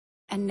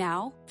And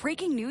now,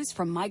 breaking news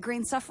from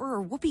migraine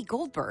sufferer Whoopi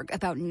Goldberg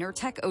about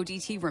Nurtec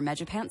ODT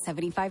rimegepant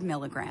 75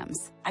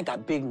 milligrams. I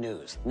got big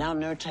news. Now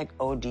Nurtec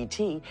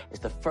ODT is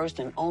the first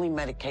and only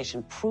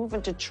medication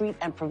proven to treat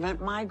and prevent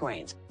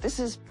migraines. This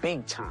is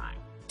big time.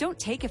 Don't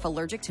take if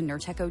allergic to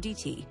Nurtec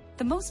ODT.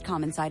 The most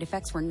common side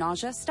effects were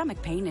nausea,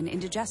 stomach pain, and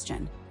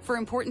indigestion. For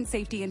important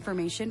safety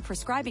information,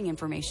 prescribing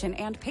information,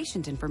 and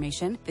patient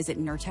information,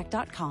 visit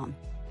Nurtec.com.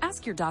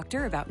 Ask your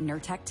doctor about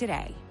Nurtec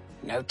today.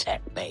 Nurtec,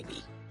 baby.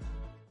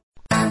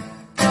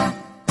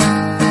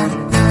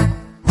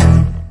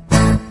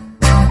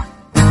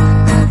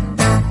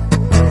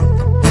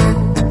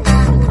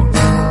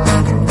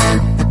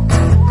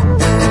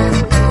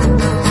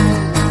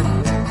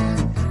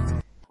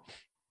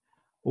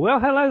 Well,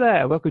 hello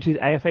there. Welcome to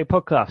the AFA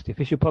podcast, the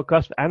official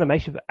podcast for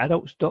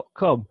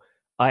animationforadults.com.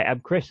 I am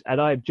Chris, and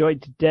I am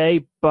joined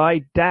today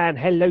by Dan.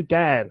 Hello,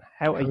 Dan.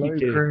 How are you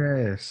doing?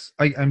 Chris.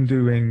 I am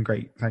doing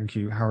great, thank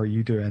you. How are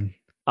you doing?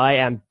 I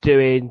am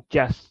doing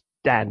just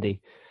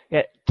dandy.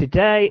 Yeah,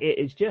 today it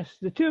is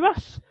just the two of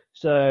us,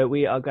 so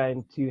we are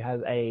going to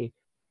have a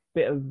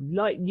bit of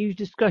light news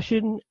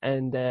discussion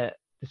and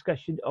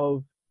discussion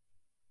of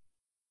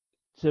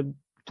some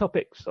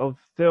topics of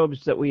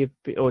films that we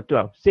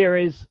have,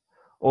 series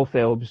or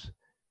films,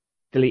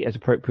 delete as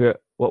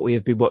appropriate, what we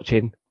have been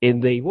watching in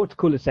the water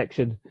cooler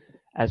section,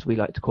 as we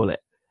like to call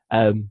it.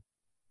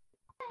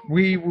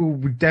 We will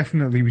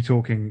definitely be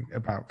talking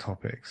about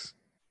topics.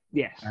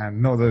 Yes.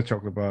 And not the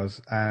chocolate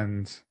bars.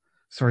 And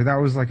sorry, that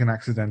was like an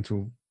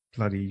accidental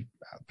bloody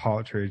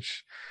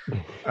partridge.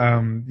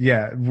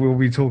 We'll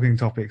be talking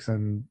topics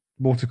and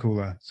water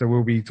cooler. So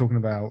we'll be talking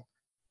about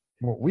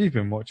what we've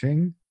been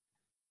watching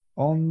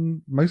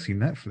on mostly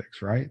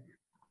Netflix, right?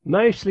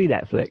 Mostly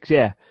Netflix,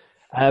 yeah.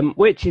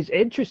 Which is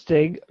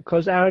interesting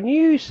because our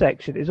news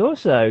section is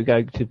also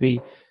going to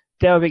be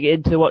delving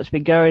into what's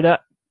been going on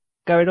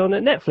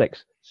at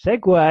Netflix.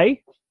 Segue,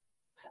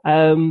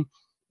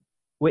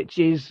 which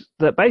is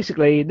that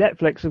basically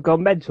Netflix have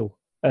gone mental.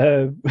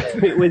 They've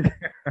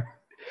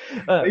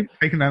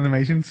taken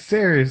animation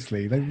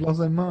seriously. They've lost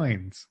their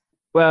minds.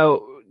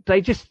 Well,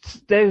 there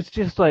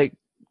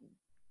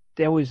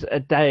was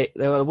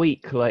a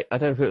week, like, I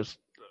don't know if it was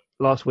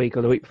last week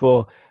or the week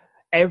before,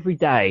 every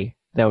day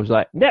there was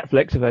like,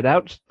 Netflix have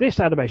announced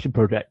this animation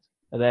project,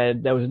 and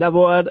then there was another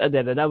one, and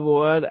then another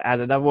one,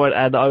 and another one,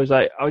 and I was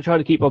trying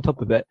to keep on top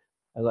of it,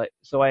 and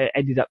so I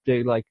ended up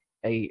doing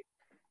a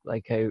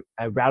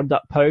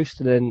roundup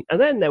post, and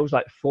then there was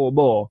like four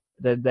more.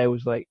 Then there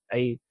was like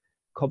a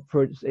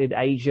conference in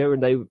Asia,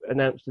 and they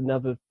announced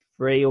another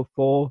 3 or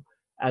 4,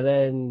 and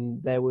then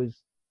there was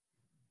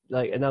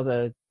like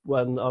another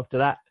one after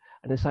that,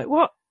 and it's like,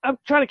 what? I'm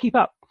trying to keep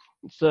up.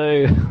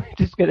 So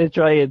just going to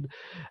try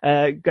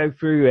and go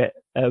through it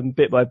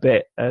bit by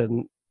bit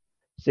and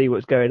see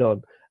what's going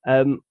on.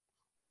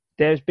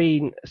 There's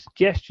been a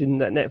suggestion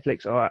that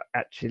Netflix are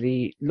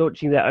actually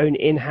launching their own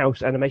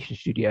in-house animation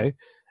studio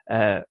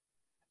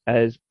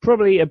as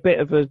probably a bit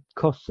of a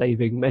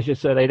cost-saving measure,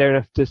 so they don't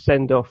have to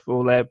send off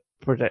all their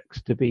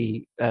projects to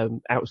be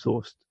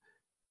outsourced,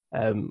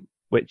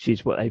 which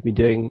is what they've been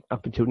doing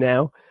up until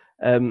now.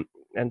 And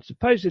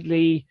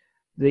supposedly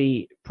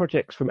the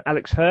projects from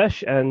Alex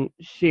Hirsch and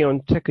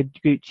Shion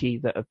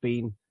Takiguchi that have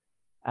been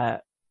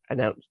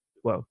announced,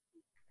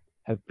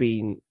 have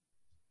been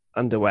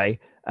underway,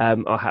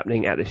 are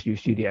happening at this new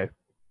studio.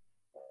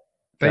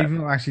 They've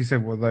not actually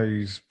said what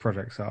those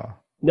projects are.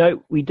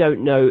 No, we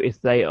don't know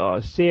if they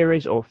are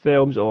series or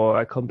films or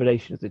a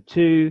combination of the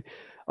two,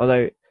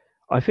 although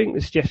I think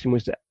the suggestion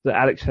was that the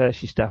Alex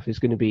Hirsch stuff is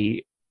going to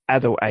be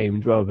adult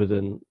aimed rather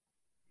than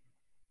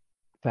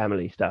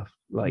family stuff.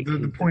 Like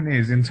the point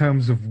is, in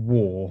terms of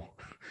war,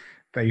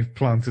 they've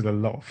planted a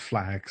lot of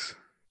flags.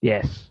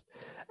 Yes.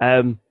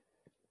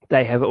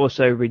 They have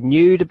also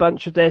renewed a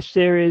bunch of their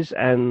series,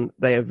 and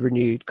they have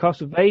renewed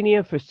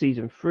Castlevania for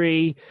season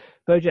 3,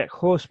 BoJack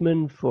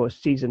Horseman for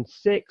season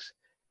 6,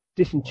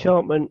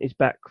 Disenchantment is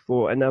back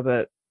for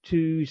another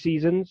 2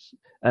 seasons,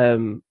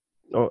 and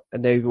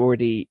they've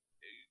already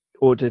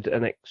ordered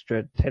an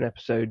extra 10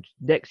 episodes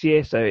next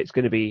year, so it's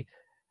going to be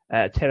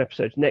 10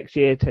 episodes next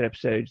year, 10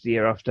 episodes the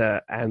year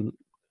after, and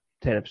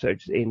 10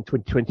 episodes in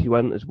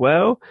 2021 as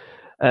well.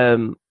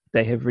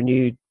 They have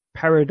renewed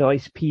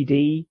Paradise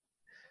PD.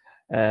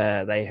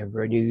 They have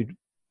renewed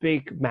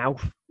Big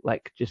Mouth,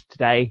 like just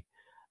today.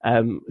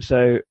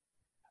 So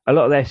a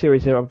lot of their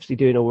series are obviously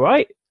doing all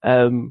right.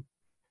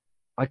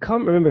 I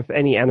can't remember if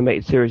any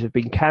animated series have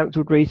been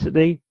cancelled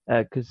recently,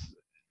 because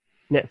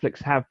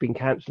Netflix have been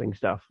cancelling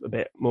stuff a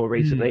bit more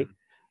recently,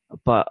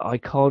 but I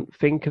can't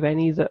think of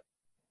any that...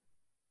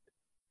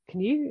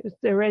 Is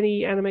there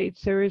any animated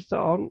series that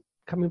aren't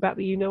coming back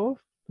that you know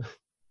of?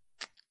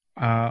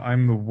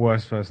 I'm the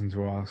worst person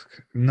to ask.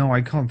 No,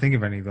 I can't think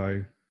of any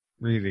though,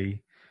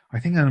 really. I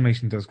think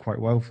animation does quite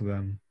well for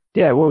them.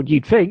 Yeah, well,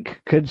 you'd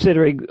think,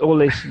 considering all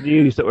this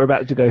news that we're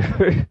about to go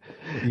through.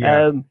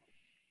 Yeah.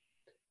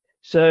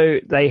 So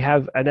they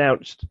have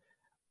announced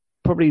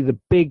probably the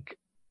big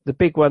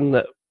one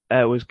that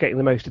was getting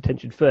the most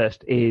attention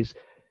first is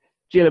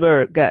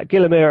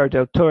Guillermo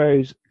del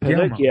Toro's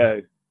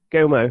Pinocchio.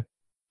 Guillermo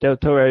del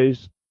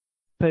Toro's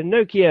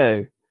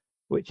Pinocchio,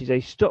 which is a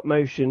stop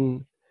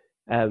motion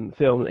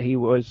film that he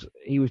was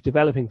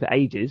developing for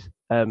ages,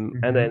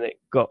 and then it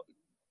got,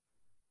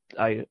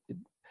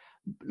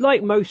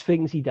 like most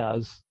things he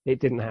does, it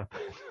didn't happen.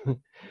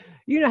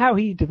 You know how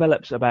he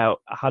develops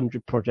about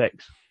 100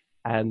 projects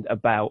and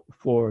about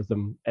 4 of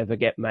them ever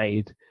get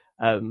made.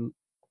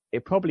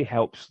 It probably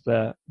helps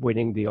the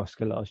winning the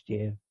Oscar last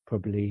year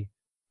probably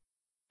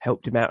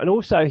helped him out, and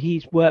also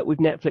he's worked with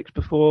Netflix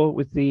before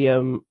with the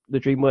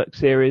DreamWorks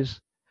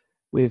series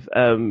with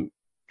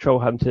Troll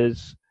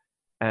Hunters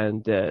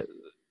and the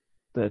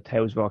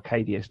Tales of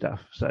Arcadia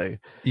stuff. So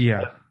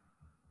yeah,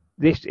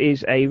 this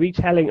is a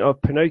retelling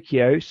of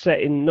Pinocchio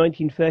set in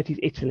 1930s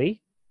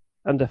Italy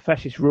under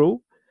fascist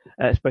rule.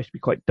 It's supposed to be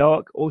quite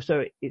dark.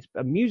 Also, it's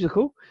a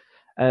musical.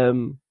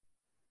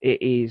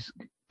 It is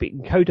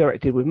being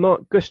co-directed with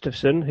Mark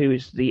Gustafson, who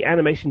is the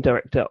animation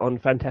director on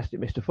Fantastic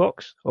Mr.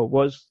 Fox, or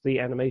was the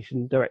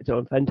animation director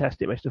on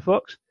Fantastic Mr.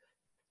 Fox.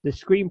 The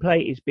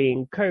screenplay is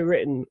being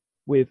co-written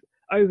with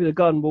Over the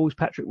Garden Wall's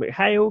Patrick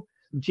McHale.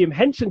 Jim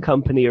Henson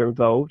Company are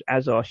involved,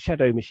 as are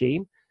Shadow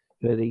Machine,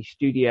 who are the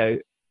studio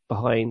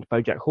behind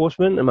BoJack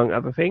Horseman, among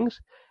other things.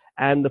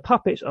 And the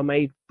puppets are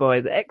made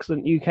by the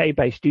excellent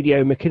UK-based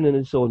studio McKinnon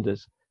and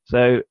Saunders.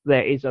 So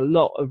there is a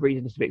lot of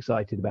reasons to be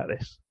excited about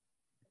this.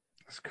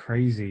 That's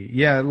crazy.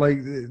 Yeah,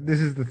 like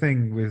this is the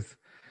thing with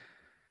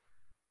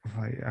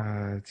like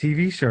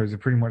TV shows are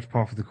pretty much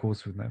par for the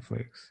course with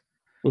Netflix.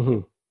 Mm-hmm.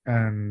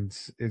 And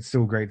it's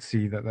still great to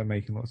see that they're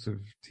making lots of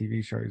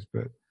TV shows,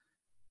 but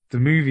the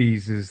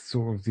movies is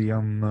sort of the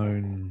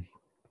unknown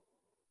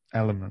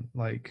element,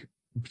 like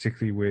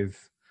particularly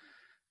with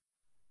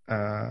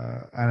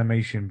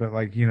animation. But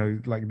like, you know,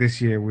 like this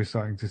year we're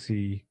starting to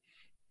see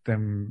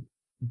them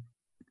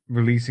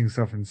releasing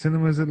stuff in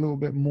cinemas a little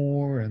bit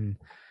more and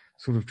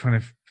sort of trying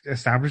to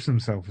establish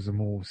themselves as a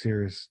more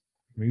serious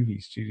movie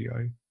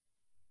studio.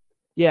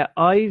 Yeah,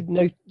 I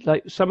know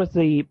like some of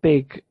the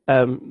big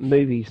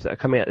movies that are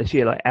coming out this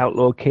year, like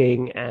Outlaw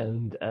King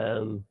and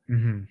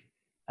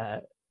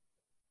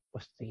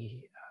what's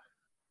the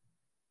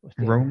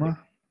Roma?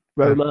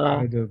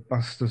 Roma. The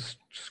Buster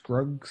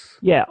Scruggs.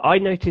 Yeah, I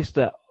noticed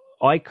that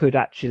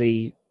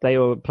they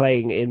were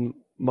playing in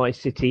my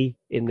city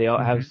in the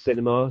Art House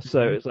Cinema,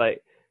 so it's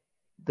like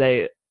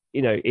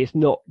it's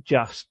not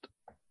just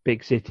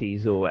big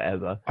cities or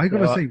whatever. I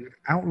gotta say, with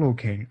Outlaw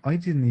King, I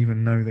didn't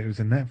even know that it was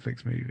a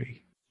Netflix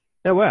movie.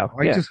 Oh wow!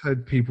 I just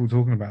heard people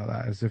talking about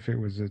that as if it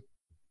was a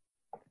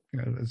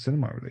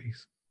cinema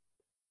release.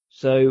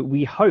 So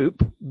we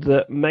hope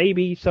that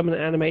maybe some of the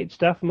animated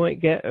stuff might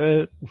get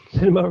a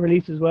cinema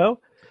release as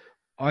well.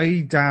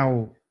 I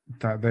doubt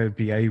that they'd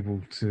be able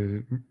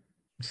to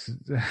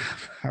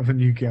have a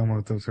new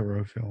Guillermo del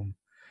Toro film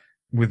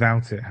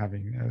without it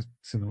having a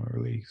cinema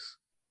release.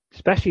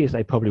 Especially as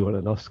they probably won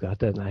an Oscar,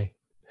 don't they?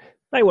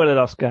 They won an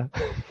Oscar.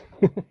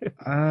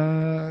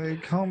 I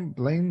can't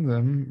blame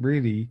them,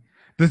 really.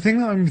 The thing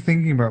that I'm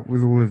thinking about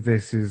with all of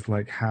this is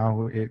like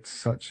how it's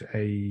such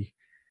a...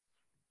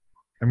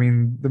 I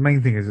mean, the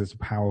main thing is it's a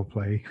power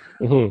play.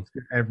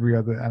 Every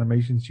other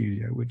animation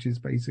studio, which is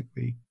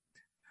basically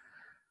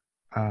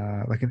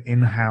like an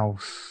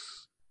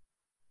in-house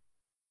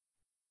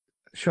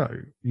show.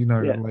 You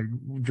know, like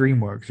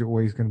DreamWorks, you're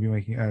always going to be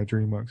making a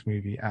DreamWorks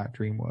movie at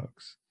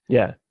DreamWorks.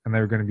 Yeah. And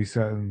there are going to be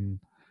certain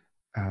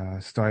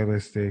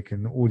stylistic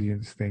and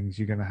audience things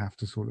you're going to have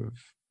to sort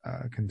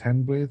of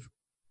contend with.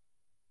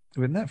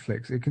 With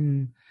Netflix,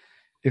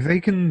 if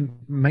they can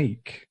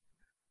make,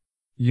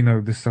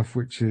 the stuff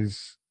which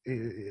is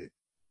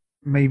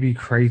maybe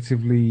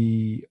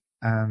creatively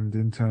and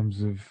in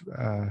terms of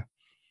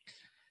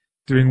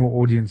doing what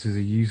audiences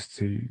are used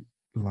to,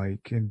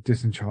 like in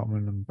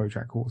Disenchantment and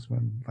BoJack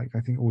Horseman, like I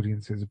think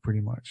audiences are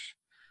pretty much,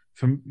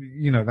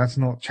 that's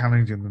not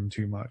challenging them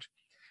too much.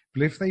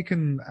 But if they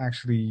can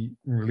actually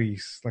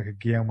release like a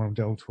Guillermo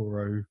del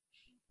Toro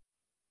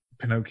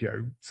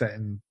Pinocchio set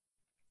in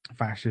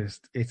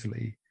fascist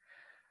Italy,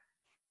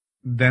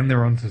 then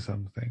they're onto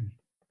something.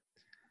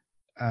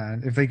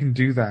 And if they can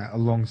do that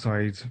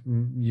alongside,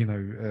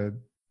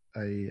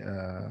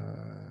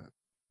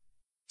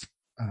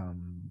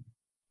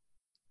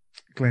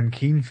 Glenn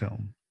Keane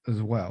film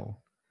as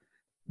well,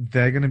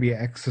 they're going to be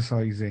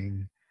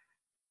exercising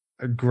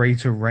a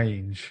greater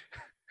range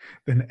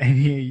than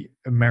any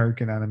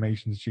American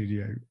animation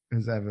studio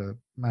has ever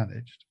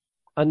managed.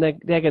 And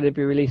they're going to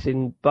be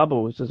releasing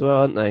Bubbles as well,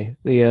 aren't they?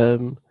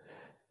 The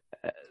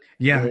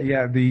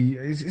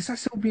is that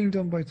still being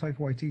done by Taika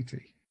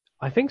Waititi?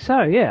 I think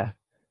so. Yeah.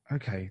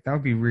 Okay, that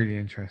would be really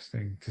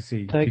interesting to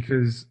see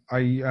because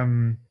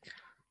I'm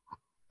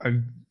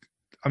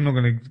not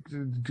going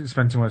to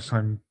spend too much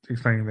time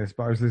explaining this,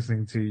 but I was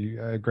listening to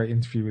a great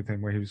interview with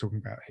him where he was talking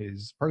about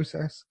his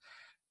process,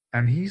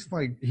 and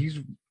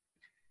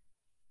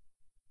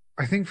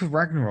I think for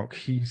Ragnarok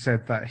he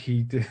said that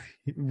he did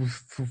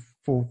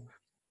for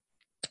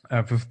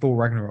Thor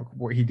Ragnarok,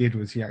 what he did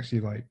was he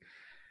actually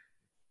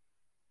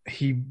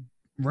he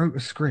wrote a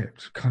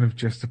script kind of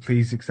just to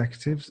please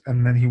executives,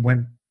 and then he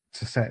went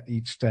to set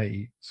each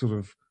day sort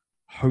of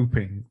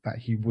hoping that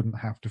he wouldn't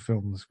have to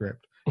film the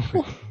script because he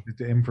wanted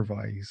to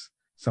improvise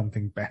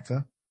something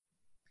better.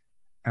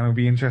 And it'll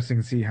be interesting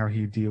to see how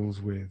he deals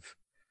with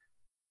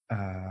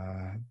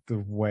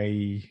the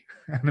way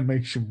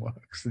animation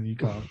works, and you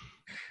can't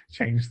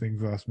change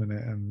things last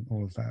minute and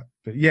all of that.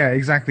 But yeah,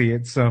 exactly.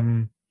 It's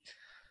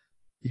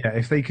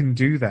if they can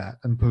do that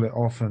and pull it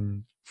off,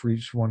 and for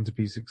each one to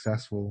be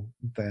successful,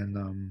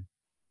 then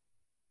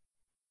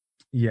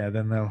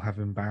then they'll have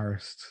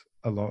embarrassed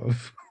a lot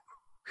of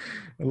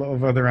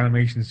other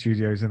animation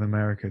studios in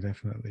America,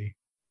 definitely.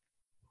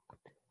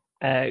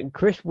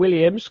 Chris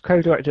Williams,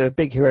 co-director of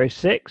Big Hero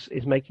 6,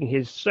 is making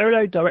his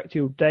solo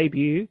directorial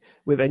debut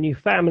with a new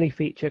family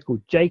feature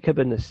called Jacob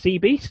and the Sea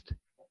Beast.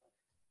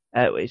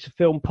 It's a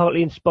film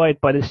partly inspired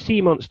by the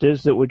sea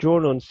monsters that were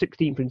drawn on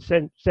 16th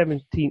and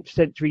 17th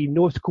century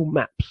nautical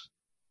maps,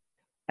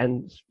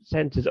 and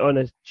centers on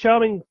a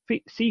charming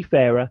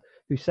seafarer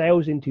who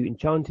sails into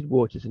enchanted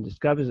waters and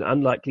discovers an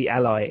unlikely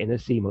ally in a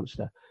sea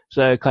monster.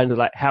 So kind of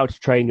like How to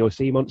Train Your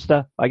Sea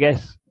Monster, I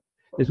guess,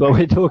 is what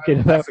we're talking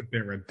about. That's a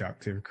bit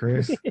reductive,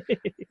 Chris.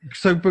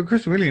 But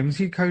Chris Williams,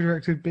 he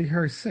co-directed Big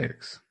Hero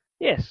 6.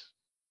 Yes.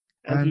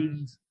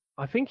 And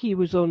I think he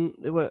was on,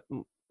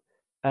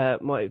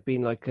 might have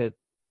been like a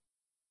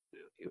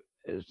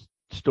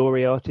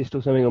story artist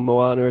or something on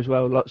Moana as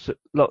well.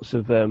 Lots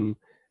of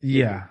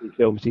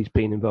films he's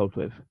been involved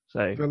with.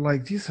 So, but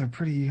like these are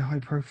pretty high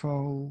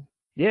profile,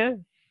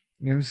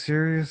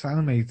 serious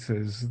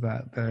animators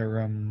that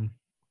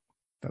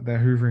they're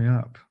hoovering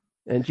up.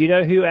 And do you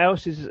know who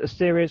else is a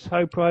serious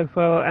high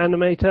profile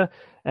animator?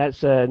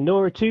 That's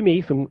Nora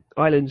Toomey from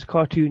Island's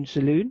Cartoon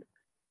Saloon,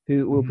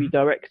 who will be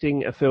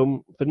directing a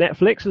film for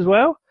Netflix as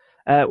well.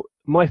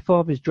 My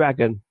Father's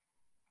Dragon,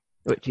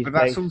 which is.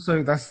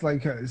 But that's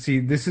like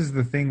this is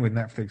the thing with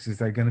Netflix, is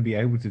they're going to be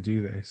able to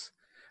do this.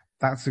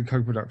 That's a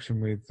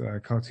co-production with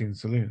Cartoon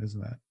Saloon,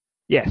 isn't it?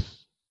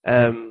 Yes.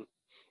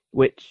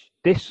 Which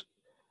this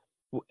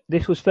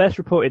was first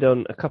reported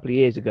on a couple of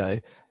years ago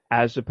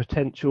as a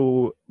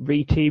potential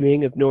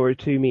reteaming of Nora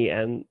Toomey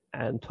and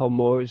Tom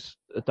Moore's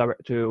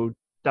directorial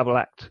double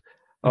act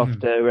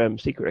after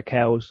Secret of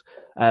Kells.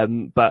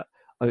 But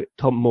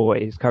Tom Moore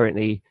is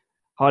currently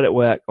hard at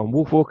work on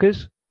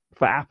Wolfwalkers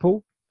for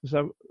Apple,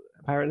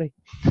 apparently,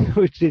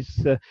 which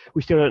is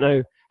we still don't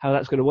know how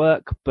that's going to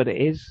work, but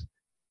it is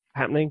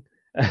happening.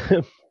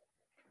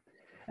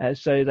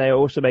 So they are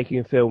also making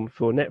a film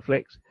for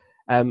Netflix.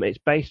 It's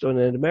based on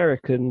an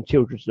American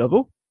children's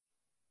novel.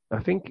 I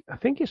think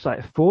it's like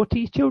a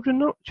 40s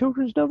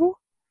children's novel.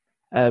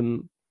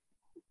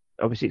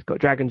 Obviously, it's got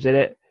dragons in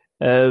it.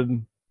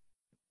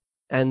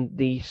 And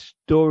the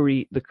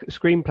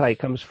screenplay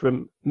comes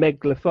from Meg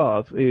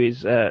LaFave, who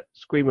is a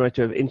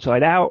screenwriter of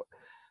Inside Out.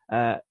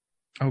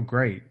 Oh,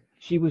 great!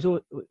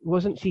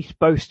 Wasn't she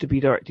supposed to be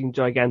directing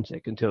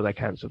Gigantic until they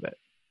cancelled it?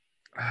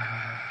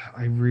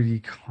 I really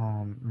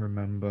can't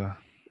remember.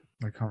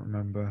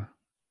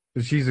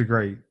 But she's a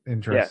great,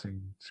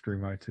 interesting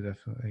screenwriter,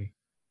 definitely.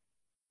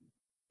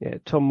 Yeah,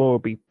 Tom Moore will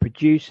be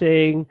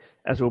producing,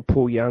 as will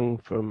Paul Young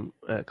from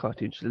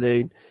Cartoon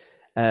Saloon.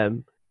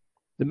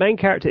 The main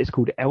character is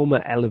called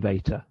Elmer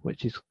Elevator,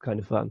 which is kind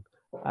of fun.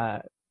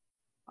 I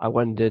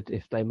wondered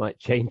if they might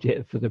change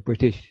it for the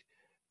British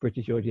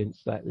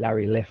audience, like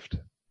Larry Lift,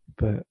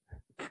 but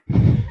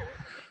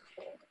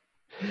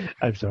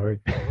I'm sorry.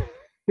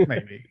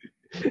 Maybe.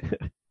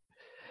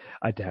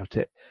 I doubt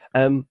it.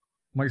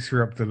 Might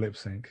screw up the lip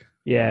sync.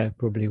 Yeah,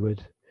 probably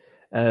would.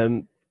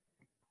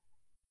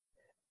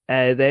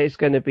 There's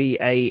going to be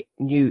a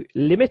new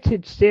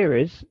limited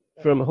series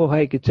from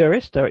Jorge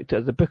Gutierrez, director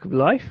of The Book of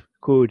Life,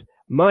 called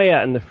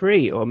Maya and the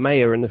Free, or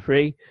Maya and the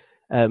Free,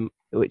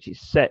 which is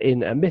set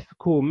in a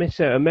mythical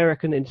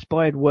Mesoamerican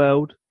inspired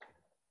world,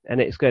 and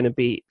it's going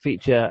to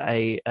feature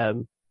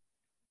an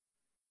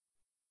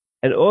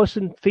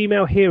awesome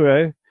female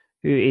hero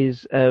who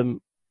is a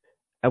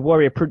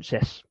warrior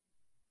princess,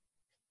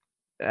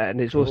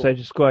 and it's also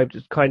described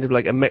as kind of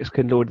like a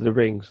Mexican Lord of the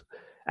Rings.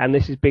 And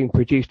this is being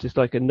produced as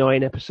like a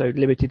 9-episode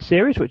limited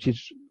series, which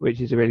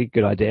is a really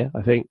good idea,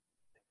 I think.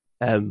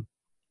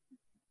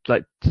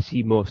 Like to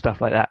see more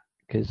stuff like that,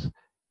 because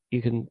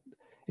you can,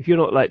 if you're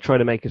not like trying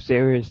to make a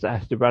series that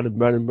has to run and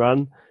run and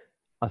run,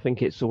 I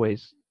think it's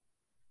always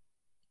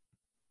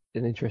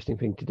an interesting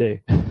thing to do.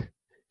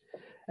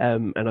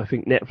 And I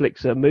think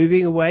Netflix are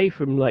moving away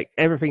from like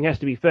everything has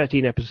to be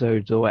 13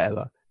 episodes or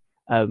whatever.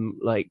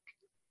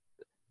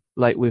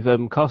 Like with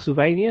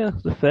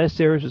Castlevania, the first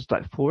series was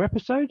like 4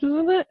 episodes,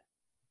 wasn't it?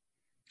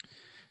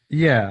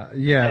 Yeah.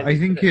 I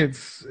think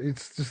it's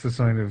just a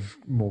sign of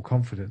more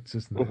confidence,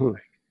 isn't it?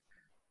 Like,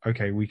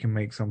 okay, we can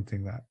make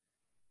something that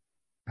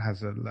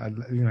has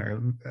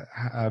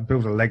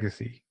build a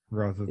legacy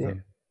rather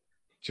than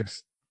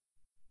just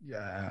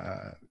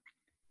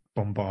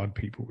bombard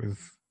people with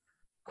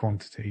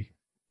quantity.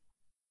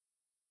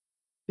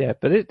 Yeah,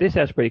 but this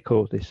sounds pretty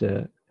cool. This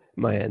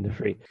Maya and the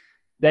Free.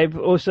 They've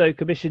also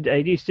commissioned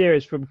a new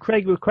series from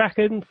Craig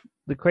McCracken,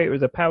 the creator of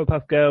the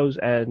Powerpuff Girls,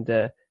 and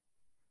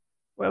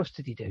what else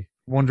did he do?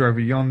 Wander Over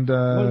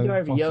Yonder, Wander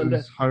Over Foster's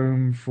Yonder.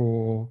 Home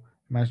for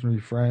Imaginary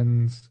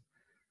Friends.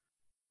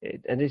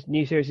 And this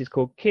new series is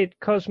called Kid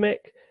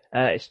Cosmic.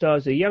 It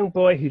stars a young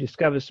boy who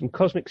discovers some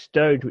cosmic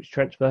stones which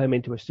transfer him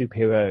into a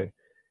superhero.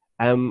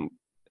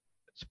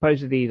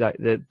 Supposedly, like,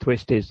 the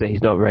twist is that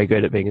he's not very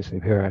good at being a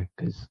superhero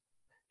because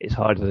it's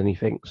harder than he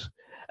thinks.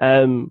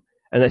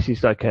 Unless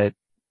he's like a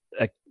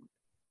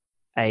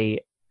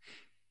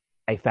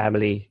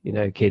family,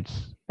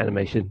 kids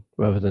animation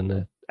rather than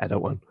an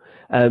adult one,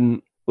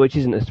 which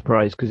isn't a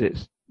surprise because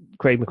it's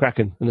Craig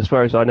McCracken, and as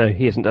far as I know,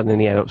 he hasn't done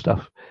any adult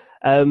stuff.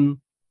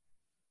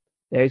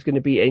 There's going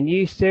to be a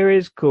new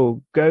series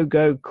called Go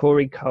Go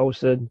Corey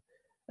Carlson,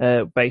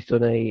 based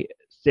on a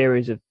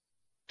series of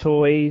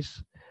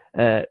toys.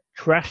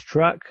 Trash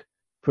Truck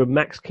from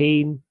Max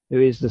Keane, who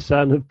is the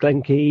son of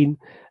Glenn Keane.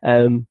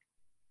 And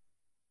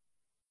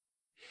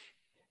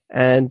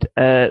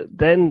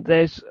then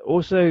there's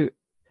also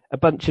a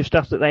bunch of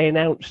stuff that they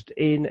announced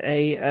in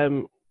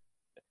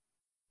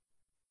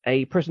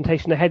a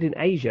presentation they had in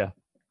Asia,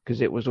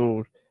 because it was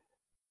all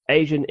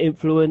Asian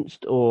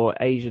influenced or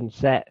Asian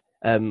set.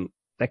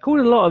 They called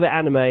a lot of it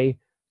anime.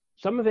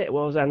 Some of it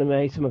was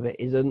anime, some of it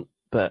isn't,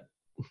 but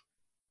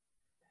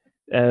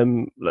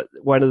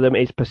one of them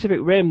is Pacific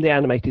Rim, the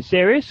animated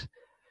series.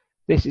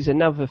 This is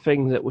another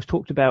thing that was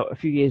talked about a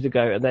few years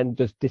ago and then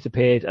just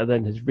disappeared and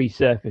then has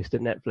resurfaced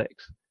at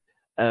Netflix.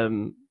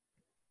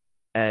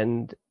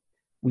 And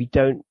we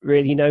don't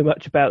really know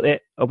much about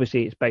it.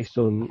 Obviously, it's based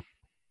on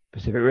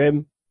Pacific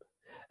Rim,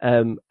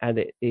 and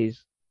it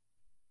is.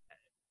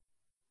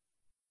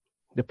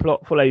 The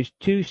plot follows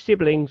two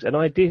siblings, an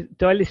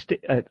idealistic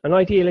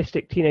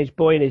teenage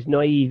boy and his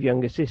naive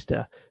younger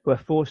sister, who are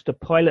forced to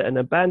pilot an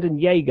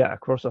abandoned Jaeger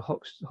across a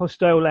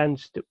hostile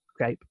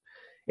landscape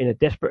in a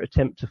desperate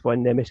attempt to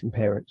find their missing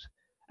parents.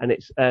 And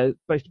it's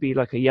supposed to be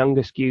like a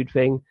younger skewed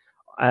thing.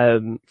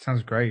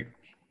 Sounds great.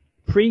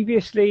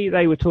 Previously,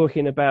 they were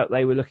talking about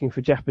they were looking for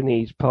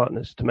Japanese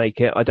partners to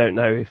make it. I don't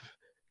know if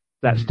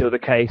that's still the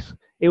case.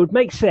 It would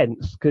make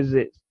sense because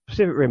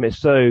Pacific Rim is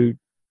so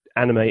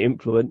anime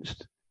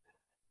influenced.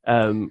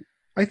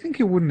 I think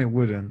it wouldn't.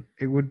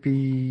 It would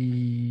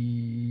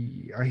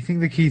be. I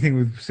think the key thing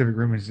with Pacific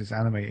Rim is it's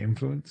anime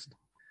influenced.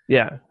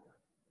 Yeah,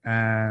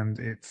 and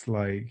it's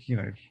like,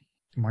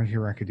 My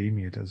Hero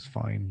Academia does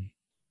fine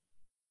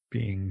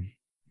being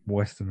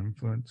Western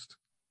influenced.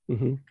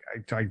 Mm-hmm.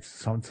 To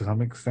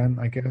some extent,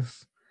 I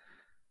guess.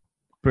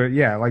 But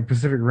yeah, like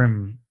Pacific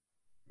Rim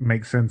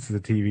makes sense as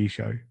a TV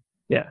show.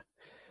 Yeah,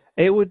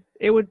 it would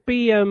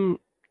be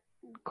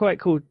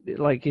quite cool,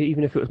 like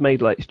even if it was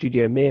made like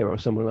Studio Mir or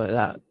someone like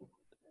that.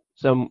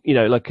 Some,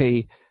 like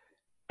a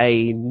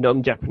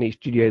non-Japanese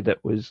studio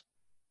that was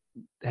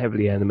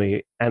heavily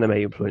anime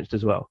influenced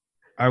as well.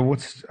 I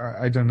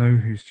don't know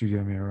who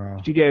Studio Mir are.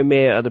 Studio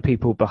Mir are the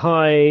people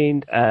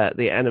behind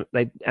they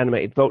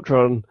animated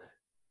Voltron.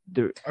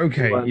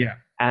 Yeah.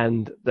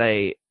 And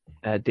they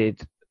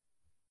did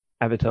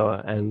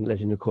Avatar and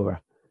Legend of Korra.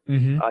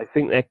 Mm-hmm. I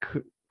think they're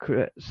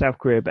South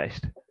Korea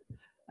based.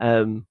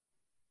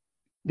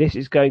 This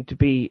is going to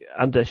be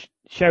under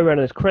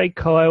showrunners Craig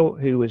Kyle,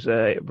 who was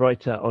a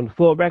writer on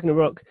Thor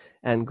Ragnarok,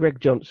 and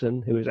Greg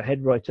Johnson, who was a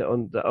head writer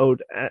on the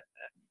old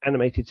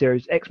animated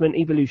series X-Men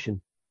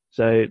Evolution.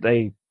 So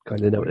they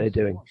kind of know what they're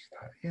doing.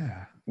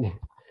 Yeah.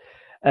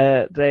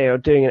 They are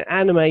doing an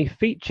anime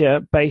feature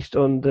based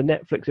on the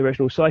Netflix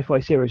original sci-fi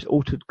series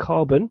Altered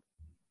Carbon.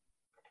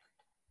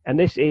 And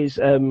this is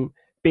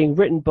being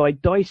written by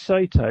Dai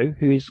Saito,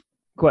 who is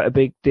quite a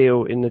big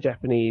deal in the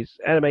Japanese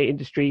anime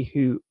industry,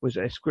 who was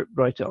a script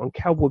writer on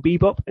Cowboy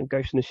Bebop and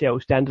Ghost in the Shell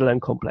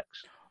Standalone Complex.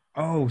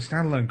 Oh,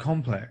 Standalone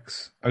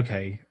Complex.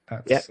 Okay,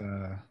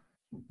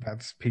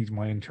 that's piqued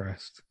my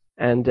interest.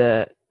 And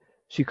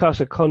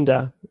Tsukasa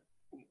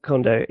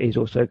Kondo is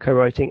also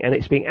co-writing, and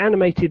it's being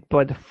animated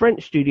by the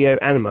French studio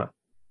Anima.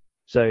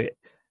 So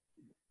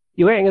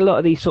you're getting a lot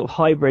of these sort of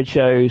hybrid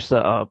shows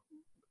that are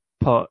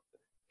part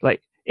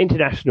like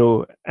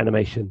international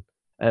animation.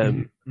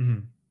 Mm-hmm.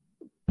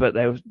 But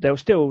they'll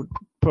still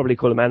probably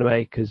call them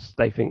anime because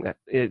they think that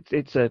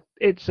it's a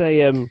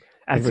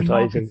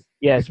advertising.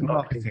 It's a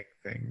marketing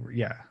thing.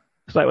 Yeah,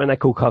 it's like when they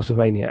call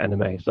Castlevania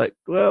anime. It's like,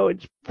 well,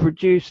 it's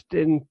produced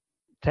in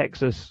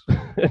Texas.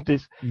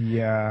 This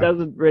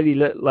doesn't really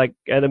look like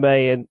anime,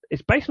 and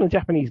it's based on a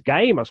Japanese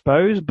game, I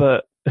suppose.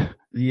 But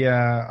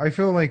yeah, I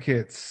feel like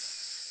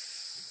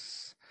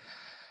it's.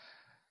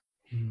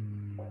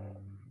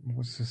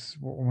 What's this?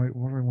 What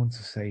do I want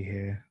to say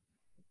here?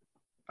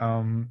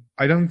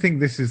 I don't think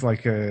this is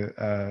like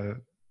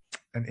an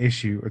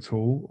issue at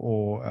all,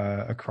 or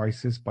a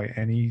crisis by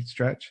any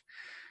stretch.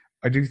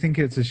 I do think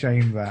it's a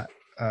shame that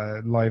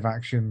live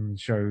action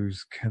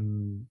shows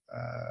can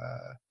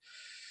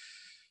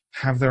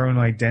have their own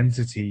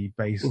identity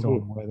based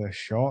on where they're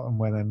shot and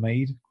where they're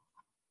made.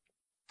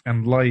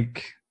 And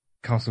like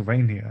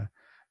Castlevania,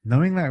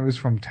 knowing that it was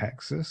from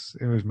Texas,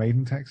 it was made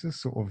in Texas,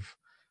 sort of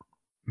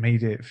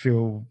made it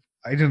feel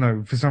I don't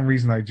know. For some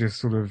reason, I just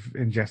sort of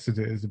ingested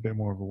it as a bit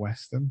more of a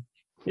Western.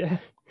 Yeah,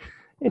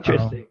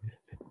 interesting.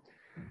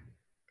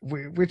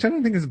 Which I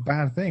don't think is a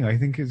bad thing. I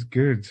think it's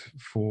good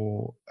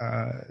for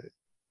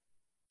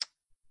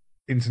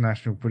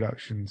international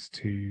productions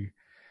to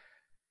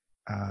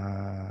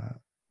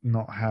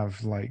not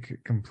have like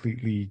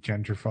completely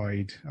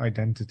gentrified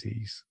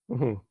identities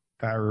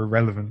that are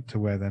irrelevant to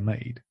where they're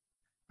made.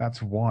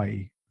 That's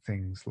why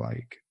things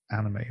like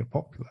anime are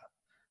popular.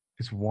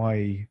 It's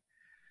why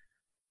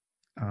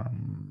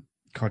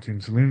Cartoon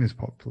Saloon is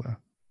popular.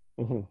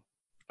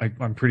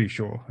 I'm pretty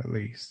sure, at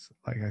least.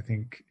 Like, I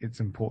think it's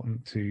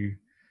important to,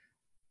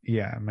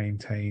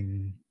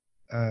 maintain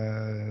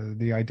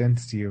the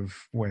identity of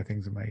where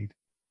things are made.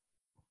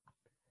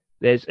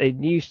 There's a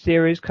new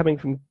series coming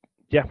from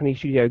Japanese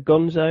studio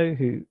Gonzo,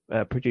 who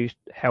produced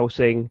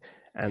Hellsing.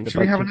 And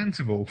should we have an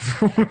interval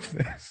for all of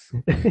this?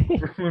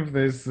 For all of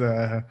this,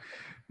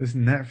 this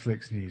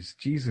Netflix news.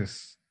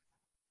 Jesus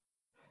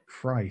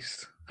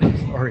Christ!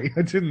 Sorry,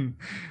 I didn't.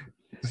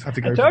 Just had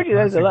to go. I told you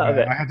there's a lot of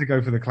it. I had to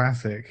go for the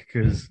classic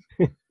because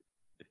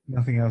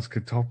nothing else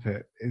could top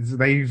it.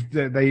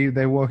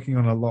 They're working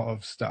on a lot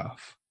of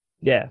stuff.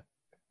 Yeah.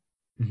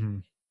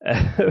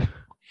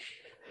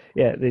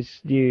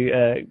 This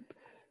new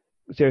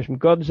series from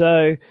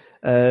Gonzo.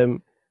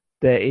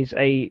 There is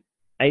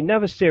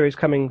another series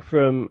coming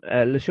from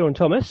LeSean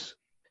Thomas,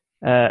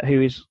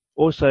 who is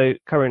also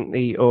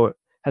currently or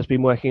has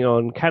been working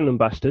on Cannon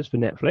Busters for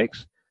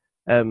Netflix.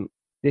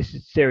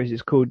 This series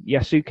is called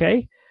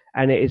Yasuke,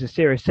 and it is a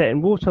series set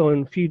in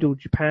war-torn feudal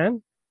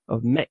Japan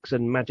of mechs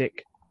and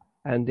magic,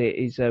 and it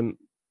is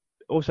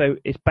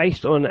it's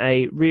based on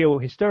a real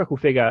historical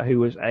figure who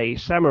was a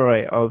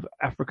samurai of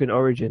African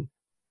origin.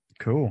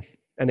 Cool.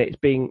 And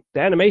the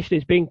animation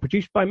is being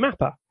produced by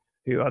MAPPA,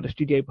 who are the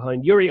studio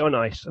behind Yuri on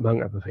Ice,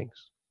 among other things.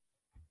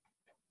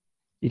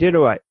 You're doing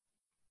all right.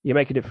 You're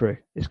making it through.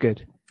 It's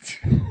good.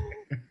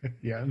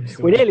 Yeah,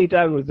 we're nearly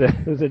done with the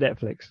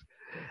Netflix.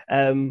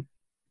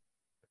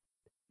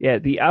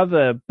 The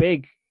other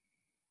big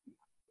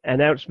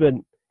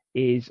announcement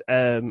is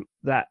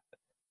that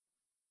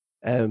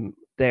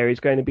there is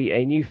going to be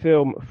a new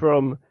film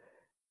from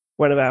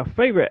one of our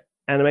favourite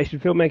animation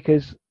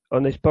filmmakers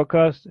on this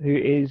podcast, who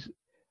is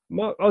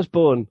Mark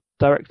Osborne,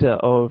 director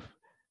of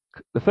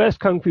the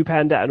first Kung Fu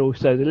Panda and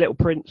also The Little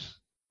Prince,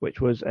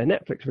 which was a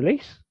Netflix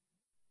release.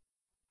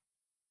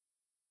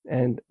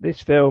 And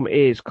this film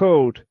is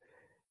called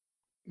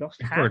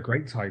Lost Hat. Got a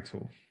great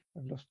title.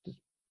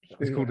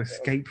 It's called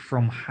Escape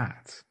from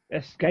Hat.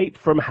 Escape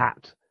from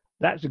Hat.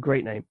 That's a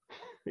great name.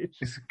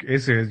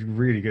 It's a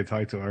really good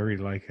title. I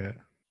really like it.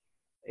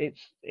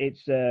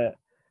 It's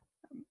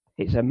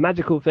a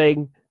magical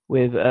thing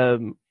with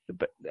a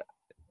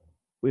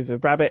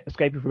rabbit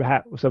escaping from a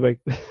hat or something.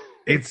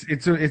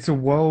 It's a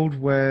world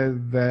where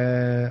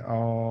there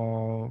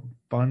are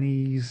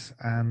bunnies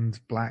and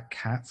black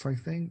cats, I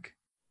think.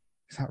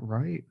 Is that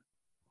right?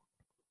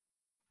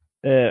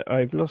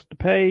 I've lost the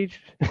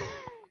page.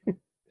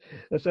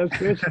 That sounds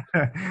good.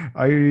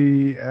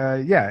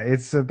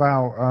 It's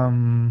about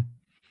a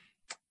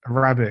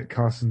rabbit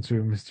cast into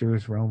a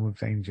mysterious realm of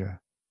danger.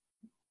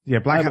 Yeah,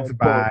 black cats are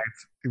bad.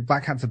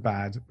 Black cats are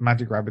bad.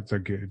 Magic rabbits are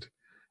good.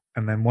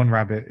 And then one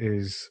rabbit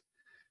is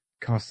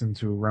cast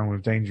into a realm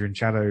of danger and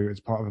shadow as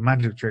part of a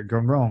magic trick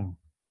gone wrong.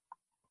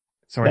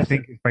 So I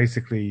think it's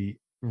basically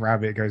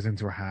rabbit goes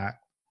into a hat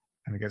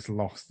and it gets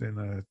lost in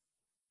a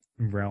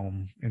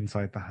realm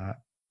inside the hat.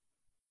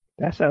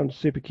 That sounds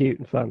super cute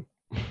and fun.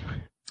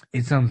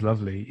 It sounds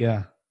lovely,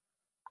 yeah.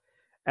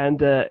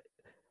 And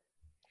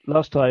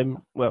last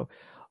time, well,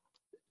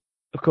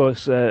 of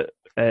course,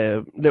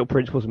 Little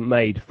Prince wasn't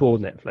made for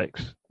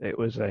Netflix. It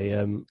was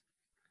a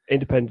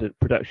independent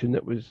production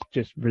that was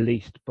just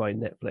released by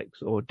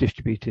Netflix or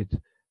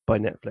distributed by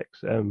Netflix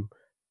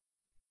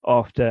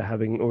after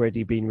having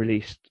already been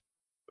released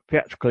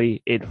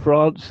theatrically in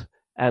France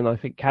and I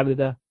think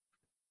Canada.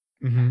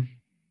 Mm-hmm.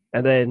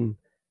 And then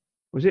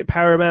was it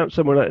Paramount,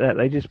 somewhere like that?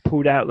 They just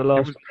pulled out the last.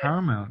 It was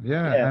Paramount,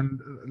 yeah. And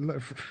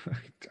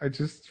I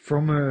just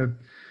from a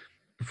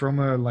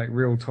like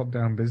real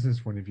top-down business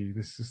point of view,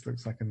 this just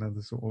looks like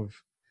another sort of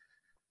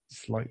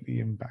slightly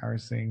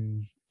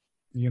embarrassing,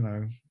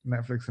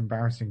 Netflix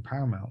embarrassing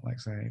Paramount, like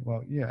saying,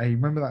 well, yeah, hey,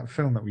 remember that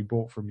film that we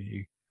bought from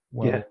you?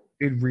 Well, it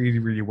did really,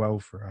 really well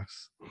for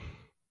us.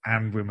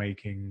 And we're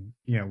making,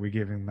 we're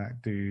giving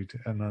that dude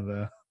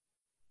another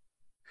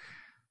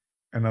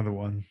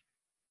one.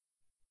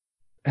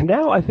 And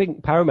now I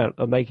think Paramount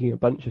are making a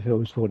bunch of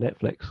films for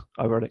Netflix,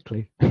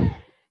 ironically.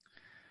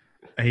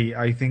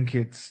 I think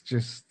it's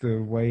just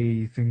the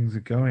way things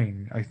are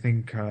going. I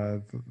think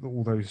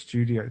all those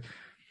studios...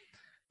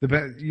 The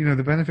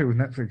benefit with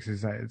Netflix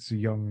is that it's a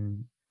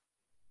young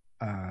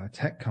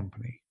tech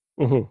company.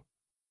 Mm-hmm.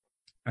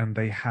 And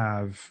they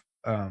have...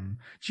 do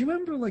you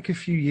remember like a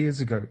few years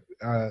ago,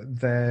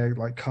 their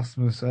like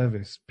customer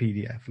service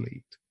PDF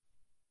leaked?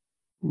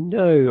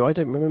 No, I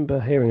don't remember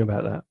hearing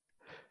about that.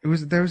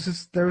 There was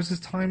this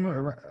time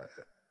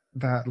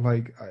that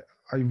like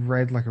I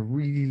read like a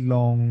really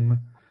long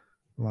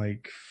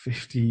like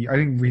 50. I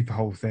didn't read the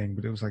whole thing,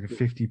 but it was like a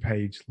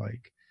 50-page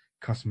like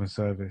customer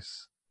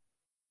service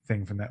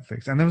thing for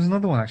Netflix. And there was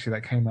another one actually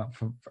that came up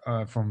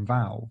from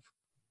Valve,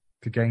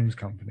 the games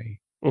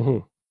company.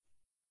 Mm-hmm.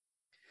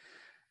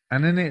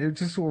 And then it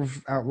just sort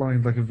of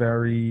outlined like a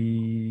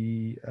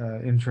very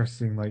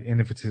interesting, like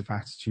innovative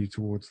attitude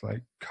towards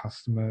like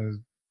customer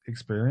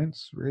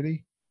experience,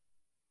 really.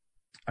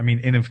 I mean,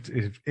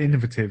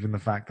 innovative in the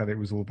fact that it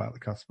was all about the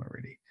customer,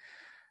 really.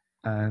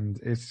 And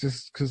it's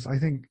just because I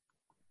think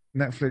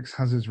Netflix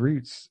has its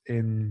roots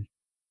in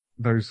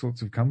those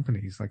sorts of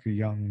companies, like a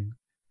young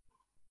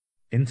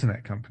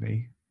internet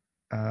company.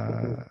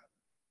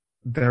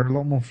 They're a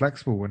lot more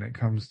flexible when it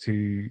comes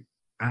to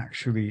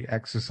actually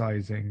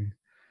exercising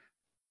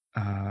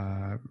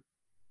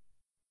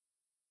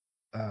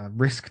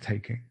risk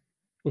taking,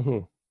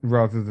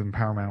 rather than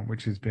Paramount,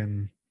 which has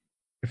been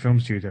a film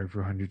studio for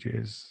 100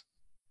 years.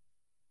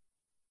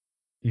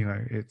 You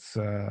know, it's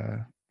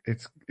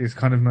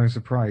kind of no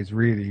surprise,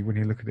 really, when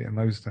you look at it in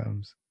those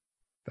terms,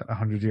 that a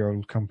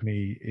 100-year-old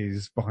company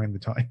is behind the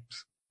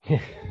times.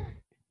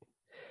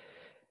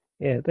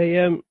 Yeah,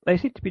 they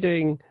seem to be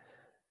doing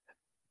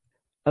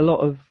a lot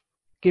of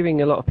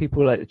giving a lot of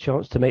people like the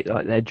chance to make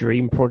like their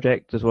dream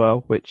project as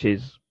well, which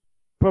is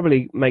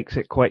probably makes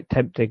it quite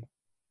tempting.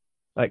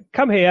 Like,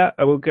 come here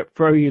and we'll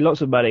throw you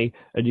lots of money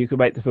and you can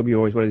make the film you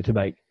always wanted to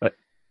make. But,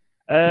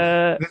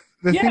 the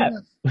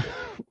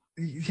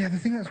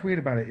thing that's weird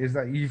about it is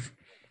that you've,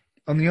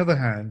 on the other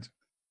hand,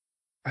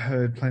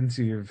 heard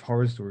plenty of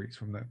horror stories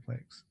from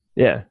Netflix.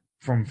 Yeah.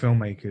 From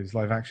filmmakers,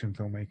 live action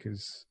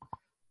filmmakers,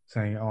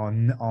 saying, "Oh,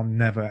 I'll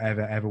never,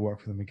 ever, ever work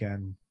for them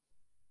again."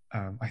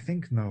 I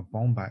think Noah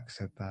Baumbach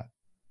said that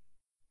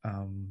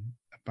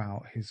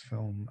about his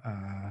film.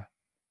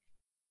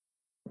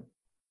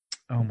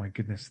 Oh my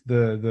goodness,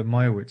 the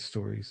Meyerowitz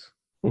stories,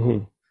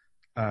 which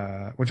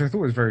I thought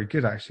was very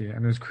good actually,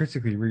 and it was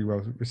critically really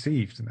well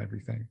received and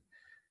everything.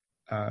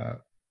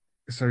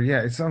 So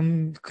yeah, it's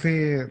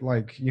unclear,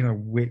 like, you know,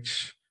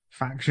 which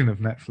faction of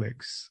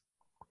Netflix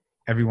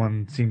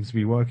everyone seems to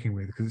be working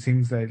with, because it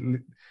seems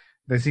that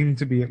there seem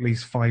to be at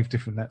least 5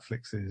 different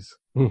Netflixes,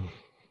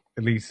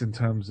 at least in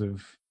terms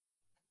of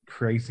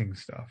creating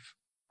stuff.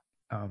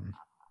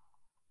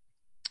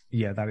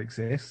 Yeah, that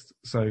exists.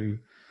 So,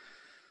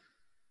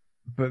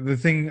 but the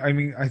thing, I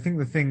mean, I think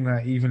the thing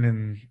that even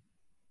in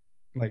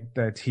like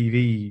their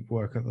TV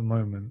work at the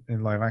moment,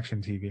 in live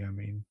action TV, I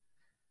mean,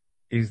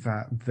 is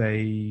that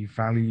they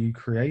value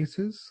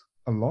creators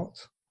a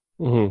lot.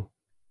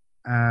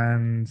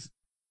 And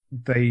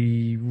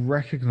they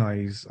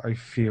recognize, I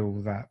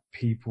feel, that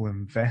people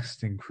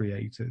invest in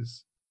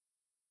creators,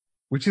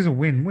 which is a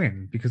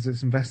win-win, because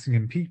it's investing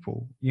in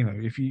people. You know,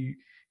 if you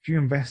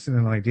invest in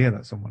an idea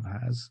that someone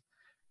has,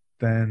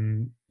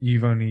 then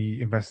you've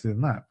only invested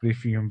in that. But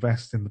if you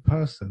invest in the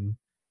person,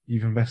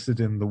 you've invested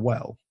in the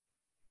well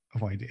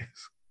of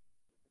ideas.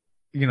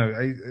 You know,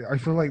 I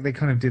feel like they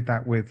kind of did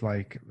that with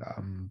like,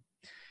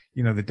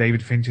 you know, the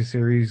David Fincher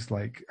series.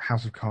 Like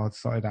House of Cards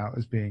started out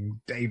as being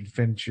David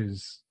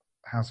Fincher's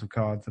House of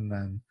Cards, and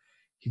then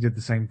he did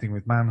the same thing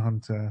with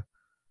Manhunter.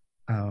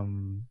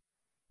 And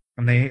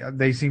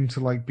they seem to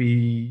like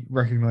be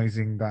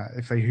recognizing that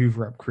if they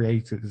hoover up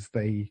creators,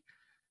 they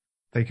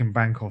can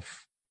bank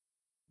off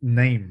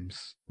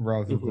names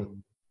rather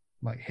than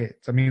like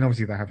hits. I mean,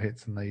 obviously they have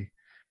hits and they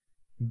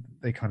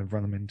kind of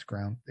run them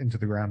into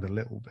the ground a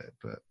little bit,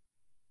 but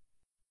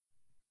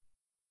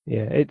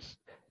yeah, it's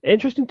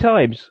interesting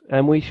times,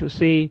 and we shall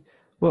see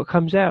what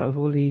comes out of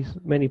all these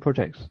many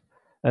projects.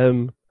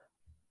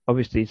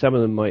 Obviously, some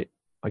of them won't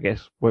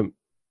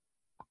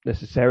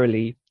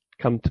necessarily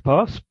come to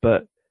pass,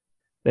 but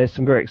there's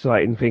some very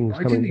exciting things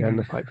coming down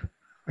the pipe.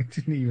 I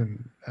didn't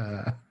even,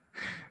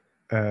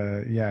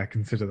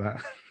 consider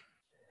that.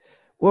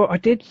 Well, I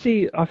did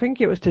see. I think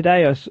it was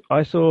today.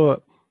 I saw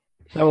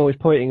someone was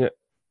pointing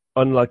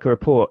on like a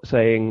report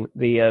saying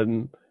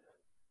the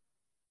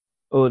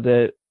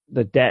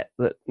debt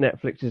that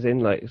Netflix is in,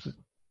 like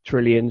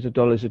trillions of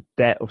dollars of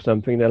debt or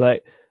something. They're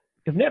like,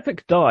 if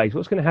Netflix dies,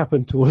 what's going to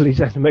happen to all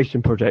these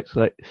animation projects?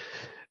 Like,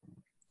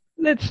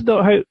 let's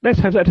hope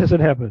that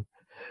doesn't happen.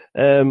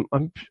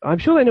 I'm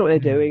sure they know what they're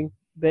doing.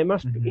 There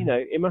must be, you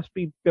know, it must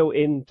be built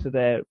into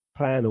their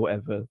plan or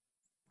whatever.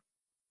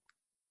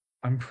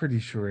 I'm pretty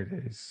sure it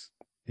is.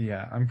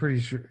 Yeah, I'm pretty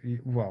sure.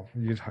 Well,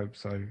 you'd hope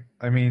so.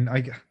 I mean,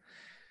 I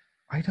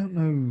don't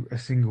know a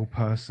single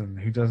person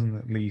who doesn't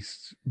at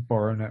least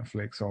borrow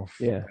Netflix off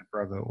their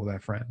brother or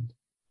their friend.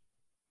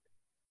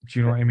 Do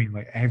you know what I mean?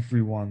 Like,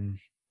 everyone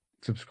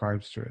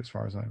subscribes to it, as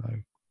far as I know.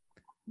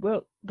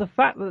 Well, the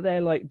fact that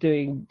they're like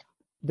doing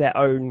their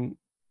own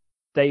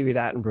David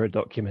Attenborough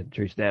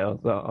documentaries now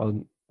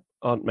that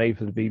aren't made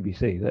for the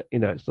BBC, that, you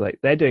know, it's like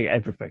they're doing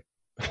everything.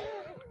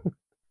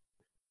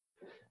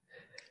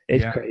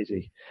 It's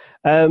crazy.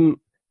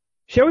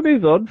 Shall we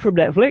move on from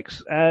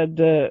Netflix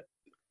and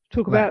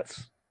talk about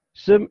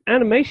some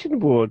animation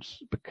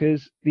awards?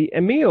 Because the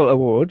Emile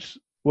Awards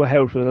were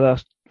held for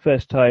the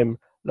first time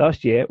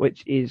last year,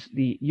 which is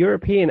the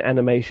European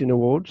Animation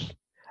Awards.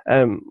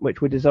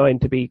 which were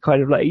designed to be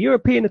kind of like a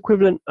European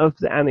equivalent of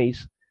the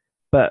Annies,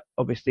 but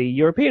obviously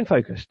European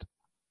focused.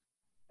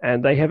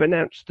 And they have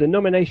announced the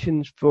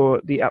nominations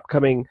for the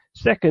upcoming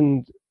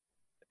second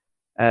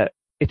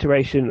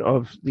iteration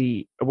of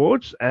the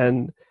awards,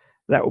 and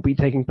that will be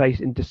taking place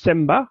in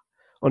December,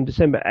 on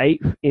December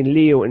 8th in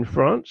Lille in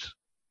France.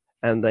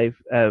 And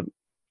they've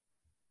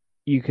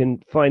you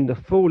can find the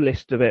full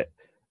list of it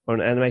on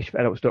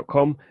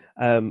animationforadults.com,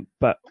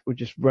 but we'll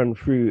just run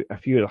through a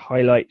few of the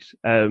highlights.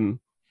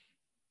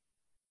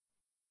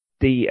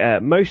 The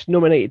most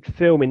nominated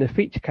film in the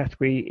feature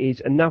category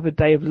is Another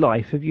Day of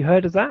Life. Have you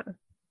heard of that?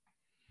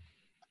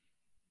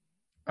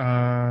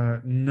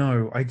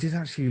 No, I did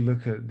actually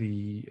look at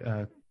the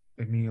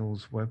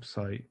Emil's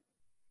website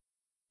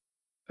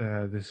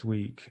this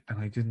week, and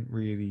I didn't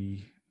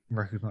really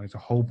recognize a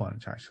whole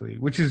bunch actually,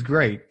 which is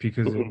great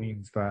because it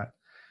means that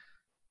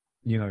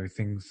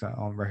things that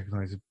aren't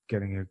recognized are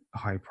getting a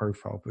high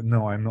profile. But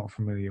no, I'm not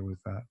familiar with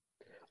that.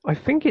 I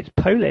think it's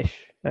Polish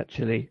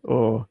actually,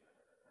 or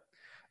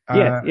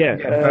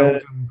Belgium,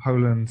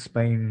 Poland,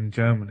 Spain,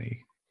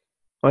 Germany.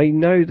 I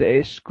know that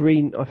it's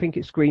screened. I think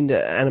it's screened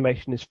at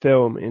Animation is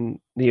Film in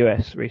the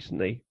US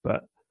recently,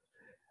 but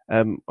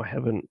I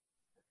haven't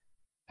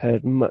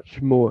heard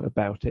much more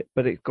about it.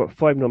 But it's got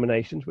 5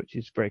 nominations, which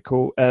is very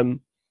cool.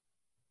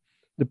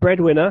 The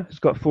Breadwinner has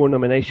got 4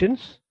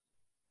 nominations.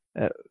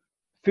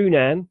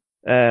 Funan,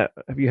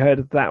 have you heard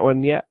of that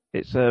one yet?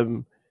 It's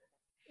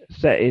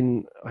set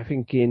in, I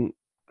think, in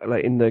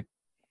the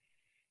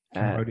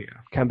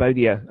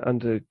Cambodia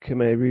under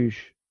Khmer Rouge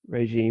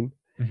regime.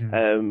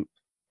 Mm-hmm.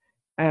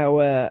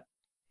 Our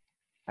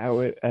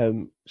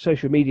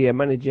social media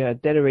manager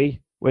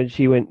Denery, when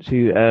she went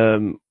to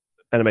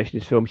Animation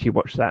is Film, she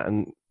watched that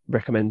and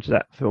recommends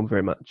that film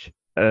very much.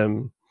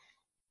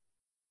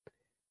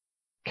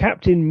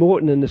 Captain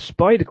Morton and the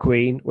Spider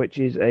Queen, which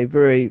is a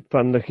very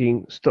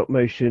fun-looking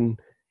stop-motion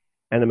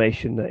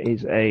animation that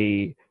is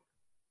a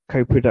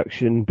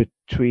co-production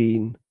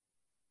between,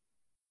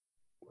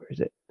 where is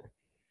it?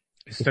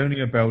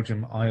 Estonia,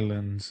 Belgium,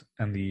 Ireland,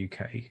 and the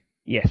UK.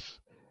 Yes,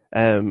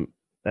 that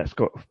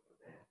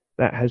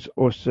has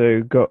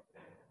also got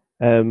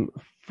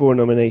 4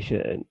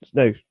 nominations.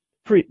 No,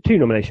 2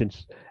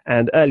 nominations,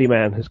 and Early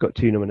Man has got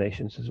 2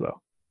 nominations as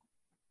well.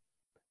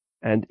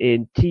 And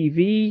in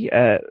TV,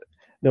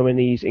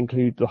 nominees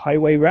include The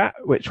Highway Rat,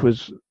 which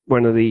was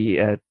one of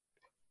the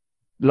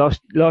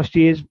last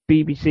year's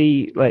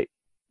BBC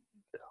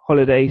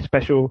holiday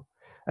special.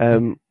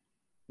 It's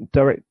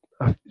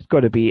got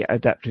to be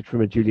adapted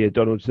from a Julia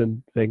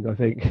Donaldson thing. I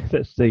think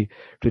that's the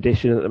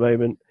tradition at the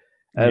moment.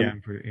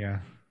 Yeah.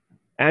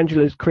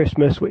 Angela's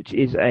Christmas, which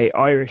is a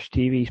Irish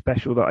TV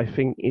special that I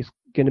think is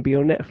going to be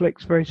on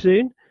Netflix very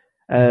soon.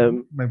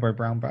 Made by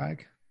Brown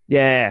Bag.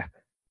 Yeah,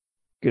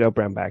 good old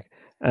Brown Bag.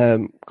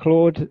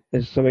 Claude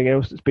is something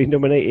else that's been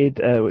nominated.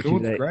 Which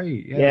Claude's is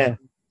great. Yeah,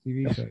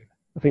 TV show.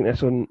 I think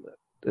that's on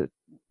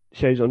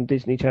shows on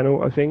Disney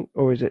Channel, I think,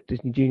 or is it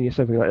Disney Junior,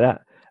 something like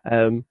that.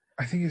 I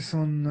think it's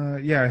on.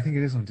 I think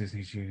it is on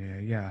Disney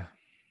Junior. Yeah.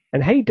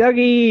 And Hey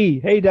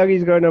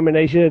Dougie's got a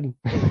nomination.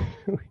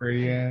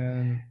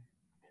 Brilliant.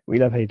 We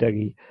love Hey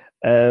Dougie.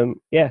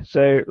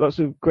 So lots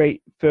of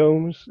great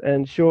films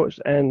and shorts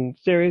and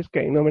series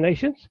getting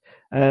nominations.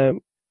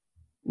 You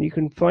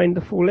can find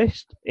the full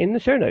list in the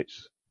show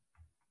notes.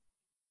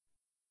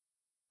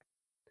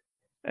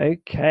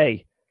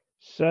 Okay,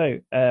 so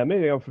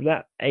moving on from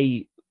that,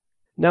 a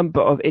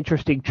number of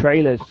interesting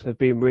trailers have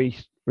been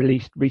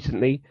released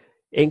recently,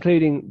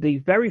 including the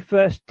very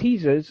first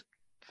teasers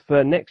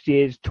for next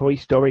year's Toy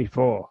Story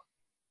 4.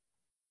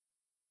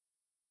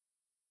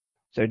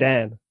 So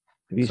Dan,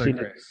 have you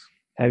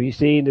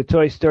seen the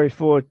Toy Story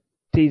 4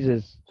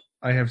 teasers?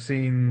 I have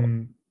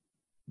seen,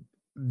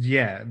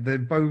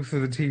 both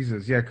of the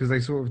teasers, because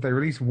they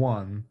released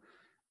one,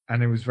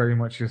 and it was very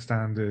much your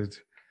standard,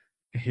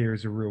 here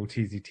is a real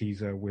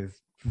teaser with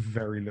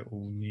very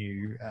little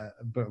new,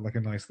 but like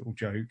a nice little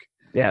joke.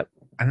 Yeah.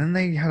 And then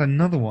they had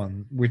another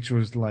one, which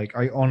was like,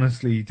 I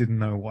honestly didn't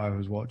know what I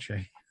was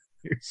watching.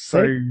 It's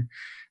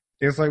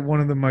like one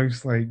of the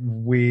most like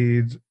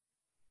weird,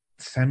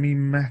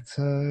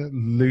 semi-meta,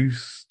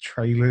 loose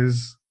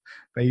trailers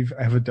they've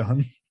ever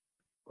done.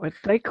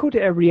 They called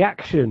it a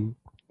reaction.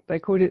 They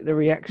called it the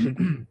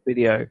reaction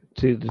video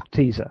to the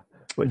teaser.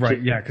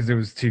 Because it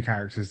was 2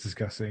 characters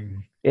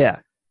discussing. Yeah.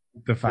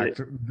 The fact,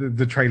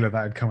 the trailer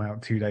that had come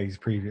out 2 days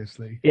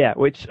previously. Yeah,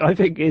 which I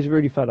think is a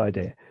really fun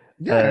idea.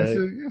 Yeah,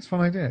 it's a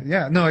fun idea.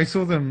 Yeah, no, I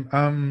saw them.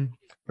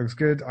 Looks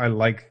good.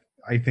 I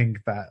think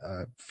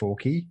that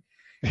Forky,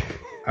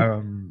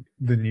 the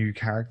new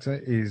character,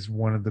 is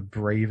one of the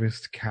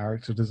bravest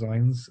character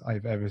designs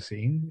I've ever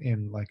seen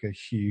in like a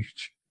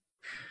huge,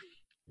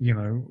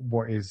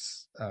 what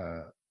is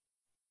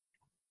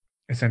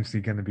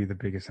essentially going to be the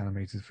biggest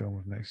animated film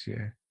of next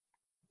year.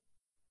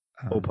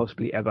 Or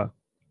possibly ever.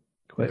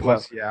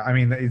 Yeah, I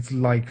mean, it's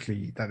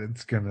likely that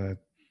it's going to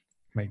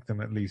make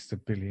them at least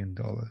 $1 billion.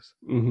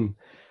 Mm-hmm.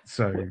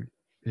 So,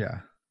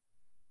 yeah.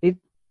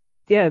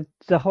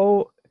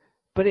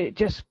 But it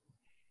just,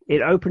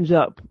 it opens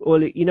up all.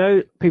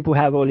 People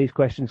have all these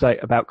questions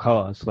like about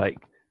cars, like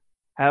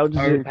how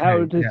does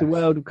the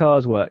world of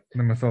cars work?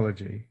 The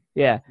mythology.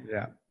 Yeah,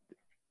 Yeah.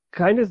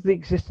 kind of the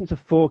existence of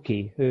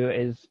Forky, who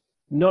is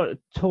not a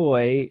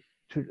toy,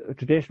 a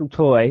traditional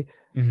toy,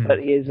 Mhm.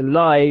 but he is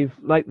alive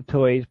like the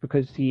toys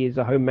because he is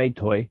a homemade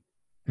toy.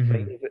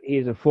 Mhm. He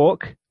is a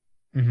fork,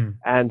 Mhm.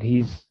 and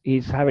he's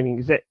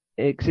having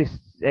an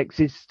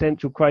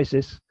existential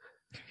crisis,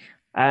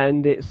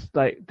 and it's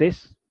like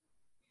this.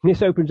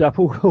 This opens up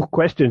all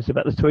questions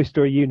about the Toy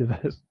Story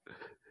universe.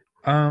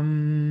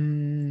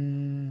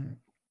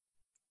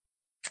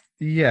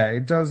 Yeah,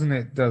 it does and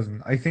it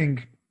doesn't. I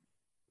think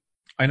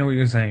I know what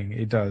you're saying.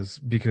 It does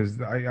because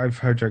I've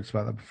heard jokes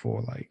about that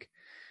before, like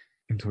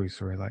in Toy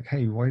Story, like,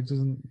 hey, why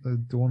doesn't the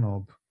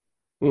doorknob,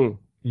 Mm.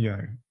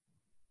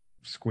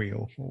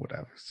 squeal or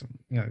whatever,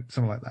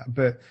 something like that.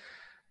 But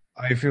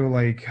I feel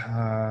like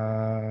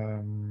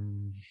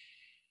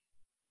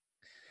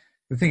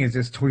the thing is,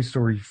 it's Toy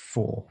Story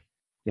 4,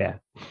 Yeah.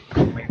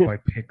 made by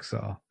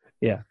Pixar.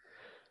 Yeah.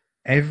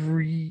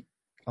 Every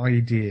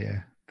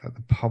idea that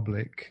the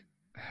public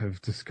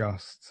have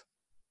discussed,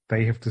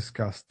 they have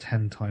discussed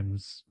 10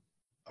 times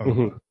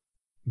over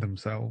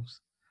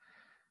themselves.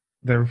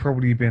 There have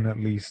probably been at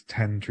least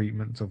 10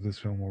 treatments of this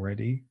film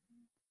already.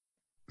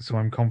 So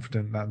I'm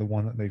confident that the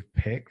one that they've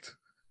picked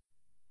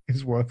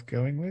is worth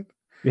going with.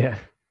 Yeah.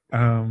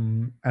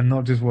 And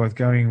not just worth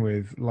going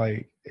with,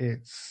 like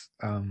it's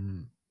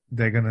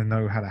they're gonna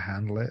know how to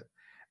handle it.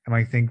 And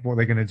I think what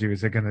they're gonna do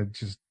is they're gonna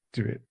just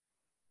do it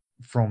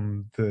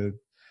from the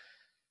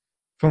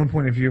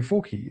point of view of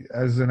Forky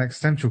as an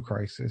existential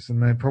crisis,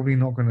 and they're probably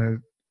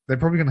gonna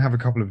have a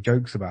couple of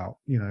jokes about,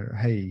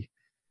 hey,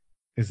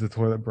 is the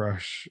toilet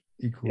brush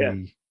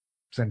equally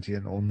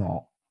sentient or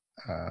not?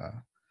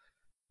 And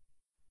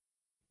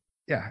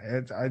I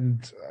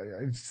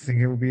just think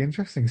it will be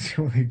interesting to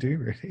see what they do.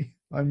 Really,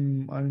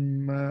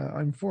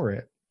 I'm for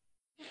it.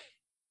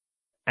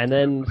 And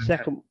then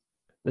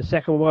the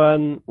second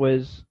one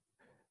was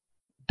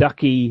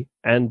Ducky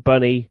and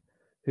Bunny,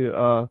 who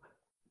are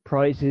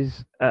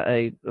prizes at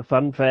a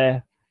fun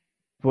fair,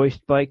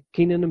 voiced by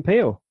Keenan and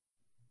Peele.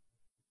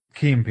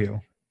 Key and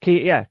Peele.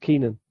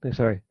 Keenan.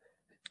 Sorry.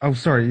 Oh,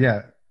 sorry.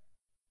 Yeah.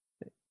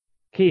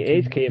 Key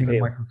and Peele.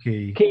 Michael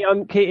Key. Key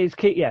is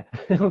Key. Yeah,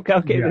 I'll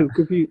get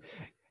confused.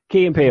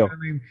 Key and Peele.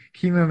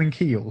 Keenan and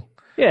Keel.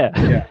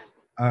 Yeah.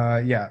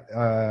 Yeah.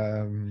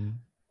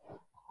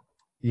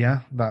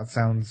 Yeah. That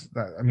seems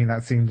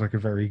like a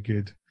very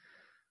good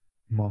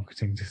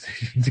marketing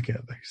decision to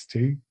get those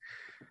two.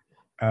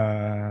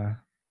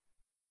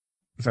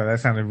 So that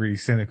sounded really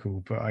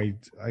cynical, but I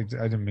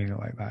didn't mean it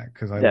like that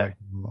because I like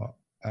them a lot.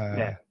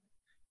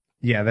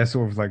 Yeah, they're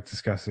sort of like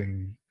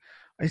discussing.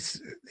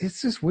 It's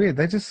just weird.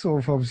 They're just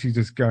sort of obviously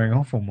just going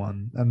off on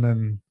one, and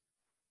then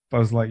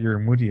Buzz Lightyear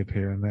and Woody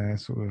appear, and they're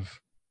sort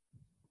of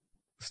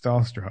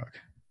starstruck.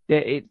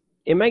 Yeah,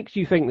 it makes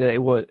you think that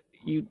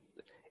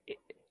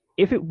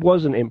if it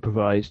wasn't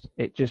improvised,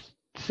 it just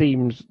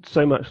seems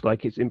so much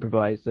like it's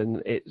improvised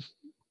and it's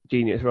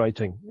genius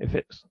writing. If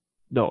it's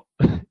not,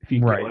 if you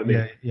get what I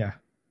mean. Yeah.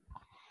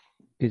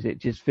 Because it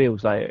just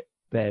feels like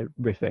they're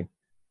riffing,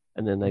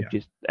 and then they've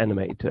just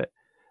animated to it.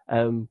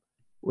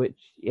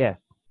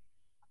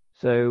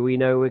 So we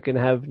know we're going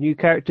to have new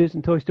characters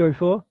in Toy Story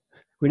 4.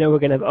 We know we're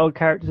going to have old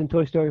characters in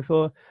Toy Story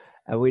 4,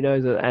 and we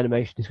know that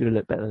animation is going to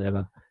look better than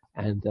ever.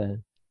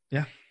 And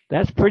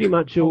that's pretty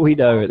much all we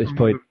know at this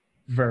point.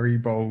 Very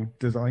bold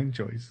design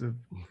choice of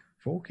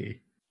Forky.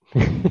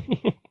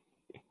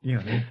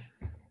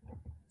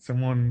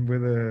 Someone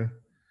with a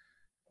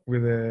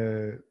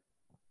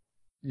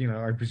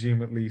I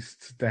presume at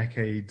least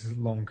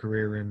decade-long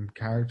career in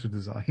character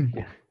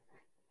design,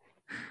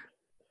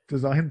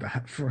 designed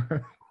that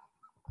for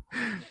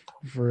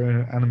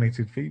an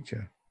animated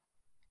feature.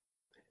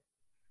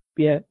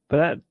 Yeah, but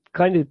that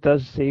kind of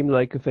does seem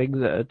like a thing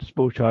that a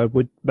small child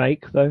would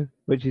make, though,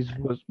 which is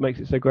what makes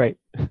it so great.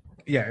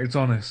 Yeah, it's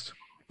honest.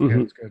 Yeah,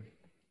 it's good.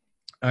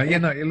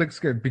 It looks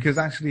good because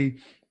actually,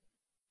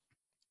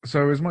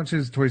 so as much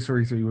as Toy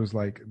Story 3 was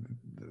like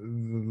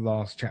the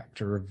last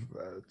chapter of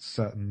a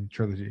certain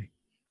trilogy,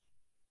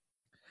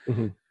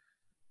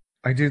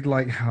 I did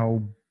like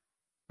how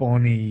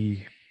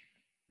Bonnie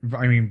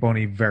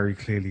very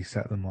clearly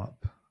set them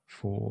up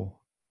for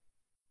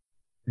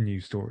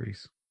new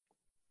stories.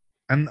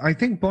 And I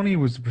think Bonnie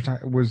was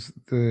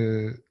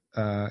the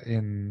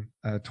in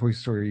Toy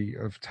Story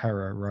of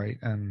Terror, right?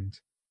 And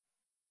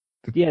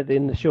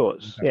in the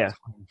shorts. Yeah, I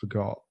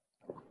forgot.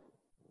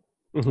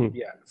 Mm-hmm.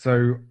 Yeah,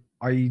 so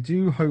I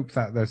do hope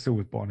that they're still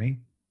with Bonnie.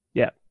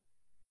 Yeah,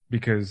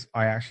 because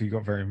I actually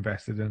got very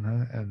invested in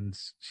her, and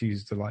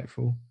she's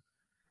delightful.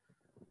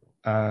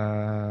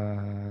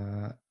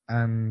 And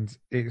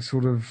it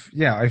sort of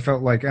I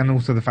felt like, and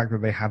also the fact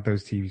that they had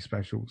those TV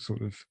specials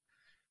sort of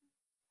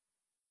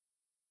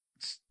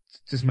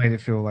just made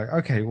it feel like,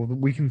 okay, well,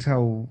 we can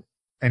tell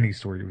any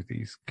story with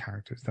these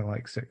characters. They're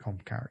like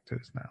sitcom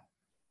characters now.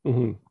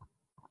 Mm-hmm.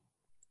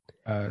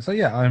 So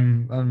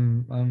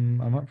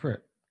I'm up for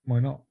it. Why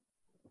not?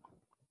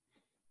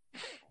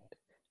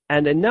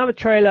 And another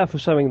trailer for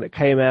something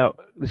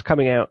that's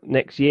coming out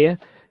next year,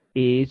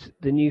 is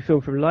the new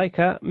film from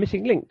Leica,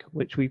 Missing Link,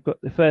 which we've got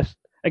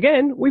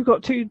we've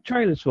got 2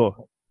 trailers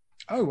for.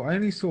 Oh, I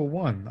only saw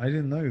one. I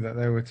didn't know that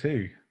there were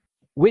 2.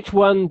 Which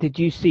one did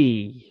you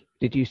see?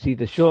 Did you see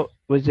the short?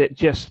 Was it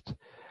just?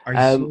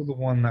 I saw the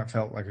one that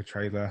felt like a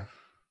trailer.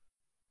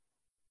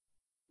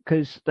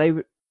 Because they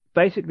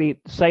basically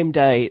the same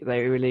day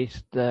they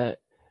released one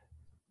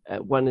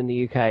in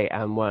the UK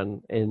and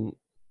one in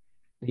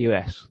the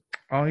US.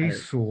 I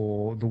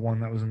saw the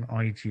one that was an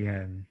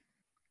IGN.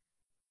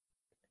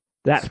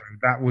 That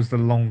was the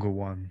longer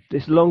one.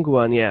 This longer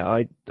one,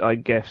 yeah. I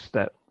guess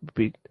that would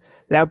be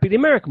the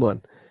American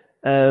one.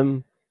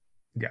 Yeah.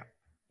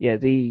 Yeah.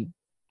 The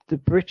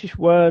British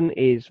one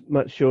is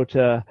much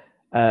shorter,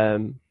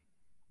 and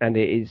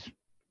it is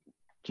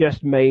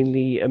just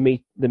mainly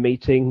the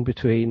meeting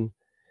between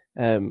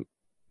Mr.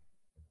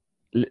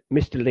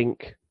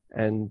 Link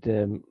and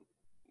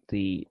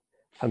the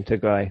hunter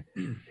guy,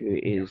 who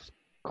is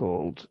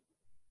called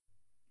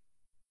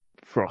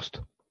Frost.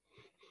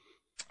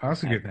 Oh,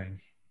 that's a good name.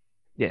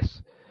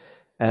 Yes.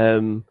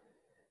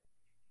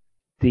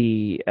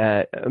 The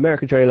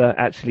American trailer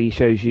actually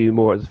shows you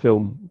more of the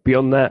film.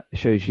 Beyond that, it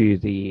shows you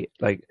there's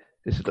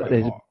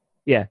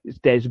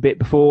a bit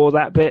before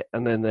that bit,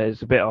 and then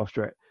there's a bit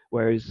after it.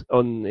 Whereas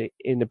in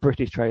the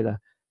British trailer,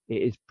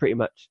 it is pretty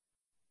much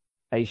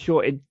a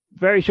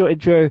very short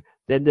intro,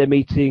 then they're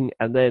meeting,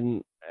 and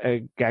then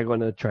a gag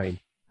on a train,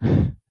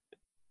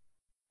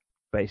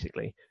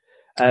 basically.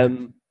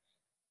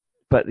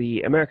 But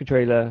the American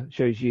trailer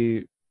shows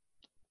you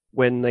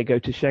when they go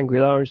to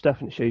Shangri-La and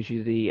stuff, and it shows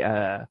you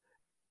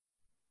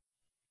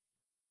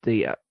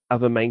the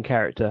other main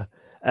character.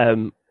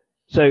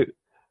 So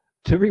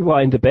to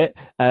rewind a bit,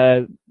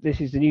 this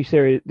is the new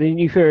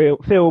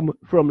film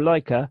from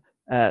Leica,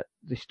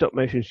 the stop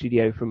motion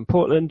studio from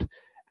Portland,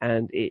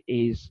 and it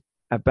is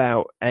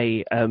about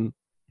a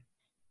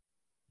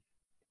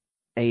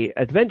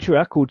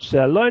adventurer called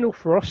Sir Lionel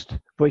Frost,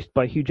 voiced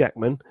by Hugh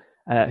Jackman,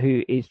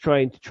 who is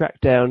trying to track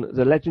down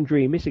the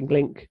legendary Missing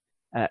Link.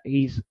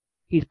 He's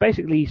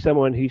basically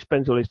someone who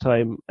spends all his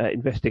time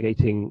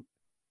investigating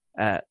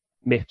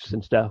myths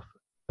and stuff,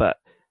 but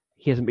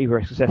he hasn't been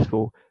very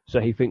successful,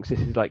 so he thinks this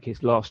is like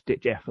his last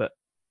ditch effort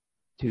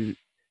to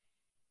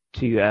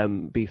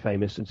be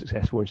famous and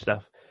successful and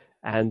stuff.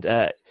 And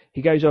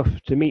he goes off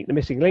to meet the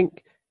Missing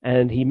Link,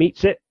 and he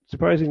meets it,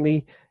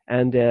 surprisingly,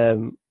 and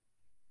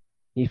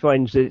he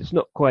finds that it's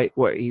not quite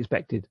what he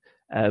expected.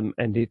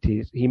 And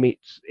he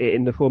meets it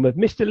in the form of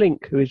Mr.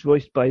 Link, who is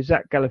voiced by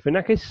Zach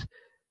Galifianakis,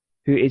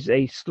 who is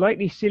a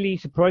slightly silly,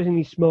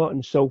 surprisingly smart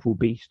and soulful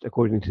beast,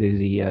 according to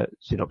the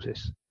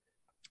synopsis.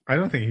 I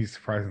don't think he's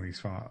surprisingly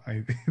smart.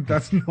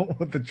 That's not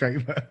what the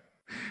trailer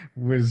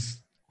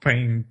was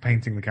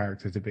painting the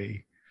character to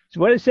be.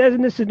 So what it says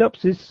in the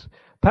synopsis,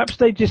 perhaps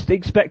they just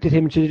expected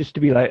him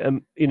to be like,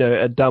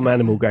 a dumb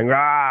animal going,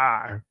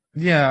 rah!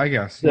 Yeah, I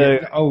guess.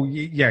 So,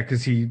 yeah,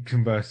 because he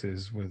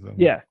converses with them.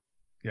 Yeah.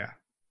 Yeah.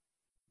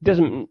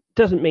 Doesn't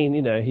mean,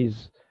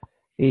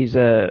 he's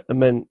a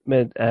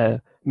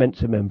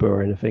Mensa member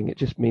or anything. It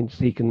just means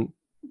he can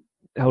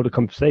hold a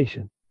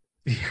conversation.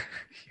 Yeah.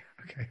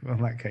 Okay. Well,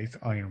 in that case,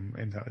 I am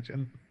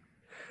intelligent.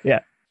 Yeah.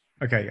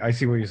 Okay, I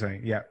see what you're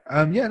saying. Yeah.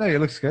 Yeah. No, it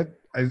looks good.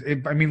 I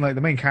mean, like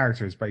the main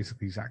character is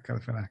basically Zach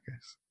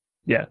Galifianakis.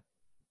 Yeah,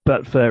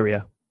 but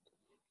furrier.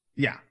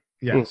 Yeah.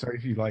 Yeah. Mm. So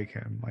if you like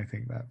him, I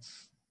think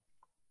that's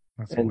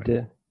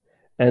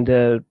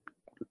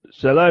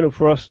so Lionel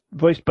Frost,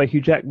 voiced by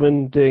Hugh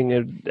Jackman, doing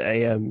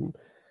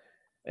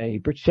a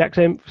British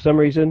accent for some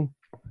reason.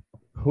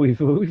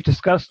 We've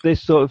discussed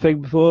this sort of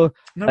thing before.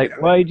 No,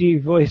 why do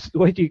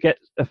you get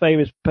a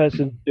famous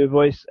person to do a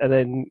voice and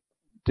then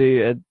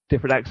do a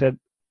different accent?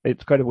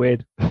 It's kind of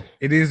weird.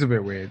 It is a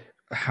bit weird.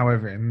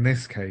 However, in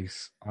this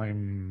case,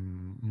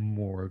 I'm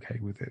more okay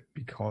with it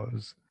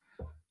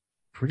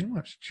pretty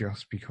much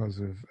just because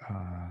of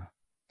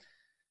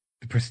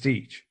the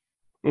Prestige.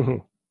 Mm-hmm.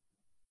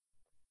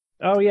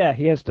 Oh yeah,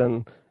 he has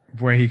done.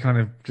 Where he kind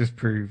of just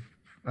proved,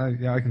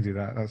 yeah, I can do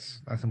that.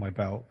 That's in my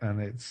belt, and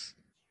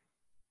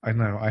I don't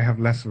know, I have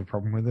less of a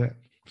problem with it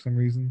for some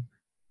reason.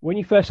 When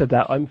you first said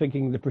that, I'm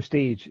thinking the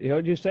Prestige.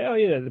 You just say, oh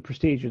yeah, the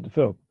Prestige of the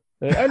film.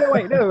 Oh no,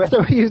 wait, no,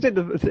 he was in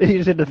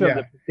the film, yeah.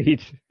 The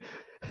Prestige.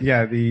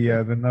 Yeah,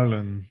 the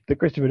Nolan, the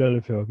Christopher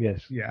Nolan film.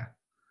 Yes. Yeah.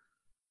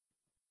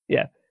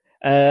 Yeah,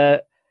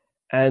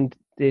 and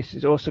this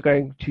is also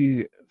going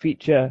to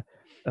feature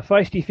a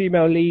feisty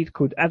female lead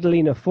called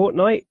Adelina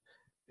Fortnite,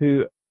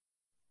 who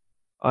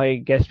I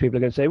guess people are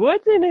going to say, why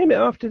did they name it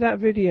after that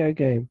video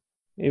game?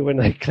 When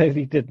they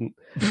clearly didn't.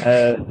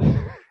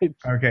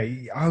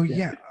 Okay. Oh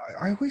yeah,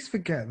 I always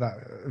forget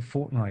that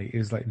Fortnite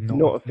is like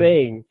not a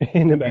thing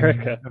in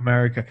America. In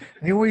America,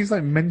 they always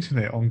like mention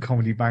it on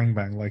Comedy Bang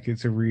Bang like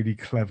it's a really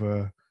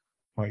clever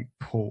like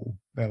pull.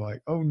 They're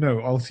like, oh no,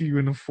 I'll see you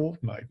in a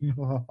fortnight.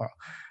 And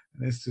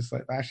it's just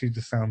like, that actually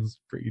just sounds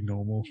pretty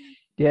normal.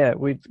 Yeah,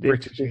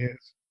 British it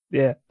is.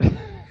 Yeah.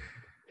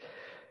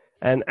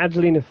 And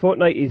Adelina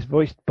Fortnite is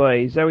voiced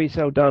by Zoe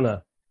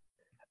Saldana.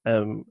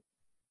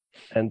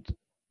 and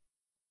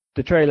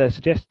the trailer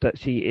suggests that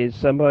she is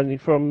somebody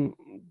from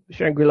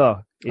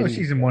Shangri-La. Oh,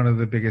 she's in one of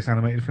the biggest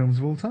animated films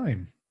of all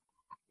time.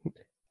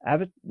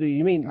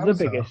 You mean Avatar.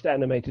 the biggest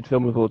animated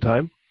film of all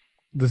time?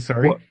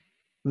 Sorry? What?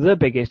 The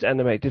biggest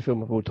animated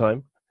film of all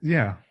time.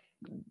 Yeah.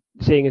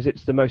 Seeing as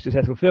it's the most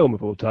successful film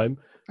of all time.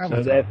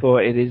 Avatar. So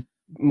therefore it is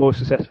more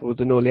successful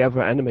than all the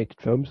other animated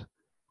films.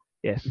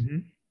 Yes.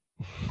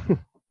 Mm-hmm.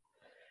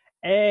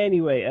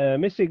 Anyway,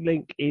 Missing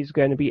Link is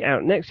going to be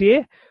out next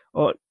year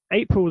on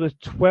April the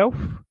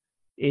 12th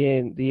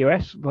in the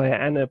US via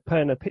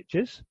Annapurna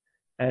Pictures,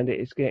 and it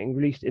is getting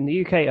released in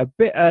the UK a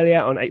bit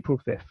earlier on April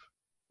 5th.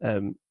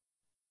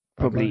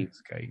 Probably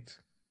Lionsgate.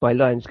 by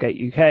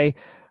Lionsgate UK.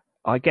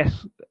 I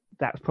guess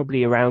that's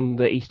probably around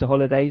the Easter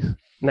holidays, and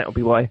that'll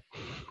be why.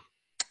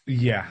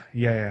 Yeah.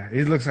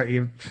 It looks like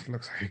a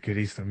good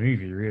Easter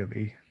movie,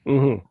 really.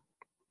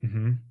 Mm-hmm.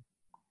 Mm-hmm.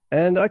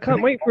 And I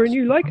can't wait for a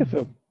new Leica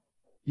film.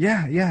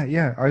 Yeah.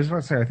 I was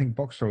about to say, I think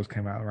Box Trolls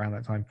came out around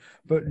that time,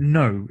 but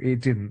no,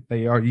 it didn't.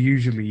 They are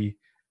usually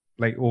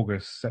late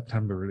August,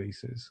 September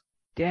releases.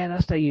 Yeah,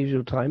 that's their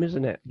usual time,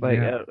 isn't it?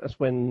 That's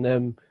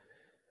when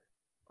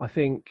I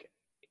think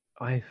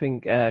Kubo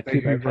came out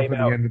at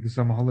the end of the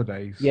summer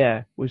holidays. Yeah,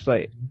 it was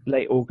like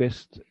late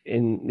August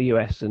in the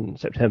US and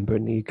September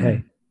in the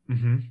UK.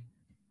 Mm-hmm.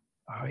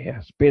 Oh yeah,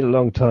 it's been a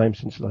long time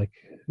since we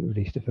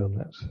released a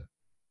film.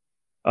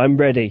 I'm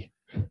ready.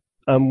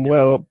 I'm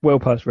well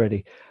past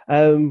ready.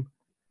 And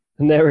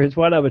there is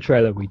one other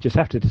trailer we just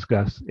have to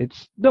discuss.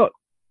 It's not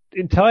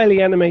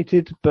entirely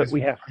animated, but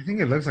I think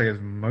it looks like it's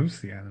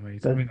mostly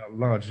animated. I mean, a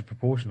large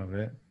proportion of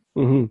it.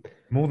 Mm-hmm.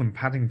 More than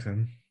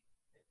Paddington.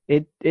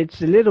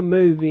 It's a little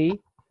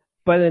movie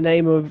by the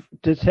name of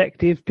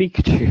Detective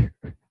Pikachu.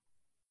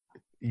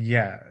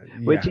 Yeah.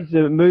 Which is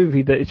a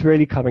movie that is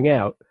really coming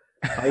out.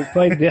 I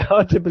find it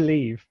hard to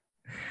believe.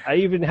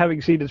 Even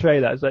having seen the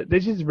trailer, I was like,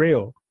 this is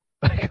real.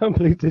 I can't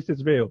believe this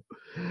is real.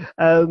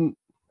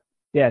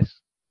 Yes.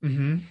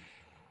 Mm-hmm.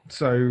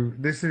 So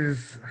this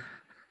is...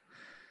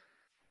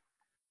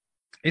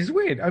 It's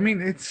weird. I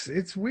mean,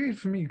 it's weird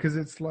for me because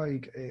it's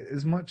like,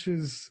 as much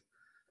as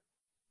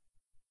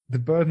the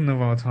burden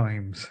of our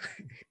times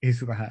is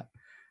that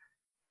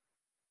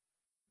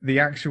the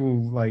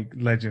actual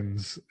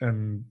legends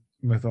and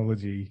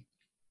mythology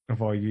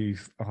of our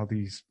youth are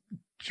these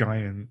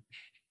giant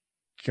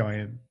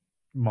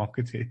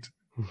marketed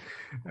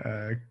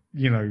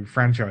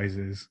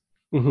franchises.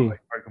 Mm-hmm.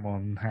 Like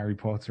Pokemon, Harry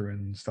Potter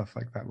and stuff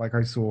like that. Like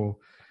I saw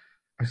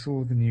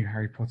the new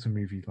Harry Potter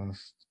movie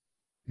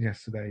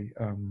yesterday.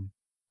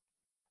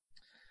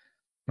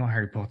 Not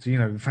Harry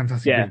Potter,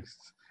 Fantastic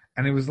Beasts.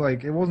 And it was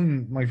it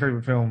wasn't my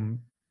favorite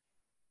film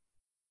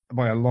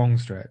by a long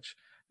stretch,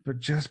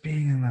 but just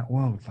being in that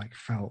world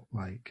felt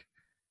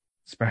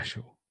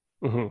special.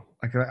 Mm-hmm.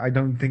 I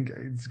don't think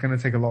it's going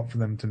to take a lot for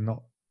them to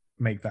not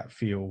make that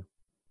feel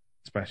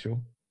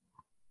special.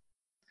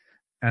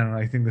 And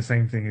I think the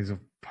same thing is of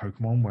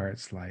Pokemon, where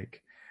it's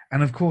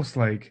and of course,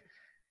 they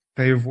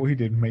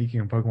avoided making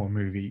a Pokemon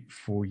movie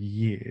for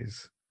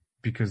years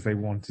because they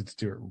wanted to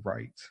do it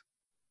right.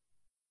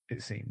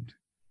 It seemed.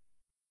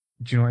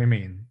 Do you know what I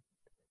mean?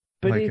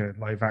 But a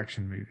live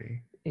action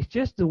movie. It's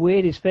just the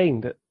weirdest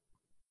thing that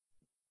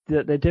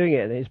they're doing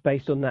it, and it's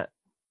based on that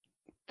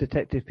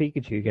Detective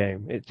Pikachu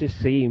game. It just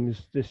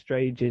seems the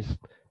strangest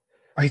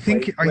way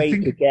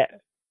to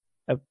get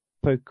a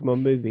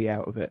Pokemon movie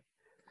out of it.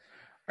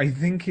 I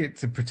think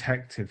it's a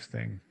protective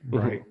thing,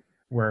 right? Mm-hmm.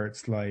 Where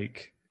it's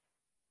like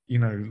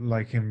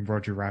in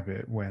Roger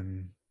Rabbit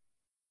when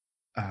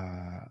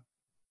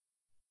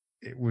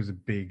it was a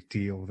big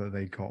deal that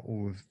they got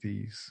all of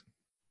these.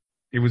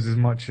 It was as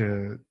much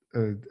a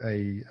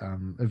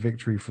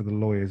victory for the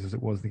lawyers as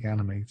it was the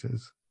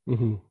animators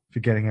for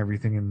getting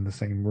everything in the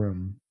same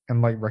room,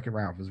 and Wreck-It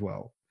Ralph as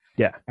well.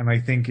 Yeah, and I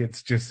think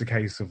it's just a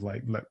case of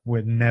look,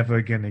 we're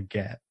never gonna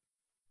get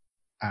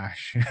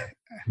Ash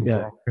and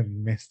Brock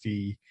and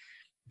Misty,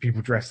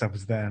 people dressed up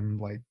as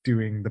them,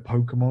 doing the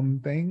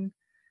Pokemon thing.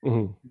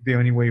 Mm-hmm. The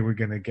only way we're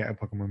gonna get a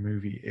Pokemon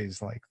movie is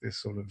this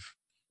sort of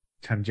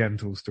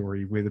tangential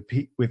story with a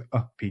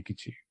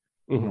Pikachu,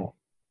 not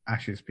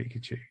Ash's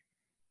Pikachu.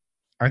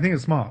 I think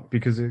it's smart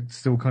because it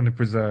still kind of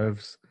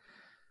preserves,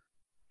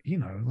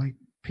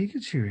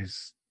 Pikachu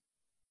is.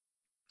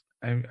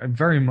 I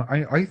very much.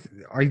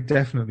 I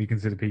definitely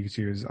consider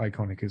Pikachu as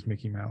iconic as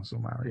Mickey Mouse or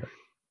Mario.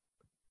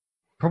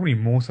 Probably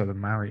more so than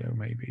Mario,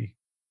 maybe.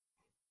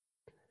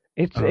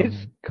 It's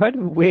kind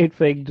of a weird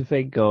thing to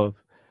think of,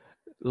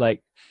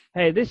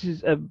 hey, this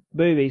is a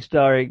movie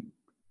starring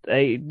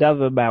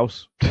another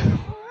mouse.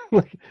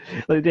 We're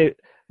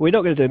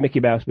not going to do a Mickey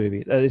Mouse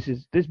movie.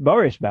 This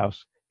Morris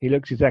Mouse. He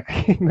looks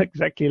exactly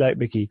like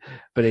Mickey,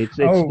 but it's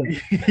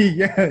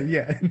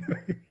yeah.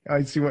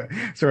 I see what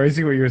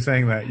you were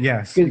saying there.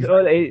 Yes,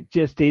 exactly. It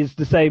just is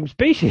the same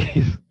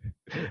species,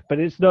 but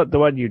it's not the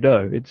one you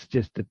know. It's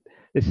just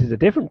this is a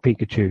different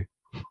Pikachu.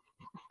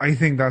 I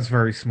think that's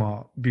very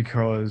smart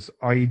because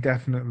I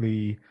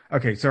definitely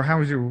So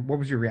what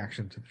was your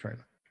reaction to the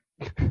trailer?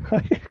 I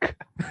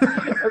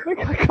think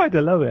I kind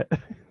of love it.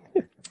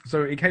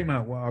 So it came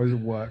out while I was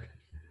at work,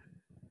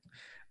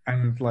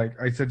 and like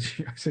I said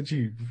to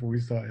you before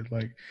we started,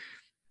 like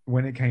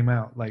when it came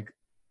out, like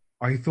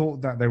I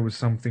thought that there was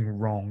something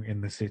wrong in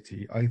the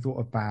city. I thought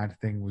a bad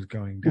thing was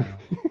going down.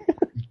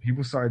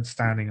 People started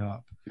standing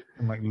up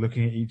and like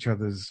looking at each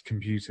other's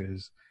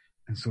computers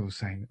and sort of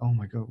saying, "Oh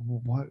my god,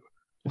 what?"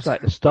 It's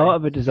like the start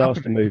of a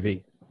disaster happening?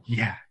 movie.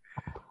 Yeah,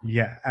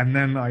 yeah. And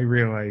then I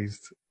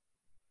realized,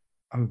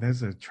 oh,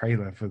 there's a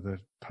trailer for the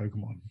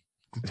Pokemon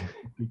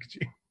Detective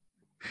Pikachu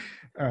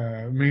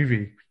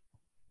movie.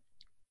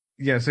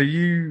 Yeah. So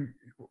you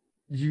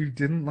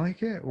didn't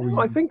like it, or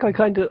I think I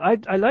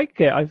like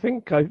it. I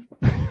think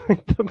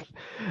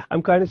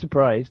I'm kind of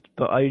surprised,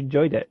 but I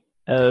enjoyed it.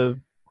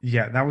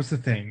 Yeah, that was the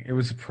thing. It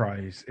was a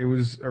surprise. It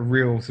was a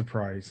real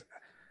surprise.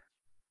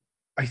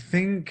 I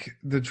think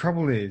the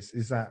trouble is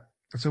that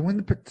so when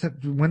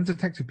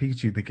Detective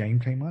Pikachu the game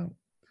came out,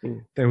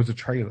 there was a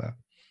trailer,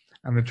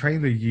 and the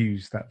trailer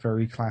used that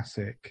very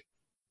classic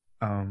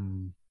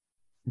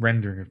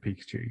rendering of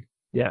Pikachu.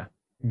 Yeah,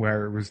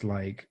 where it was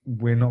like,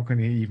 we're not going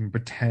to even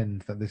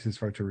pretend that this is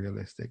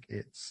photorealistic.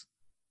 It's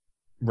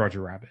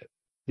Roger Rabbit.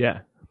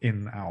 Yeah.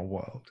 In our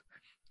world.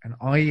 And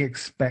I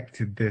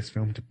expected this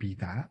film to be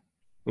that.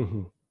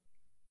 Mm-hmm.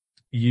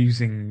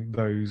 Using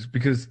those,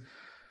 because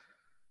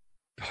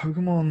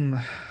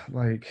Pokemon,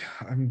 like,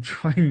 I'm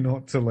trying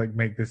not to like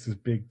make this a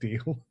big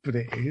deal, but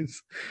it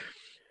is.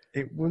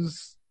 It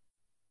was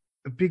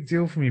a big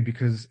deal for me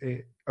because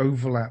it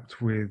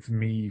overlapped with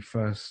me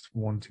first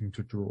wanting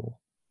to draw.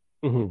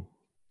 Mm-hmm.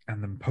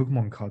 And then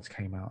Pokemon cards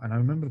came out, and I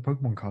remember the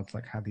Pokemon cards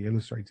like had the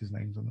illustrators'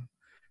 names on them.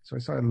 So I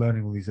started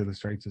learning all these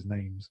illustrators'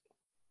 names.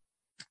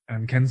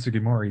 And Ken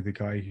Sugimori, the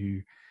guy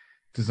who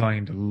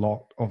designed a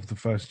lot of the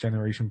first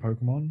generation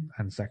Pokemon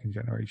and second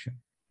generation,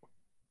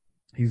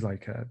 he's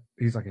like a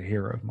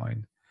hero of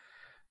mine.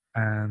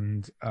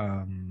 And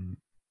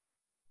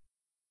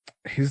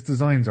his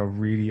designs are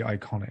really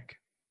iconic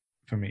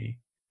for me,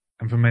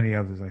 and for many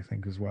others, I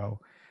think, as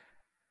well.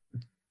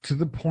 To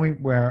the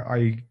point where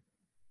I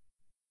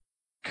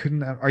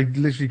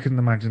literally couldn't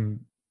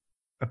imagine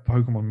a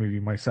Pokemon movie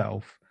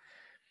myself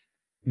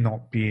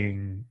not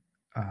being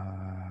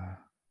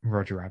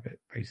Roger Rabbit,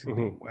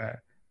 basically,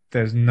 where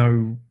there's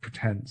no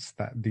pretense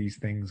that these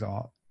things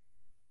are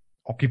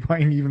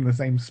occupying even the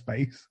same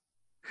space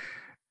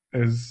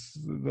as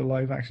the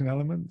live action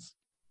elements.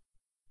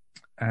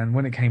 And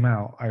when it came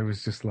out, I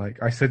was just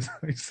like, I said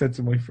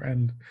to my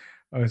friend,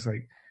 I was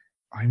like,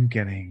 I'm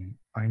getting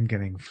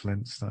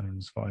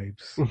Flintstones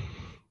vibes.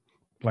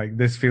 Like,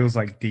 this feels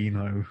like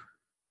Dino,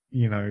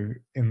 in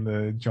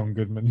the John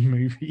Goodman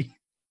movie.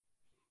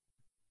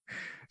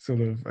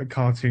 Sort of a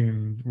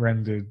cartoon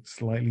rendered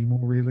slightly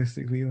more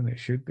realistically than it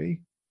should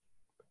be.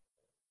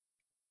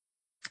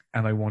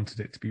 And I wanted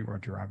it to be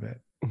Roger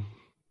Rabbit.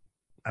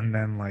 And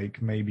then,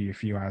 like, maybe a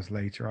few hours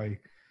later, I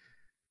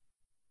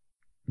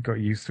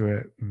got used to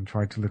it and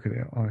tried to look at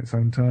it on its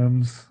own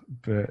terms.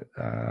 But,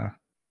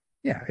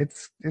 yeah,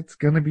 it's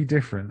going to be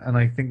different. And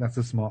I think that's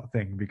a smart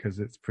thing because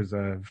it's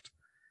preserved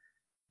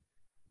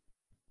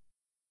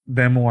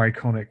their more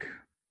iconic,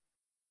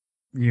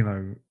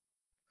 the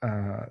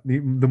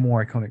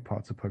more iconic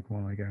parts of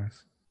Pokemon, I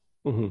guess.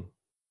 Mm-hmm.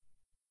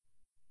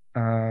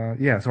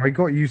 Yeah, so I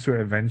got used to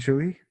it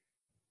eventually.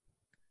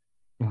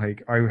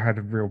 Like, I had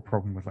a real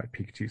problem with like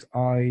Pikachu's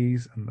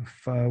eyes, and the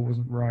fur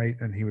wasn't right,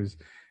 and he was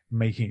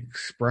making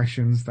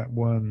expressions that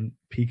weren't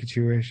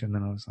Pikachu-ish, and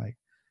then I was like,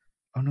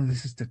 oh no,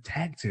 this is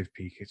Detective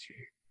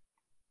Pikachu.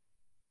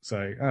 So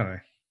I don't know.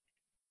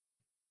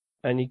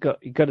 And you got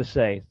to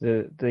say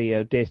the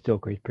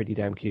Deerstalker is pretty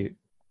damn cute.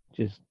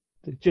 Just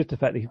the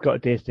fact that he's got a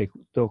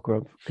Deerstalker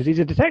on, because he's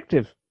a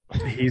detective.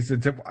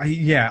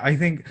 Yeah, I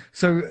think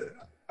so.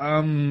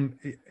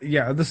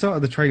 Yeah, at the start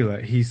of the trailer,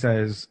 he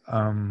says,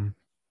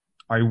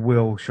 "I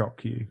will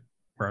shock you,"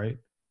 right?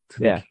 To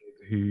the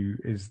kid who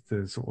is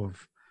the sort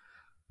of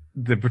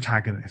the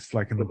protagonist,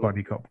 like in the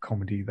buddy cop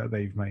comedy that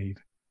they've made.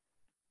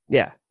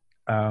 Yeah.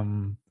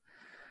 And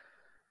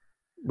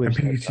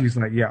Pikachu's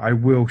like, "Yeah, I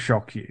will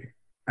shock you."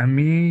 And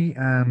me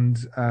and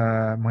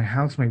my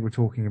housemate were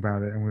talking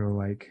about it, and we were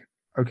like,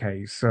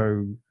 okay,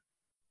 so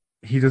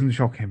he doesn't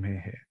shock him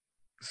here.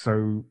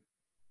 So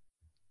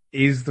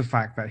is the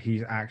fact that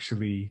he's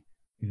actually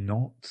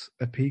not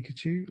a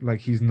Pikachu? Like,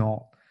 he's a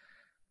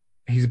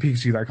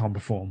Pikachu that can't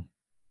perform.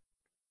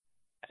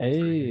 Hey.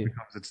 So he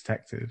becomes a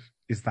detective.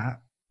 Is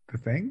that the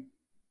thing?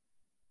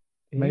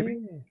 Maybe.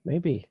 Yeah,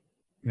 maybe.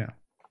 Yeah.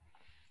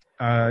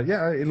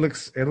 Yeah, it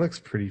looks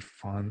pretty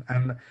fun,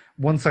 and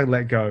once I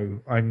let go,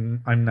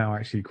 I'm now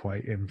actually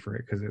quite in for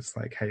it, because it's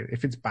like, hey,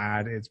 if it's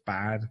bad, it's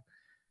bad,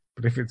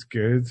 but if it's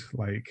good,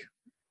 like,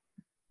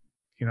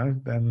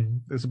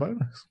 then there's a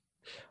bonus.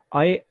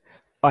 I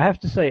have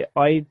to say,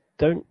 I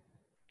don't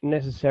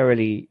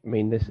necessarily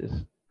mean this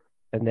is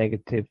a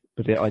negative,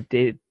 but I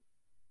did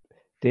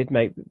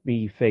make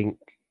me think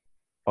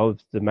of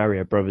the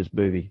Mario Brothers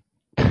movie.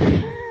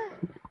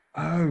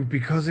 Oh,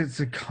 because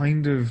it's a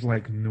kind of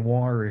like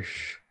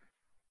noirish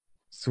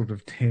sort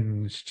of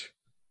tinged.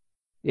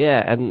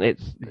 Yeah, and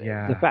it's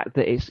the fact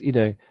that it's,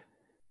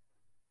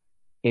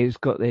 it's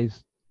got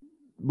this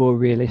more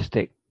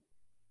realistic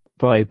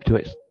vibe to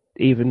it,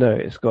 even though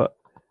it's got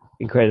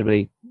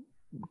incredibly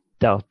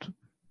daft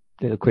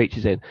little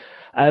creatures in.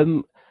 I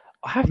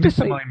have to Mr.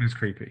 say, Mime is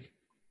creepy.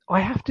 I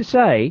have to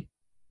say,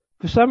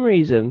 for some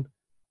reason,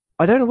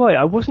 I don't know why,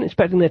 I wasn't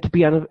expecting there to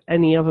be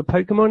any other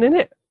Pokemon in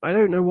it. I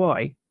don't know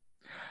why.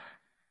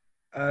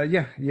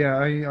 Yeah,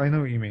 I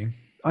know what you mean.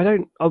 I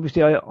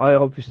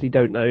obviously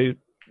don't know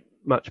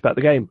much about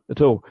the game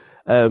at all.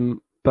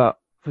 But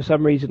for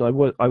some reason, I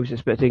was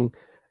expecting,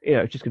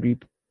 it's just going to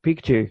be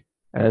Pikachu,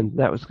 and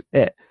that was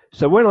it.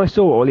 So when I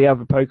saw all the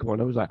other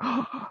Pokemon, I was like,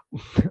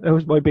 that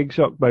was my big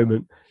shock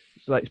moment.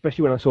 It's like,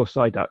 especially when I saw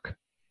Psyduck,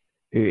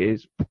 who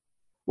is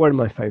one of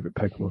my favorite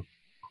Pokemon.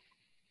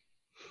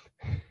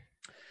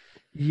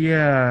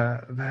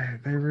 Yeah,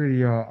 they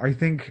really are. I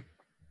think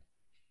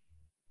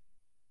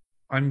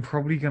I'm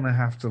probably gonna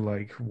have to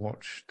like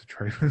watch the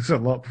trailers a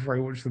lot before I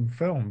watch the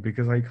film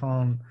because I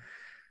can't.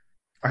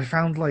 I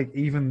found like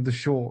even the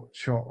short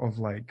shot of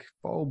like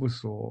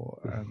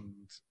Bulbasaur and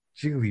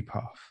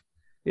Jigglypuff,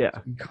 Yeah.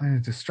 kind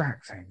of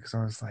distracting because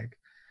I was like,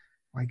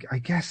 I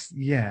guess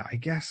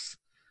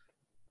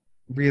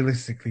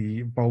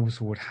realistically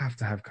Bulbasaur would have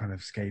to have kind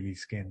of scaly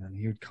skin and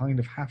he would kind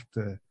of have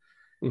to,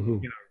 Mm-hmm.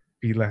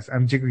 be less,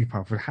 and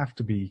Jigglypuff would have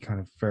to be kind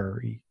of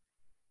furry.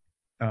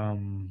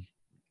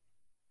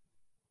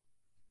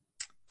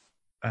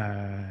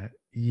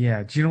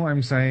 Yeah, do you know what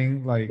I'm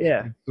saying? Like,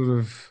 Yeah. sort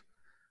of.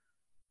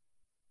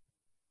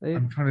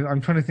 I'm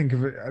trying to think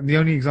of it. The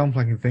only example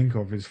I can think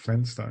of is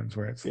Flintstones,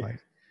 where it's like,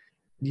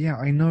 yeah,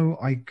 I know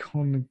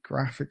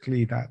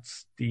iconographically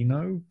that's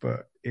Dino,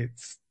 but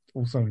it's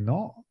also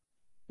not.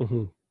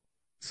 Mm-hmm.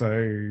 So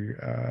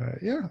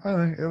yeah, I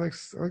don't know.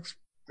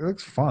 It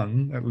looks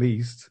fun at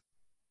least.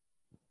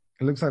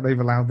 It looks like they've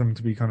allowed them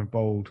to be kind of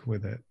bold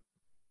with it.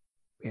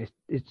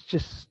 It's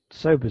just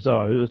so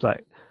bizarre. It was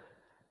like,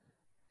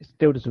 it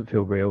still doesn't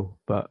feel real,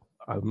 but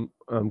I'm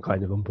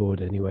kind of on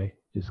board anyway,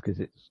 just because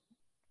it's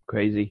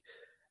crazy.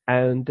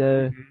 And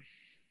But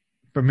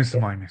Mr.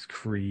 Mime is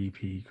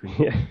creepy.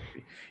 yeah,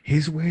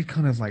 His weird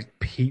kind of like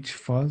peach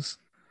fuzz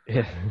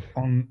yeah.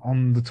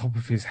 on the top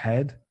of his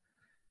head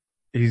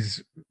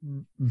is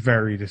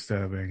very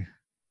disturbing.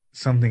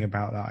 Something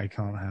about that I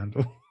can't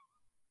handle.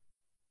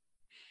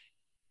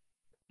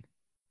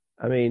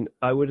 I mean,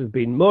 I would have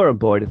been more on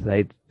board if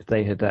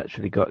they had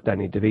actually got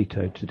Danny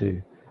DeVito to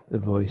do the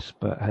voice,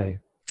 but hey,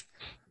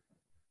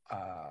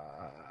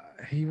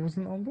 He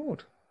wasn't on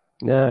board.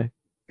 no.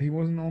 He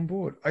wasn't on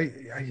board. I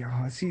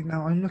see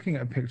now. I'm looking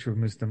at a picture of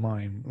Mr.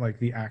 Mime, like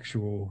the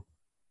actual,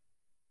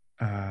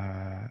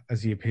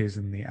 as he appears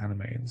in the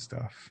anime and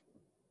stuff.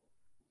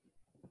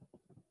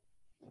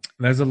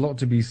 There's a lot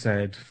to be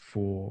said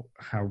for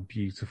how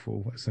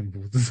beautiful a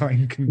simple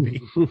design can be.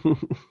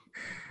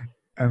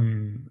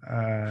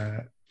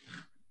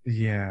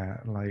 Yeah,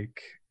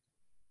 like,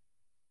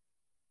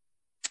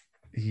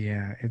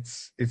 yeah,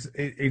 it's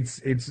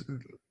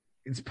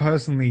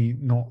personally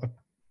not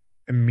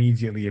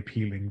immediately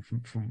appealing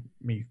from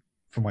me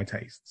for my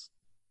tastes,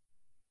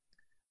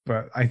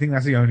 but I think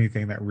that's the only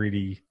thing that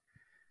really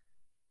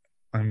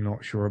I'm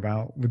not sure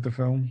about with the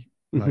film,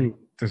 like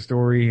the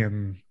story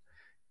and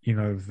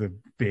the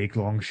big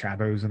long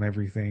shadows and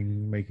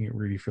everything, making it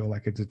really feel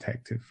like a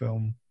detective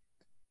film.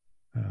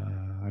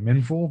 I'm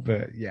in for,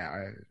 but yeah,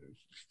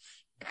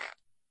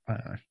 I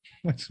don't know.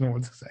 I don't know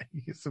what to say.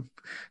 It's a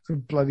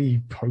bloody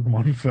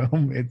Pokemon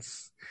film.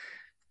 It's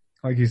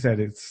like you said.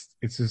 It's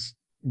just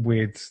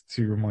weird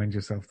to remind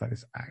yourself that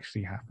it's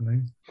actually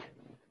happening.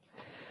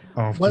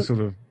 After sort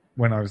of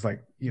when I was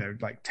like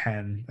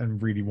 10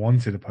 and really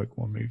wanted a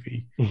Pokemon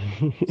movie,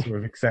 sort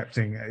of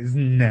accepting it's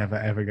never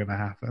ever going to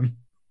happen.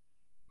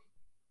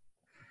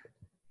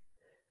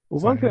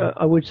 Well, one thing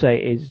I would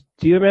say is,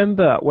 do you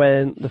remember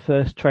when the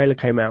first trailer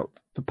came out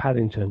for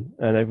Paddington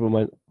and everyone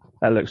went,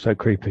 "That looks so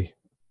creepy"?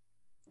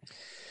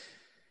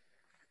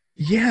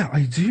 Yeah,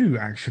 I do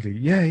actually.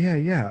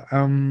 Yeah.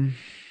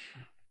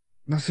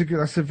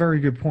 That's a very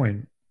good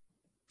point.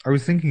 I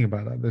was thinking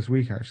about that this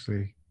week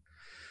actually.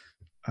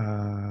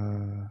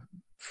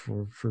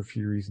 For a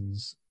few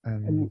reasons,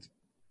 and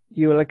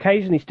you will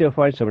occasionally still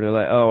find somebody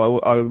like, "Oh,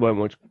 I won't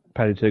watch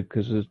Paddington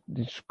because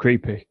it's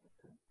creepy,"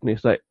 and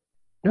it's like,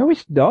 no,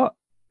 it's not.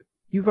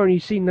 You've only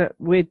seen that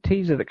weird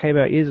teaser that came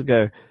out years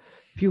ago.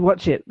 If you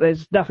watch it,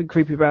 there's nothing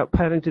creepy about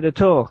Paddington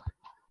at all.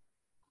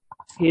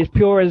 He is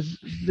pure as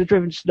the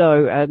driven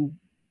snow, and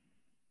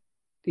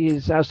he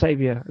is our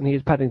savior, and he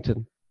is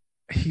Paddington.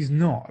 He's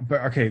not, but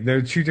okay, there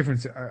are two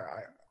different.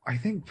 I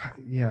think,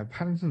 yeah,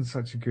 Paddington's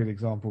such a good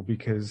example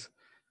because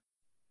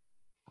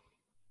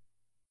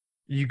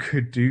you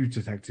could do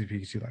Detective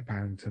Pikachu like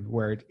Paddington,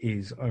 where it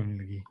is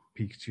only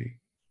Pikachu.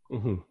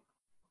 Mm-hmm.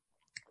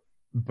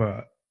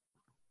 But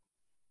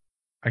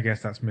I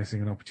guess that's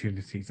missing an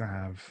opportunity to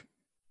have,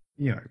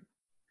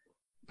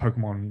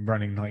 Pokemon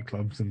running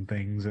nightclubs and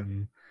things,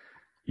 and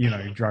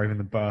driving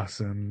the bus,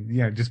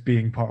 and just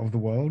being part of the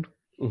world.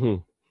 Mm-hmm.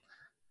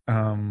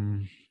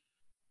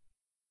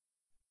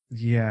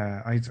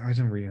 Yeah, I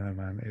don't really know,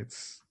 man.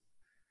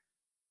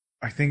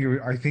 I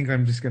think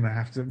I'm just gonna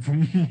have to, for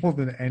more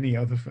than any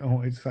other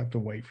film, I just have to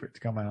wait for it to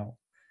come out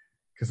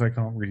because I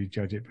can't really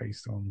judge it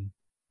based on,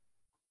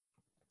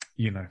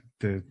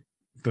 the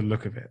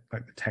look of it,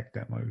 like the tech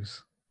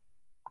demos.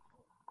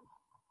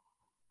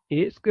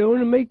 It's going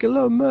to make a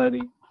lot of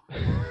money.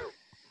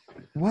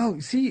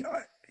 Well, see,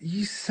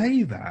 you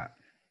say that.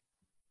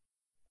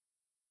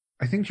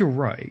 I think you're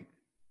right,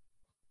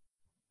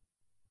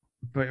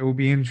 but it will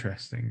be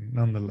interesting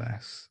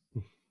nonetheless.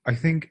 I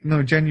think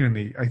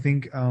genuinely, I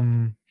think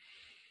it'll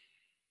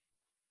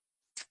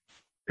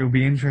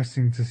be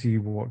interesting to see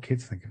what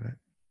kids think of it.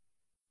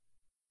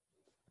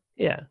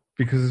 Yeah.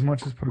 Because as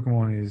much as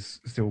Pokemon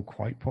is still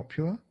quite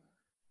popular,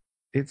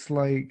 it's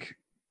like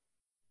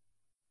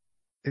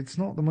it's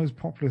not the most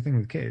popular thing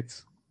with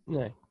kids.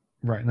 No.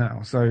 Right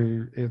now.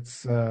 So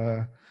it's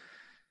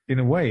in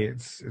a way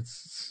it's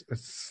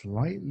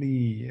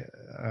slightly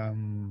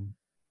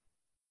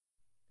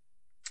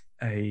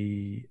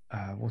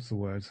what's the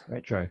word?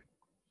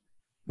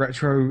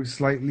 Retro,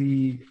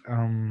 slightly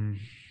oh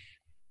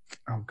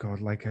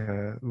god, like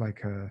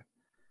a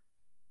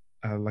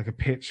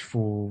pitch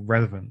for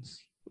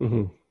relevance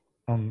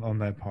on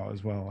their part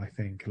as well, I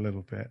think, a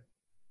little bit.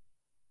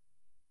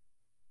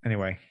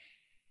 Anyway.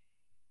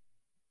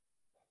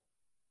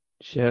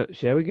 Shall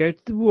we go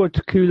to the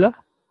water cooler?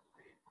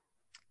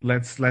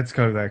 Let's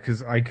go there,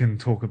 because I can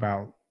talk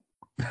about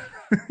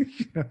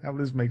how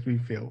this makes me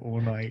feel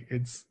all night.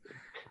 It's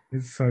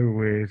so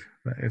weird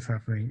that it's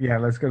happening. Yeah,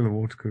 let's go to the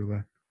water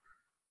cooler.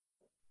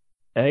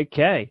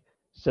 Okay,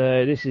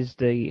 so this is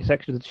the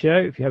section of the show,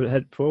 if you haven't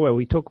heard before, where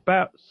we talk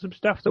about some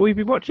stuff that we've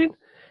been watching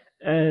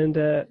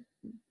and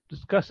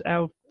discuss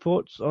our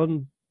thoughts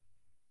on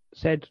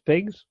said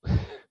things.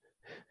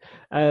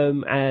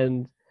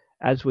 And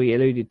as we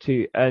alluded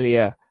to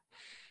earlier,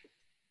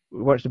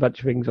 we watched a bunch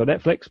of things on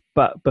Netflix,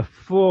 but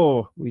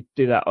before we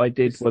do that,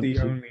 It's the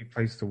only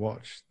place to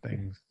watch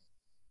things,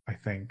 I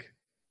think.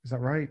 Is that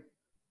right?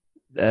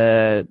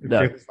 No.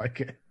 It feels like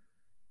it.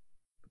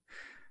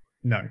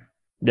 No,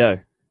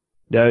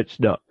 it's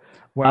not.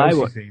 What else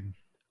have you seen?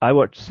 I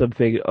watched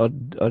something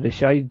on a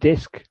shiny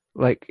disc,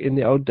 like in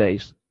the old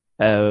days.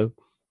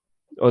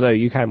 Although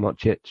you can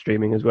watch it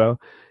streaming as well.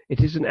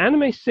 It is an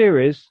anime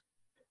series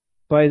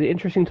by the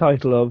interesting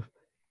title of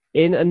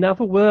In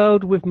Another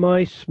World with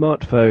My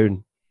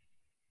Smartphone,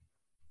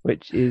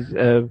 which is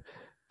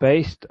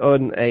based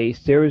on a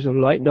series of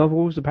light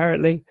novels,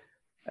 apparently,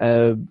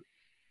 and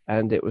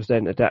it was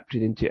then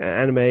adapted into an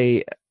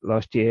anime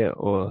last year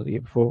or the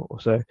year before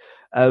or so.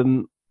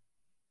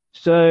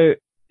 So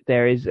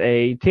there is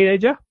a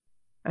teenager,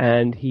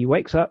 and he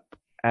wakes up,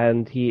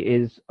 and he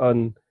is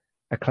on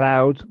a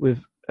cloud with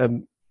a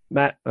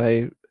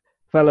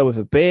fellow with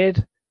a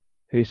beard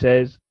who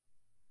says,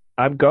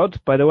 "I'm God,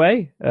 by the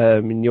way,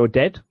 and you're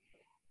dead."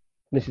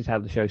 This is how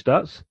the show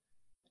starts,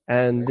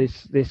 and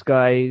this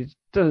guy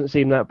doesn't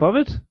seem that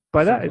bothered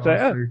by that. He's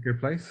like, "Oh,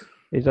 good place."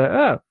 He's like,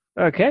 "Oh,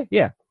 okay,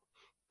 yeah,"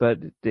 but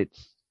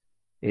it's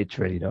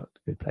really not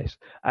a good place.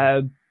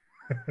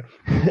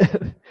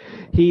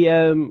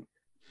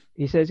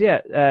 He says,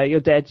 "Yeah,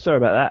 you're dead. Sorry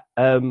about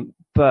that.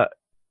 But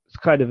it's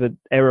kind of an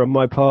error on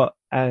my part,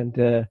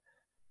 and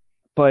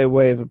by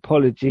way of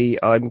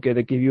apology, I'm going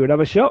to give you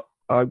another shot.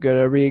 I'm going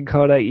to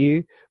reincarnate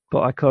you."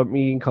 But I can't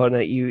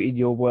reincarnate you in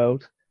your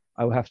world.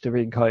 I will have to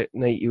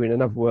reincarnate you in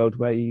another world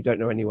where you don't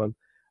know anyone.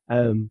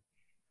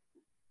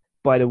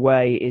 By the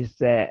way,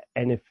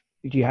 do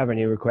you have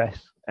any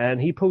requests?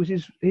 And he pulls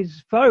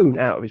his phone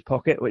out of his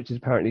pocket, which has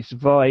apparently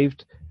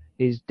survived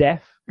his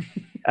death.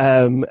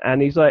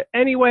 And he's like,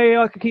 "Any way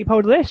I can keep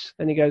hold of this?"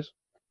 And he goes,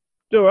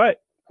 "All right."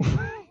 With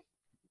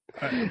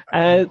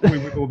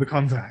all the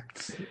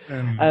contacts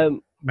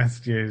and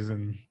messages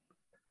and...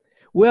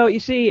 Well, you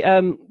see,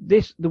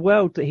 the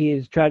world that he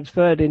is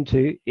transferred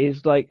into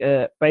is like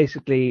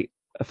basically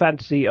a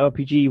fantasy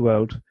RPG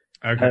world.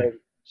 Okay.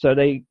 So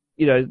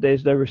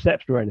there's no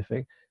reception or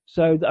anything.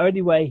 So the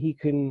only way he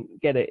can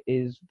get it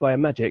is via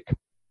magic.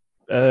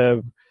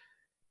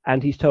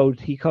 And he's told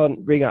he can't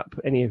ring up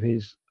any of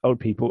his old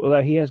people,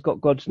 although he has got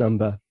God's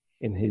number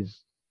in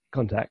his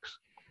contacts.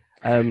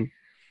 And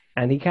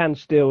he can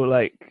still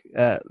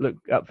look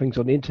up things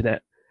on the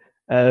internet.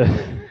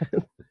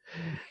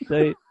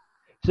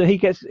 So he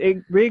gets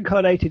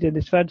reincarnated in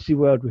this fantasy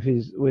world with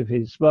his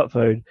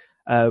smartphone,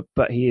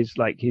 but he is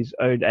like his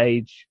own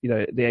age,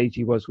 the age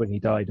he was when he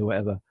died or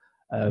whatever.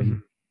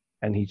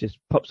 And he just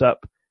pops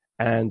up,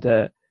 and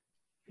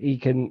he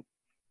can,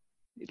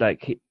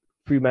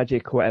 through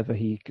magic or whatever,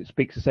 he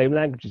speaks the same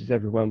language as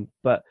everyone.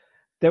 But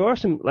there are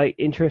some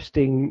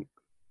interesting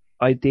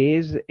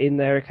ideas in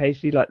there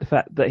occasionally, like the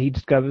fact that he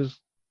discovers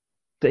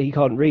that he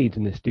can't read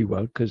in this new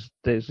world because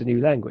there's a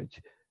new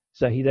language.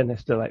 So he then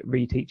has to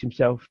reteach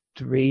himself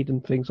to read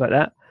and things like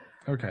that.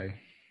 Okay.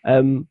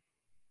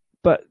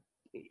 But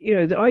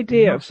the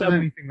idea of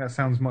anything that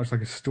sounds much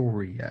like a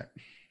story yet.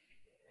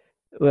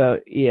 Well,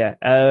 yeah.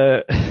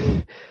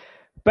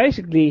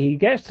 Basically, he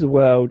gets to the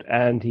world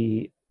and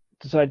he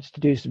decides to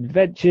do some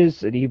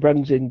adventures, and he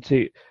runs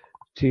into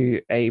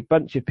to a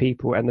bunch of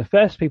people, and the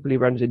first people he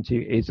runs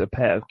into is a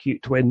pair of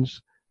cute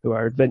twins who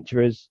are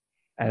adventurers,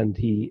 and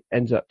he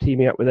ends up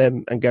teaming up with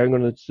them and going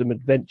on some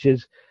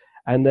adventures,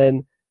 and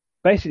then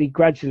basically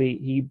gradually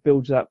he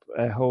builds up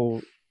a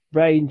whole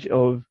range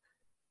of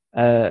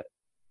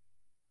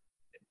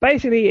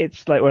basically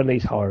it's like one of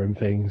these harem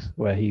things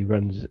where he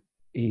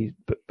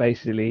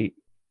basically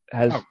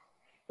has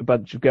a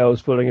bunch of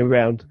girls following him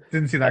around.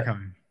 Didn't see that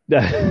coming.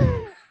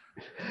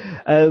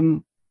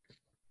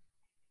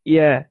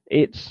 Yeah,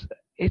 it's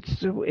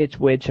a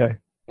weird show.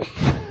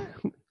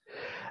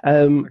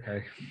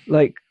 Okay.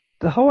 Like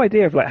the whole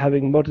idea of like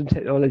having modern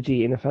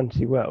technology in a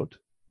fantasy world,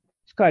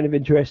 it's kind of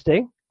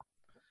interesting.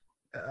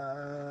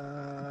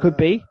 Could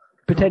be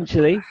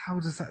potentially. How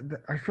does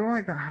that? I feel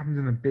like that happens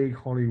in a big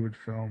Hollywood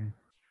film,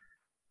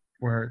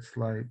 where it's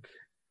like,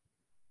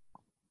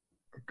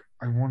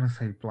 I want to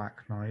say Black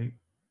Knight.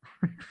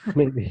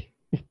 Maybe.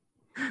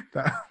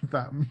 that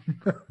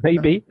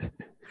Maybe.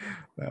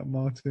 That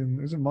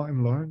is it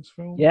Martin Lawrence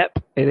film? Yep,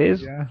 it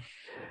is. Yeah.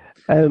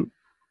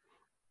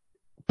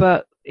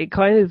 But it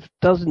kind of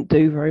doesn't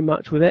do very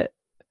much with it.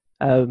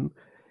 You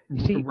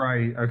see,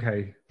 right,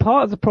 okay.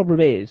 Part of the problem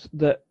is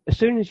that as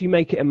soon as you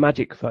make it a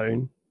magic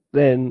phone,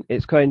 then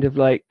it's kind of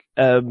like,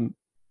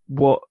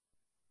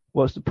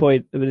 what's the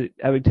point of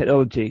having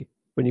technology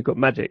when you've got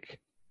magic?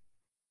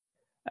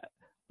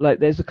 Like,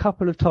 there's a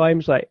couple of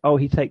times, like,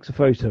 he takes a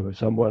photo of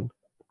someone,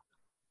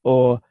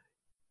 or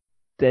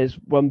there's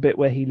one bit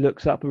where he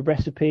looks up a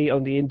recipe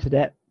on the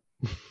internet.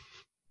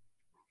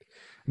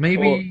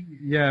 Maybe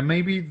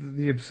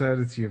the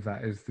absurdity of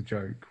that is the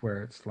joke,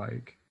 where it's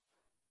like,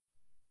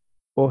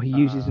 or he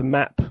uses a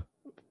map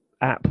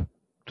app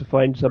to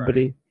find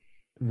somebody.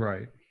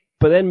 Right.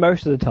 But then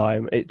most of the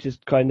time, it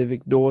just kind of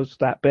ignores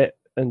that bit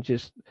and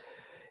just.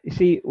 You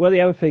see, one of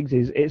the other things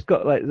is it's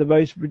got like the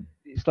most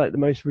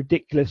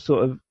ridiculous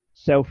sort of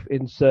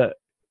self-insert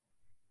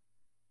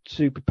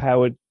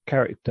superpowered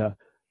character,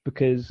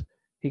 because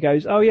he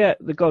goes, oh yeah,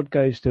 the god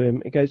goes to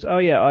him. He goes, oh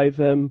yeah,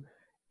 I've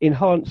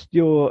enhanced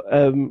your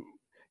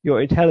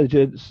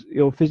intelligence,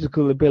 your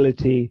physical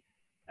ability,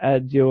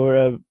 and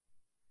your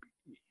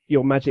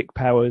magic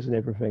powers and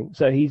everything.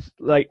 So he's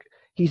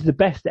the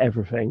best at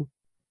everything.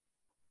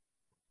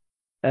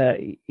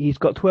 He's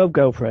got 12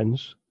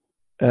 girlfriends.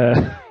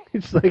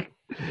 It's like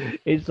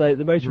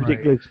the most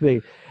ridiculous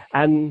thing,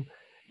 and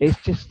it's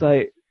just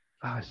like,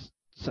 it's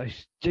so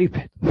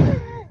stupid.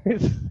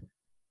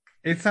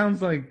 It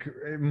sounds like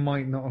it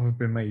might not have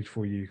been made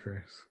for you,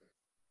 Chris.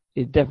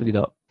 It's definitely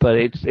not, but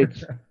it's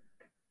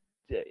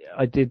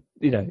I did,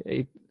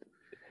 it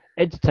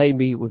entertained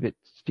me with its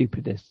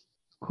stupidness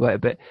quite a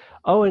bit.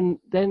 Oh, and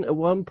then at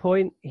one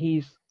point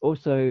he's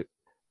also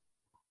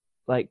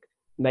like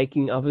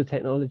making other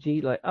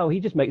technology, like he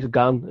just makes a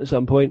gun at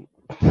some point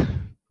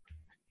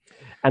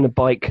and a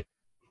bike.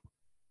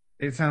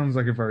 It sounds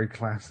like a very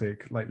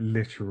classic, like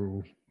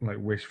literal, like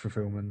wish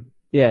fulfillment.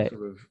 Yeah,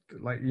 sort of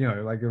like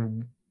like a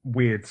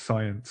weird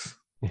science,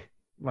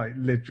 like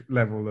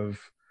level of,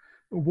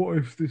 what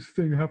if this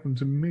thing happened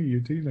to me,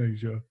 a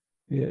teenager?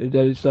 Yeah, and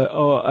then it's like,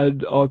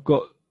 and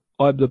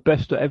I'm the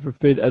best at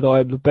everything, and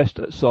I'm the best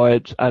at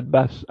science and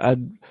maths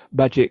and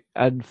magic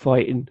and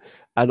fighting,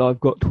 and I've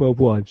got 12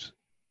 wives.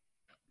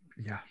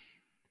 Yeah.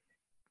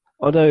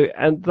 Although,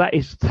 and that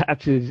is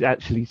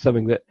actually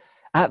something that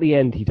at the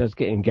end he does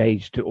get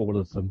engaged to all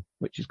of them,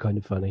 which is kind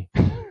of funny.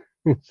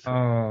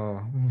 Oh,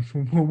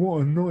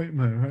 what a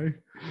nightmare, eh?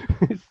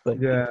 It's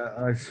like,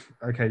 yeah,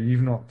 okay,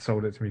 you've not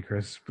sold it to me,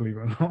 Chris, believe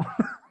it or not.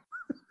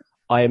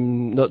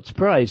 I'm not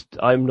surprised.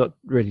 I'm not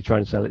really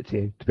trying to sell it to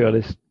you, to be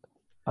honest.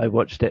 I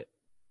watched it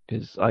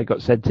because I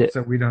got sent it.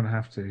 So we don't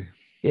have to.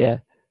 Yeah.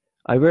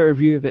 I wrote a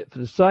review of it for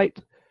the site.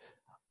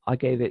 I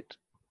gave it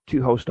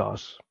 2 whole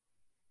stars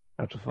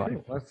out of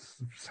 5. That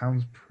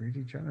sounds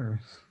pretty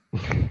generous.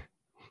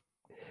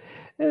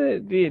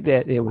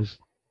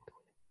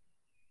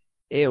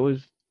 It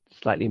was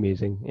slightly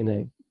amusing in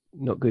a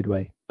not good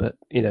way, but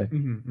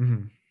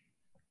Mm-hmm,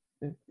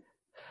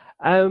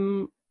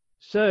 mm-hmm.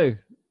 So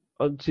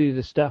on to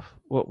the stuff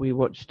what we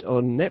watched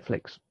on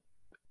Netflix.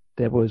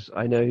 There was,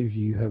 I know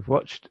you have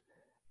watched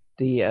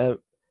you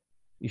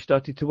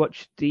started to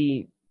watch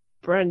the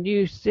brand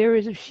new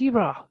series of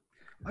She-Ra.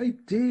 I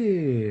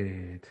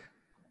did.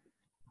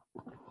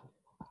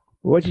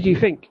 What did you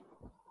think?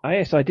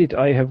 Yes, I did.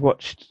 I have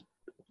watched.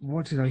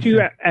 What did I 2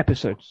 think?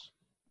 episodes.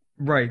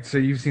 Right, so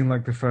you've seen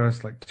like the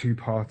first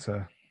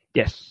 2-parter.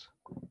 Yes.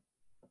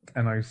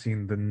 And I've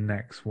seen the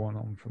next one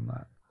on from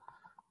that.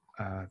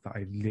 That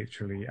I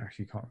literally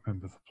actually can't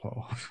remember the plot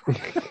of.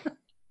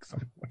 Because I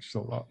watched a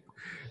lot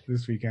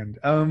this weekend.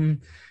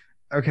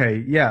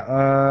 Okay,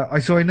 yeah. I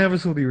never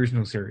saw the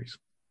original series.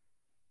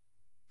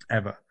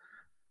 Ever.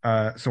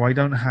 So I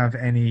don't have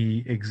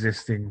any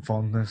existing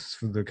fondness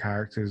for the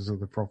characters or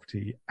the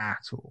property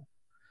at all.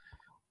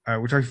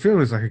 Which I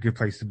feel is like a good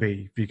place to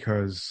be,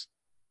 because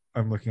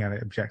I'm looking at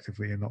it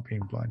objectively and not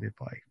being blinded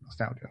by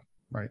nostalgia,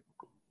 right?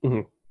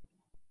 Mm-hmm.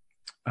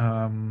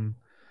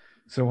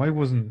 So I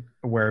wasn't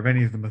aware of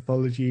any of the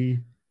mythology.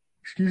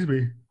 Excuse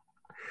me.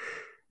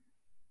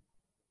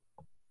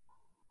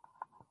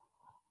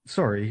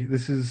 Sorry,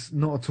 this is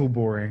not at all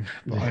boring,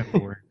 but I'm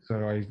boring,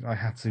 so I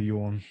had to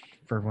yawn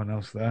for everyone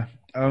else there.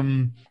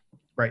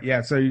 Right,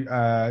 yeah. So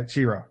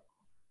She-Ra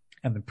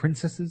and the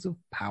Princesses of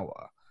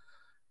Power,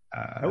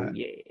 Oh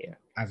yeah.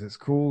 as it's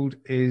called,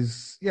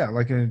 is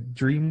like a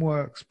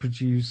DreamWorks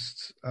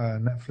produced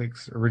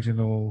Netflix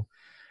original.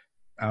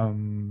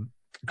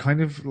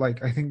 Kind of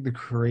like, I think the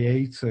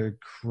creator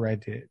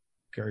credit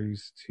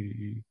goes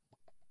to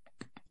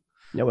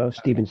Noel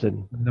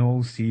Stevenson.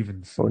 Noel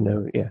Stevenson. Oh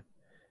no, yeah.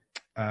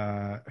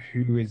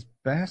 Who is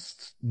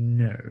best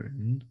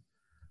known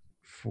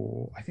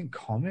for, I think,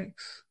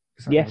 comics?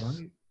 Is that Yes,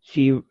 right?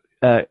 she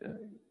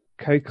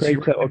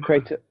co-creator or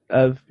creator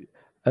of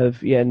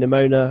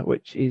Nimona,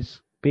 which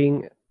is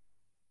being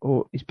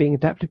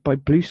adapted by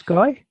Blue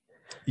Sky.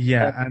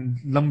 Yeah, and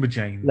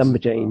Lumberjanes.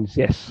 Lumberjanes,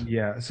 yes.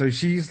 Yeah, so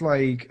she's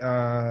like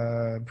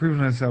proven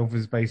herself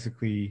as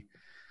basically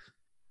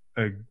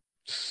a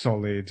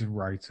solid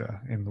writer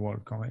in the world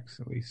of comics,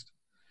 at least.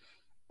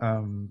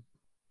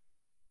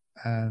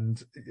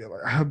 And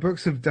her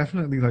books have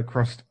definitely like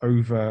crossed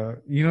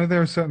over. You know,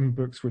 there are certain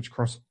books which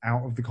cross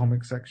out of the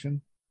comic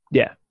section,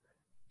 Yeah,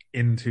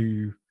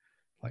 into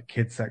like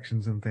kids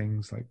sections and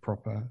things like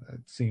proper.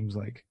 It seems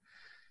like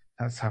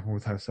that's happened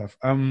with her stuff.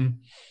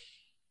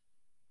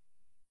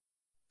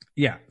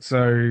 Yeah,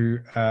 so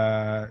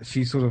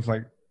she sort of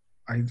like,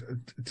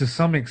 to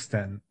some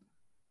extent,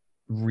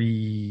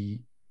 reinvented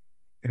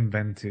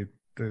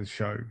the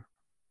show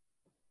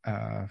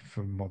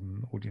for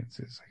modern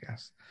audiences, I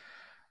guess.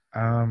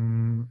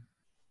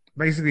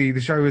 Basically,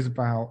 the show is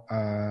about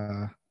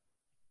a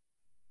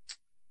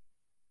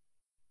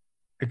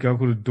girl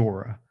called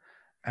Adora,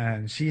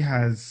 and she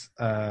has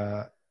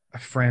a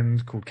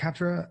friend called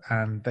Catra,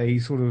 and they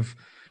sort of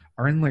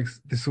are in like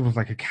this sort of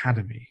like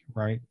academy,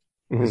 right?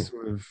 Mm-hmm. This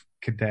sort of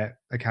cadet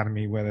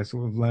academy where they're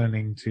sort of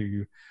learning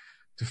to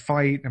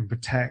fight and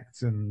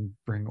protect and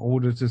bring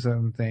order to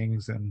certain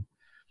things. And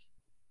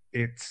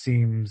it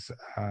seems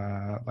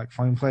like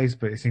fine place,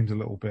 but it seems a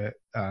little bit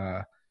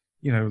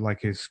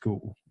like a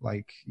school,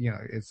 like,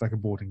 it's like a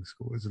boarding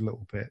school. It's a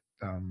little bit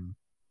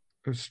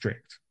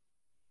strict.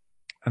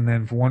 And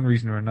then for one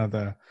reason or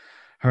another,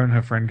 her and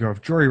her friend go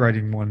off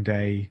joyriding one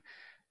day,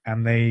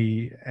 and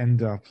they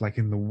end up like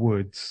in the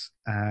woods,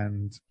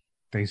 and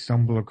they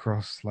stumble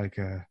across like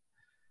a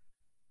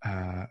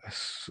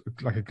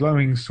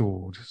glowing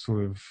sword,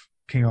 sort of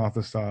King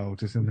Arthur style,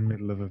 just in the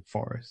middle of a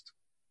forest.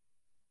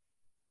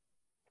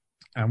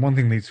 And one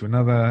thing leads to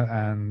another,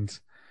 and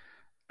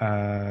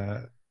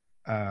Adora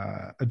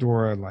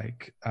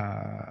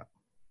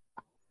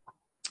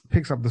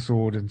picks up the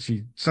sword, and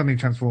she suddenly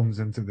transforms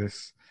into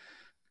this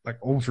like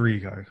alter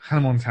ego,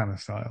 Hannah Montana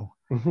style,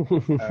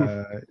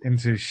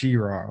 into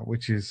She-Ra,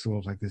 which is sort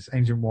of like this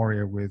ancient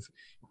warrior with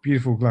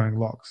beautiful glowing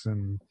locks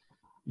and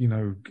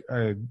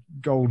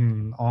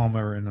golden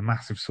armor and a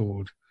massive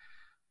sword.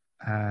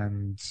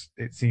 And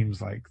it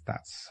seems like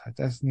that's her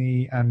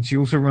destiny. And she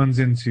also runs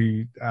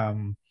into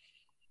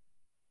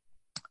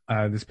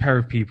this pair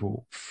of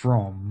people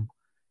from,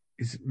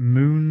 is it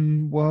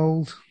Moon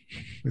World?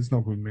 It's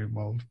not called Moon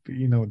World, but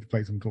you know what the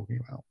place I'm talking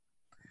about.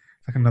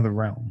 It's like another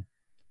realm.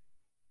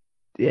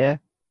 Yeah.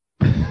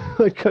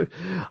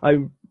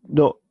 I'm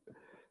not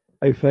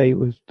au fait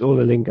with all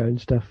the lingo and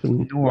stuff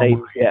and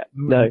names. Yeah,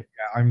 no. Yeah,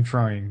 I'm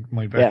trying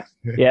my best.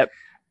 Yeah.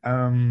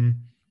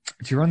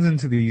 She runs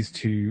into these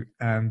two,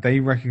 and they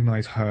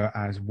recognize her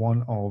as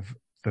one of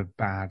the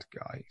bad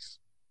guys.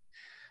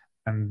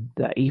 And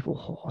the evil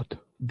horde.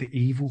 The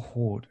evil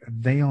horde.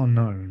 They are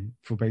known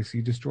for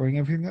basically destroying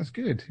everything that's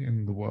good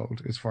in the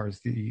world, as far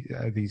as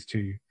these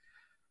two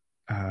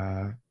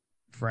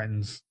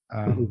friends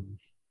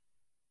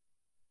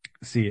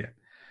see it.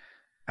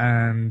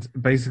 And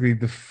basically,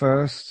 the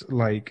first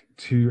like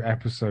 2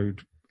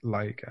 episode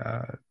like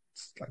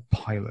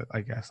pilot,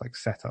 I guess, like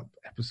setup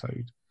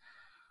episode,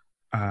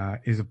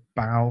 is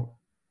about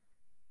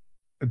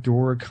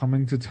Adora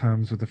coming to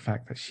terms with the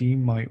fact that she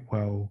might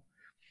well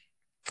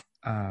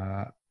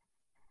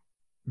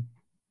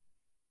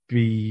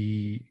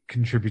be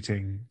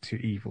contributing to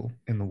evil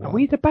in the world. Are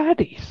we the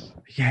baddies?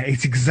 Yeah,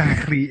 it's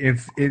exactly.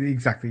 It's the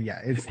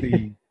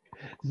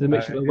the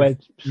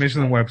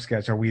Michelin Web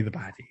sketch. Are we the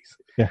baddies?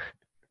 Yeah.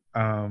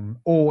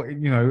 Or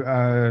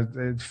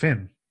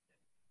Finn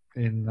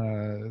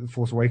in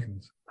Force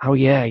Awakens. Oh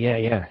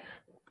yeah.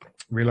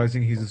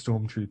 Realizing he's a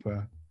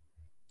stormtrooper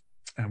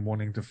and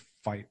wanting to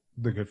fight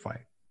the good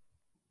fight.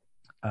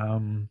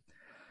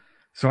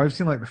 So I've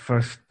seen like the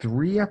first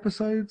 3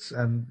 episodes,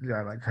 and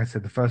like I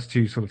said, the first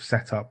 2 sort of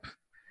set up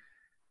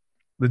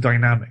the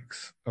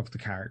dynamics of the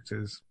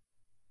characters,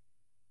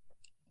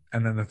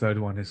 and then the third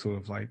one is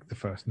sort of like the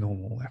first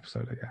normal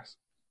episode, I guess.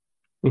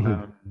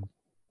 Mm-hmm.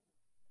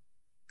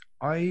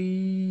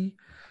 I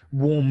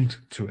warmed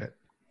to it.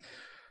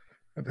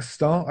 At the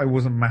start, I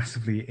wasn't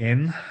massively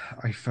in.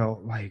 I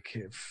felt like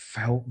it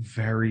felt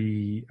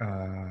very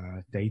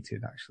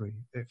dated, actually.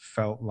 It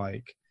felt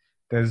like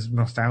there's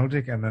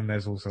nostalgic, and then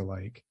there's also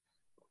like,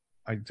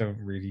 I don't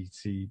really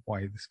see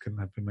why this couldn't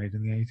have been made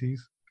in the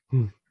 80s.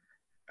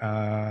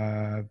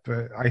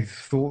 But I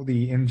thought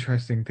the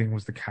interesting thing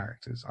was the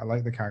characters. I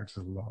like the characters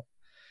a lot.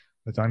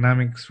 The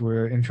dynamics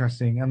were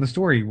interesting, and the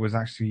story was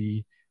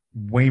actually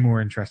way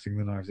more interesting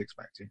than I was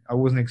expecting. I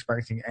wasn't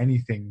expecting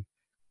anything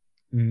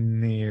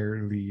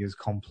nearly as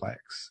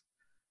complex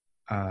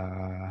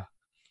for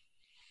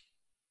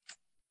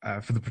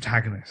the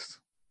protagonist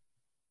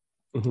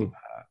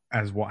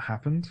as what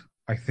happened.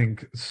 I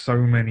think so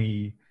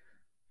many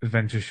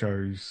adventure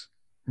shows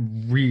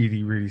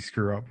really, really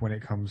screw up when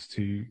it comes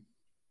to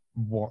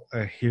what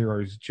a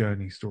hero's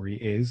journey story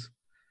is.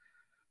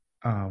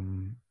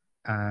 And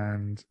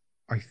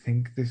I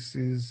think this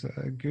is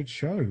a good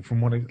show. From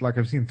what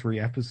I've seen 3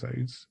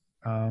 episodes.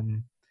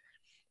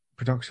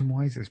 Production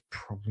wise, it's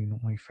probably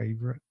not my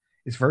favorite.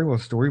 It's very well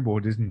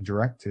storyboarded and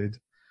directed.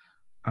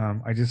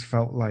 I just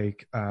felt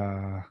like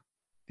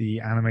the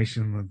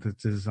animation of the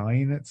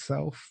design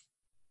itself,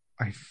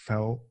 I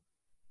felt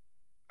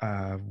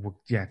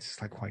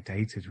just like quite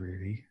dated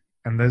really.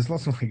 And there's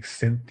lots of like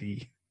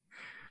synthy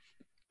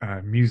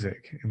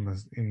music in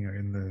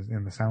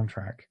the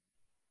soundtrack.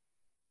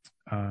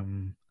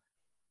 And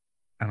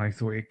I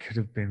thought it could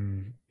have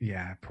been,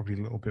 probably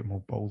a little bit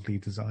more boldly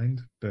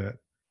designed, but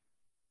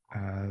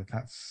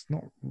that's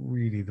not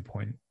really the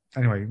point.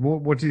 Anyway,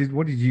 what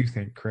did you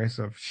think, Chris,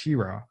 of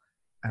She-Ra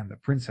and the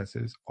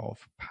Princesses of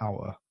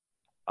Power?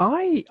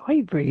 I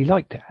really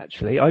liked it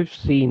actually. I've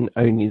seen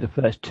only the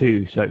first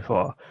 2 so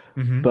far,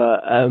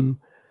 but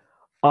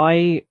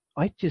I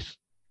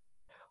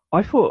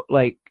thought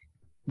like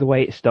the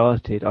way it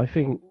started. I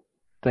think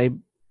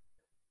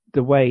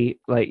the way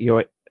like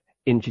you're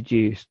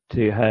introduced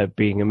to her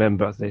being a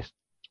member of this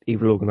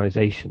evil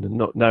organization and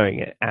not knowing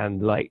it,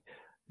 and like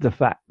the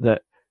fact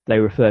that they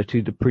refer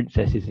to the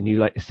princesses, and you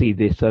like to see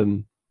this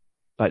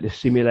like the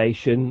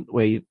simulation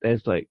where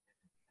there's like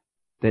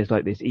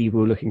this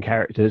evil looking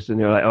characters, and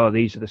you're like, oh,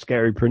 these are the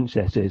scary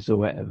princesses or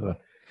whatever,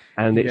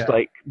 and it's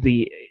like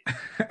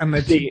and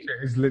the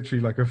teacher is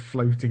literally like a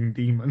floating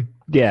demon.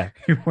 Yeah,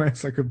 he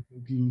wears like a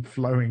big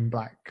flowing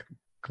black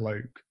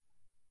cloak.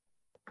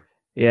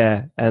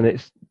 Yeah,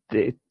 and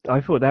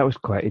I thought that was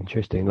quite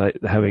interesting, like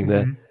having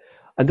and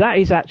that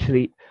is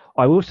actually,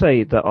 I will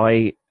say that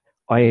I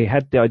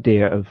had the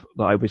idea of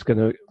that I was going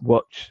to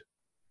watch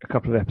a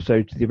couple of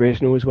episodes of the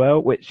original as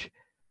well, which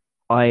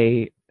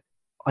I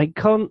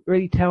can't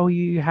really tell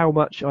you how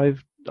much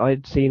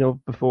I'd seen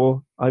of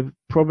before. I've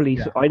probably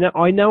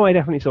I know I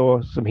definitely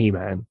saw some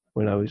He-Man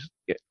when I was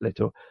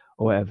little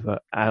or whatever.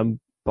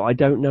 But I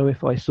don't know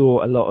if I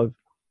saw a lot of.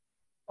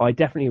 I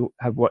definitely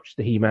have watched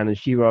the He-Man and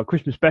She-Ra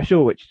Christmas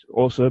special, which is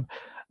awesome.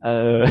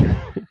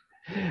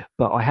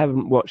 But I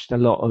haven't watched a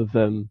lot of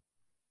the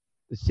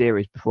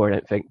series before, I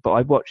don't think. But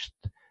I watched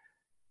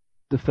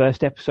the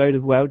first episode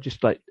as well,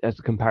 just like as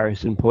a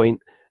comparison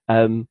point.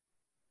 And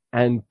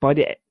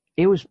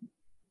it was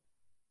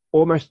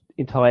almost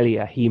entirely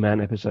a He-Man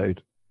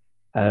episode.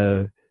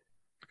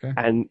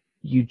 And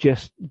you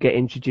just get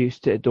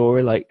introduced to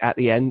Adora like at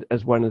the end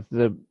as one of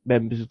the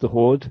members of the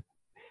Horde.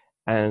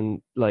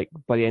 And like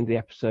by the end of the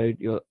episode,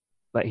 you're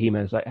like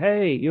He-Man's like,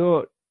 "Hey,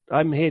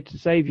 I'm here to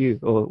save you,"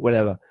 or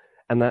whatever,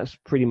 and that's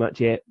pretty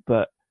much it.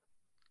 But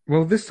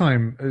this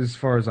time, as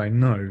far as I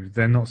know,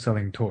 they're not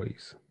selling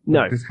toys.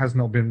 No, this has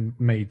not been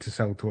made to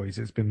sell toys.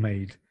 It's been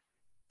made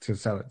to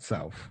sell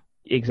itself.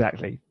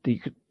 Exactly.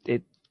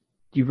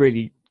 You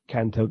really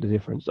can tell the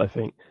difference, I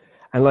think,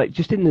 and like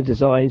just in the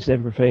designs and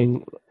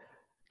everything.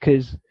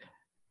 Because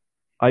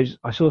I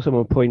saw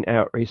someone point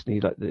out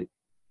recently, like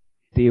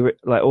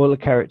like all the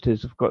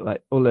characters have got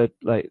like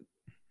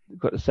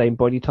got the same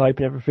body type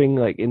and everything,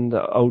 like in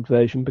the old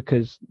version,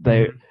 because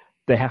they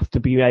have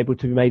to be able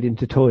to be made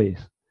into toys.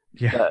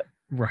 Yeah,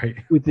 right.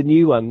 With the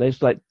new one,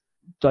 there's like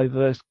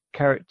diverse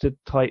character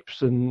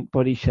types and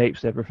body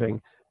shapes and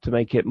everything to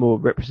make it more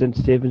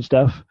representative and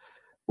stuff.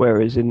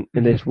 Whereas in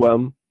this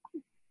one,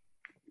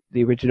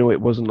 the original,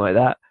 it wasn't like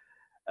that.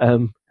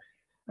 And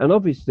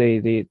obviously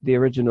the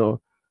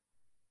original,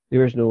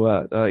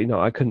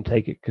 I couldn't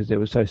take it because it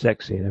was so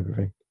sexy and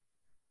everything.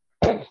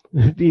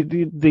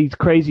 These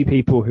crazy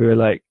people who are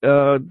like,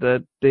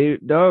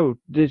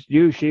 this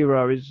new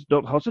She-Ra is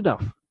not hot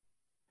enough,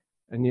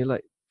 and you're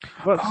like,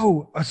 what?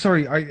 Oh,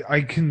 sorry,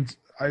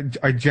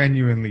 I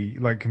genuinely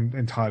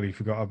entirely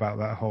forgot about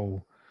that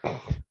whole,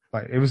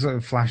 like it was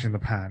a flash in the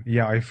pan.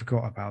 Yeah, I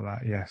forgot about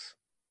that. Yes.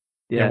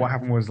 Yeah. What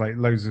happened was like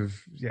loads of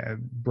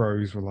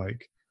bros were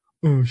like,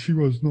 oh,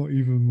 She-Ra's not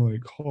even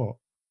like hot,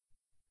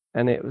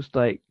 and it was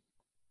like,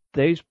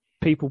 those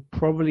people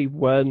probably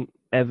weren't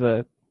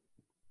ever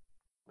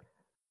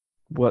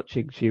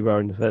watching She-Ra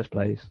in the first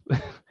place.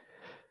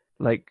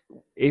 Like,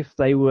 if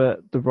they were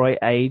the right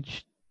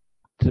age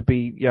to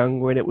be young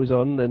when it was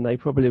on, then they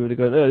probably would have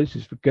gone, oh, this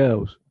is for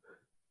girls.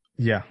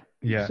 Yeah.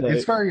 So,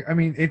 it's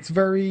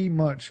very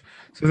much.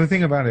 So the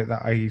thing about it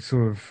that I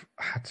sort of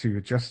had to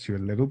adjust to a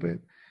little bit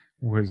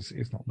was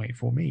it's not made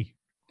for me.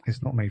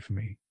 It's not made for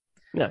me.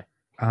 No.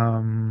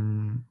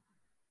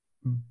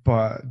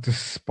 But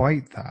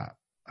despite that,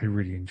 I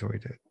really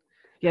enjoyed it.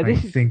 Yeah, I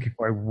think if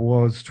I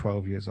was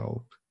 12 years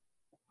old,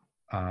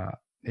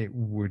 it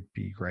would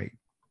be great.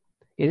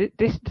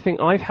 This thing,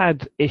 I've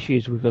had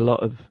issues with a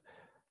lot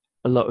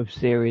of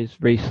series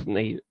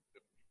recently.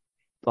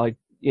 Like,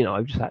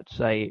 I've just had to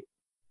say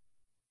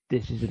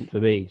this isn't for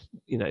me.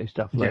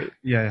 Stuff like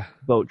Yeah.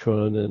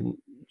 Voltron and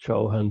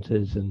Troll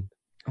Hunters and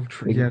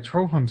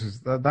Troll Hunters.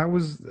 That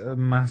was a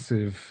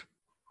massive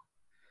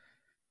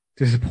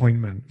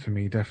disappointment for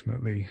me,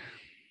 definitely.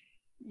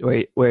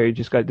 where you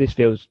just go, this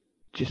feels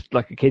just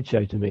like a kid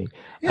show to me.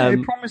 Yeah,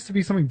 it promised to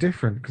be something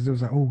different because it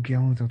was like, oh,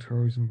 Guillermo del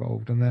Toro's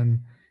involved, and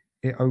then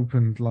it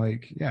opened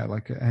like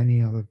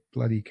any other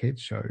bloody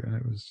kids show, and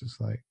it was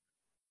just like,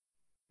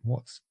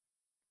 what's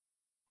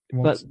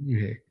new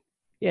here?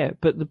 Yeah,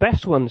 but the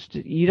best ones,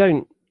 you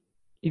don't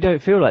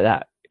feel like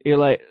that. You're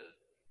like,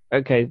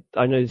 okay,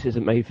 I know this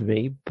isn't made for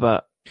me,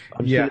 but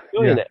I'm still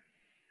enjoying it,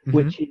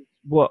 which is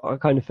what I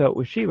kind of felt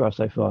with She-Ra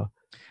so far.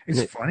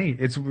 It's funny.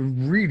 It's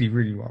really,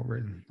 really well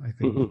written, I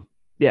think. Mm-hmm.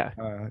 Yeah.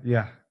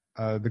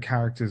 The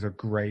characters are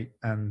great,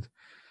 and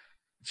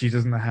she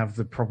doesn't have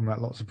the problem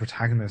that lots of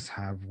protagonists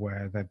have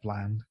where they're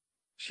bland.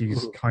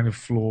 She's kind of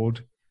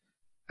flawed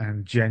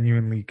and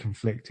genuinely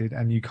conflicted,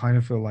 and you kind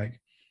of feel like,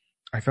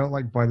 I felt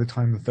like by the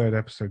time the third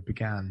episode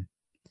began,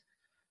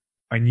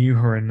 I knew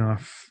her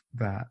enough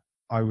that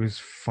I was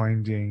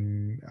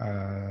finding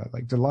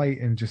like delight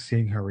in just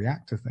seeing her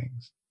react to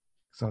things.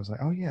 So I was like,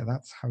 oh yeah,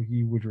 that's how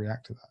you would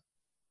react to that.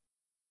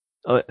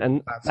 Oh,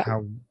 and that's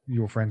how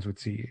your friends would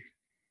see you.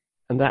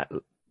 And that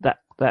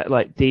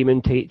like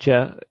demon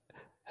teacher,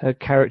 her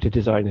character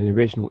design in the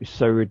original is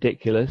so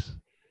ridiculous.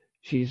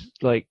 She's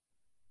like,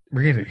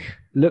 really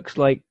looks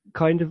like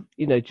kind of,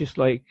 just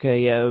like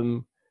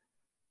a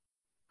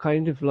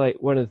kind of like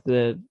one of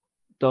the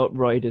Dark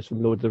Riders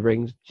from Lord of the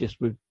Rings, just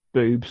with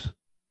boobs.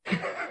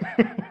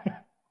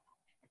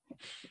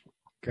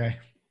 Okay.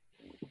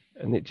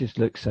 And it just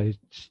looks so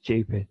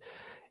stupid.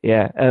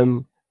 Yeah.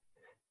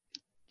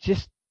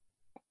 Just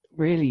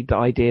really the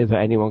idea that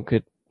anyone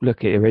could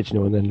look at the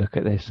original and then look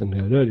at this and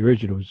go, no, the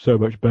original is so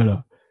much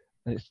better.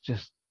 It's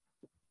just,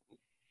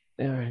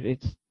 I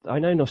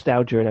know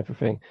nostalgia and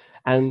everything,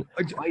 and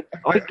I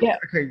get.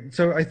 Okay,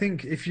 so I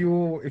think if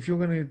you're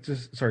going to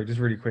just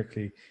really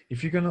quickly,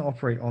 if you're going to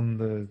operate on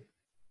the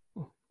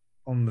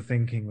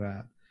thinking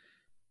that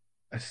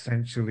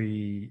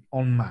essentially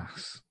en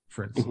masse,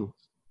 for instance,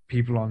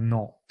 people are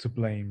not to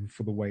blame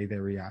for the way they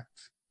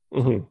react.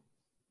 Mm-hmm.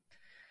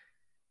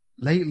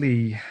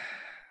 Lately,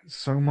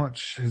 so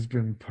much emphasis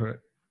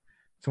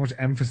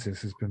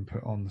has been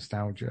put on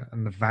nostalgia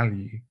and the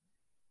value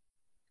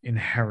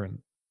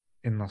inherent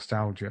in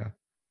nostalgia.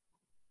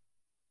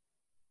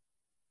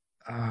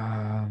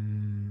 I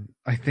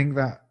think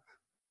that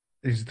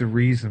is the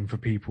reason for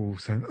people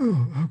saying,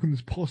 oh, how can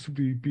this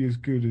possibly be as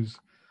good as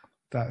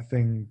that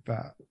thing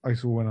that I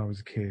saw when I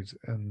was a kid?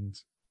 And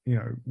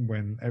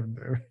when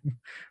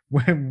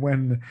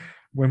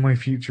my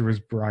future was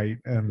bright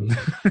and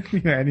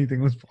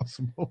anything was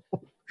possible.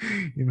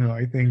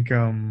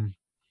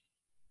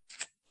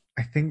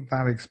 I think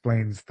that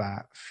explains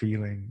that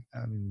feeling,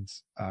 and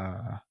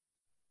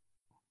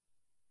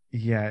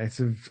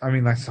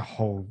that's a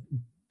whole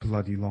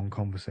bloody long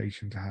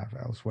conversation to have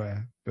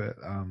elsewhere, but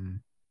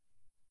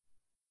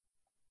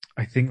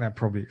I think that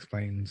probably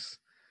explains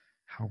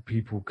how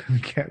people can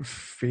get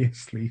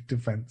fiercely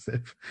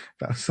defensive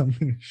about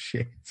something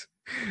shit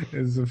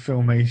as a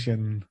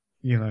Filmation,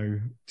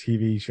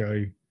 TV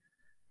show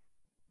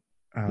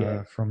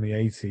from the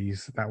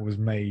 80s that was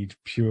made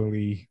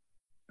purely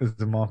as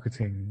the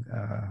marketing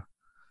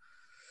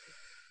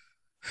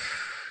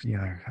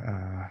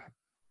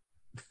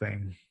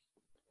thing.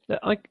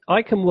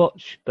 I can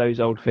watch those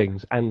old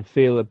things and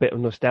feel a bit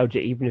of nostalgia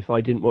even if I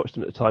didn't watch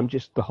them at the time,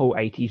 just the whole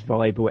 80s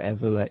vibe or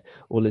whatever, like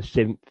all the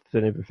synth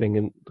and everything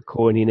and the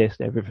corniness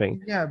and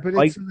everything. Yeah, but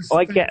I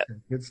get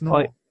it's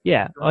not.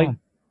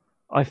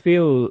 I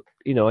feel,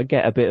 I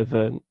get a bit of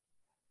a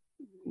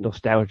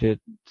nostalgia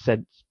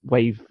sense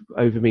wave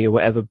over me or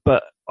whatever,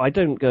 but I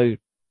don't go,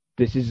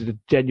 this is a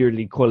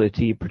genuinely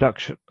quality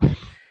production. Do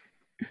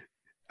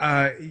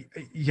you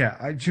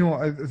know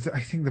what? I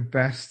think the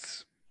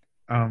best.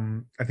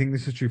 I think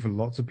this is true for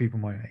lots of people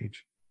my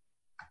age.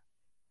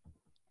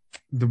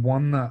 The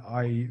one that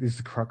is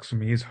the crux for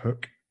me is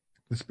Hook,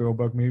 the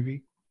Spielberg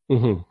movie,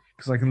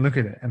 because I can look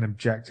at it and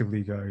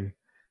objectively go,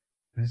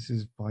 this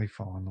is by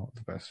far not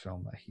the best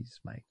film that he's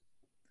made,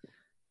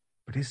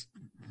 but it's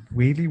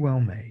weirdly well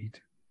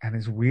made and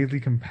it's weirdly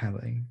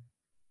compelling,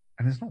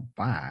 and it's not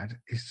bad.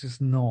 It's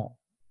just not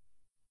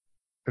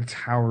a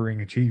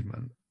towering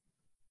achievement.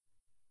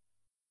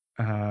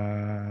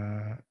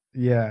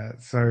 Yeah,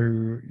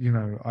 so,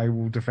 I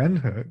will defend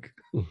Hook.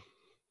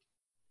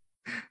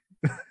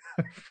 I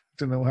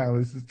don't know how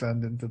this has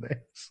turned into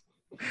this,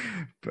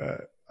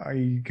 but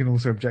I can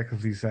also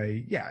objectively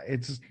say, yeah,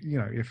 it's,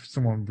 if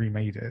someone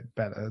remade it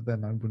better,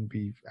 then I wouldn't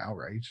be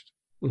outraged.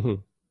 I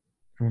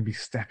wouldn't be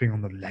stepping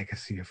on the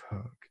legacy of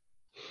Hook.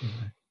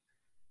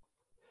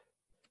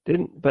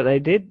 Didn't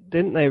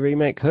they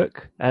remake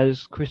Hook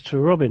as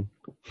Christopher Robin?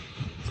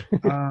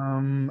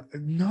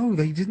 No,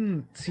 they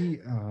didn't.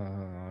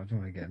 I don't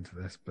want to get into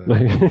this, but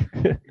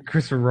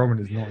Christopher Robin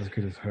is not as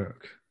good as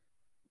Hook.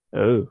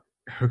 Oh,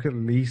 Hook at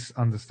least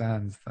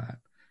understands that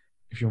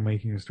if you're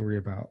making a story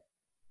about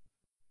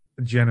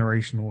a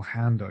generational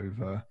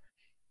handover,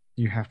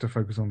 you have to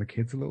focus on the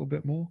kids a little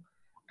bit more.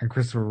 And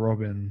Christopher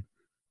Robin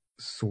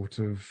sort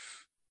of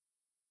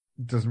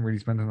doesn't really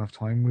spend enough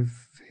time with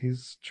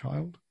his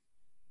child.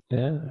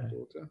 yeah.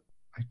 Daughter,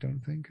 I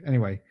don't think.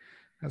 Anyway,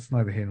 that's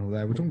neither here nor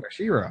there. We're talking about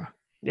She-Ra.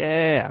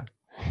 Yeah.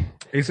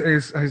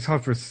 It's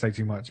hard for us to say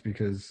too much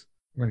because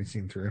we've only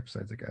seen 3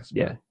 episodes, I guess.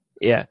 Yeah.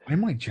 Yeah. I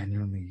might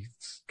genuinely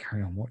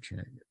carry on watching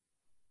it.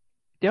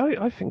 Yeah,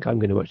 I think I'm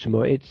going to watch some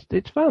more. It's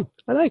fun.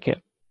 I like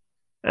it.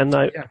 And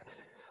Yeah.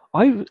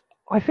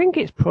 I think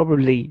it's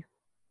probably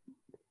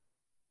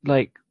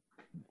like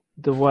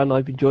the one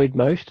I've enjoyed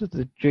most of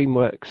the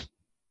DreamWorks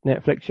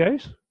Netflix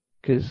shows,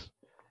 because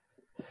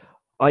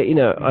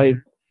I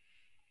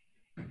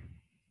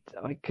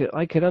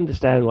could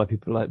understand why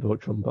people like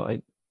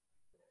Voltron,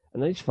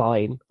 and it's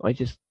fine.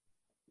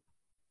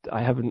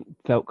 I haven't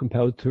felt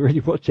compelled to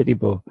really watch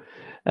anymore,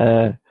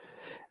 and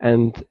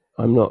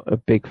I'm not a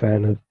big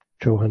fan of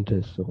Troll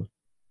Hunters or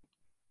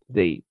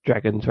the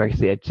Dragons Race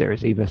the Edge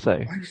series either.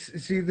 So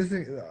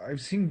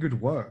I've seen good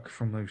work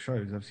from those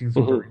shows. I've seen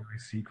some very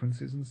nice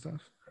sequences and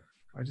stuff.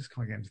 I just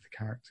can't get into the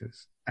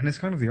characters, and it's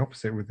kind of the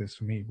opposite with this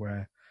for me,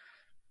 where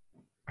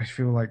I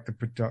feel like the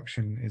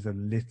production is a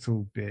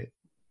little bit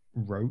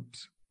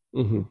rote.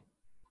 Mm-hmm.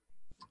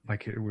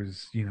 Like it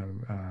was,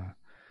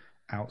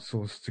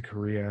 outsourced to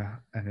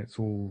Korea, and it's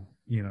all,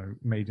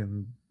 made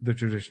in the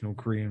traditional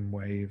Korean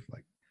way of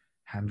like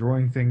hand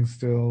drawing things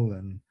still,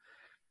 and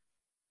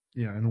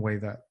in the way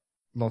that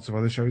lots of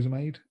other shows are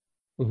made.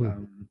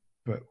 Mm-hmm.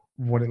 But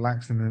what it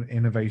lacks in the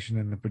innovation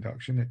in the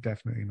production, it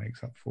definitely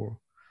makes up for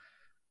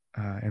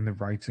in the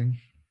writing,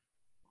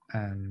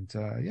 and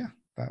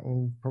that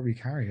will probably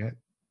carry it.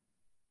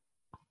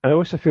 I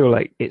also feel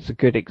like it's a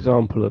good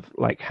example of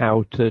like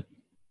how to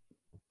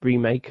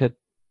remake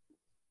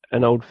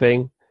an old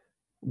thing,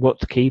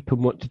 what to keep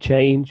and what to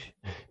change,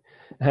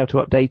 how to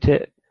update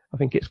it. I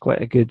think it's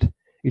quite a good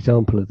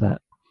example of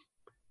that.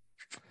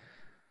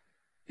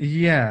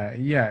 Yeah,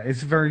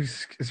 it's a very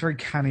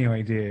canny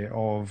idea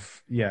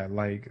of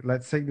like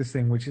let's take this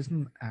thing which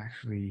isn't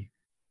actually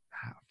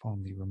that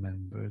fondly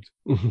remembered.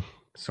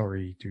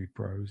 Sorry, Dude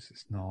Bros,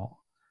 it's not.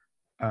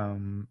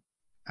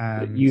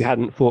 And you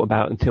hadn't thought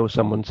about until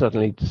someone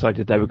suddenly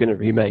decided they were going to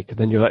remake, and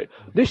then you're like,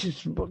 this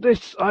is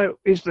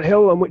the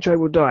hill on which I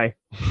will die.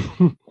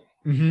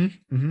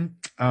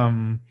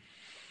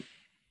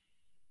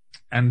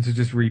 And to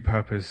just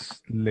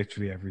repurpose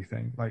literally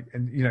everything, like,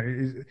 and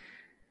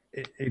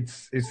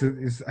it's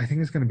I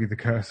think it's going to be the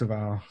curse of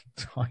our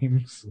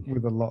times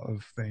with a lot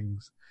of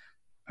things,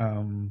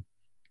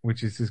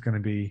 which is just going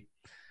to be,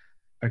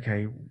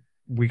 okay,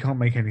 we can't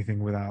make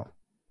anything without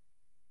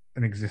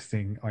an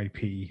existing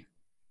IP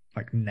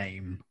like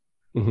name,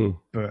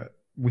 but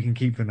we can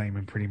keep the name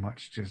and pretty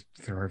much just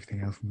throw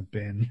everything else in the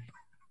bin.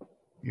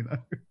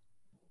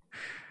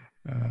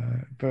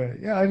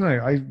 But yeah, I don't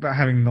know. But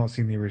having not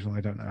seen the original,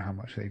 I don't know how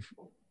much they've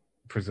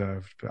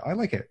preserved, but I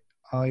like it.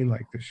 I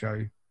like the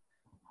show,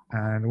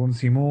 and I want to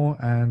see more,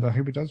 and I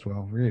hope it does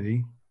well,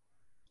 really.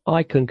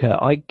 I concur.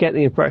 I get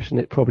the impression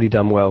it's probably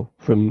done well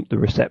from the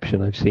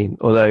reception I've seen,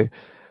 although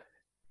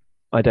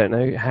I don't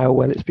know how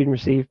well it's been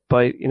received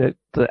by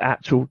the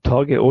actual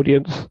target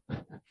audience.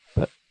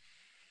 But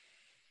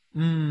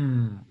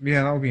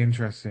yeah, that would be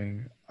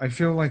interesting. I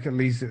feel like at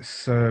least it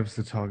serves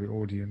the target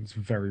audience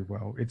very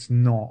well. It's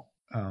not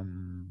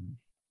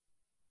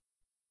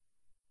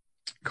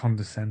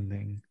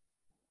condescending.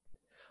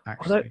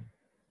 Actually,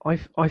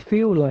 I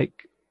feel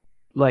like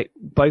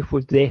both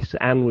with this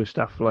and with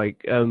stuff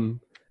like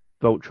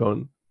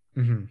Voltron,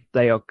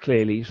 they are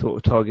clearly sort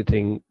of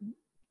targeting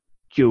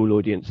dual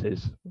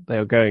audiences. They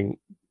are going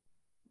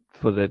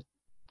for the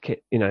kid,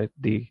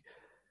 the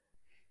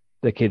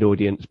kid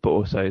audience, but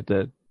also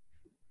the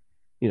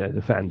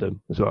fandom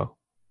as well.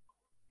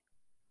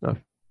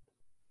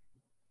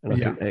 And I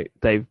think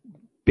they've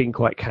been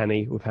quite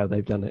canny with how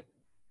they've done it.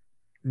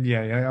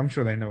 Yeah, I'm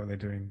sure they know what they're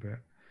doing, but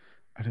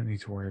I don't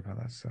need to worry about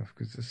that stuff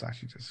because it's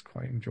actually just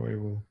quite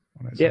enjoyable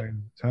on its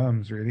own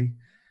terms, really.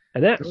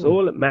 And that's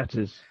all that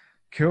matters.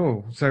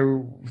 Cool.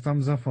 So,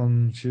 thumbs up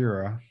on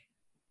She-Ra.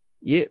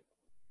 Yep.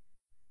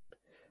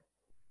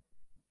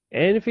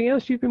 Anything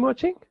else you've been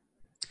watching?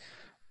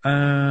 What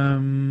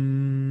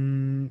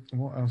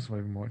else have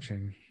I been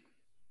watching?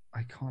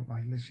 I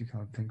literally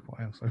can't think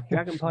what else I watched.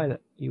 Dragon Pilot.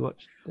 You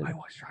watched? I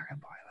watched Dragon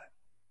Pilot.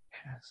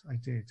 Yes, I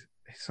did.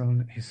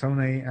 Hisone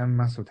and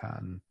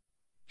Masotan.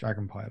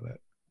 Dragon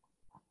Pilot.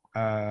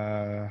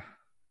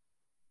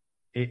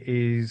 It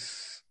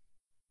is.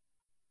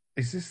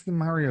 Is this the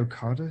Mario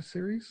Kada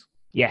series?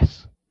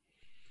 Yes.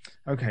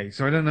 Okay,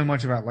 so I don't know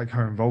much about like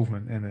her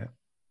involvement in it.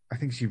 I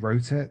think she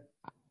wrote it.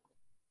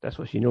 That's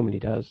what she normally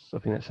does. I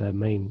think that's her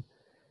main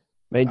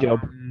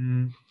job.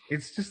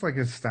 It's just like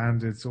a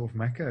standard sort of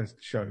mecha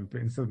show, but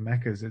instead of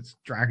mechas, it's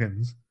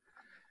dragons.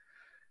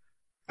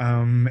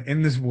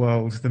 In this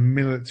world, the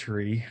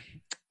military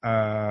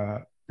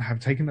have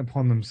taken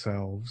upon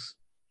themselves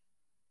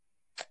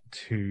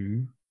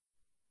to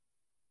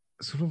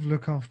sort of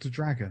look after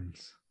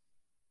dragons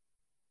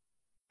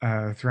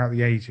throughout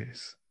the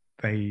ages.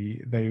 They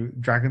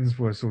dragons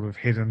were sort of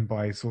hidden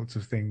by sorts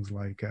of things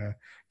like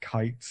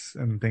kites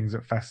and things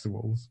at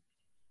festivals.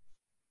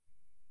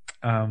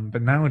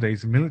 But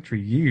nowadays, the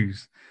military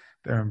use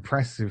their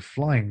impressive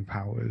flying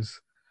powers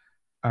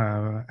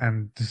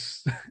and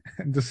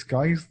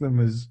disguise them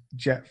as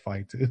jet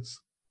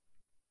fighters.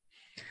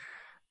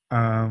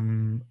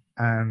 And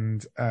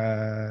that's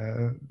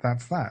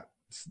that.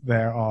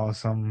 There are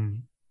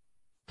some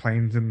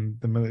planes in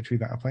the military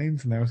that are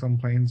planes, and there are some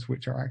planes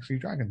which are actually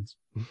dragons.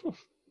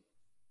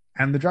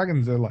 And the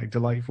dragons are like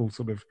delightful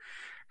sort of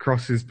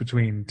crosses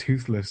between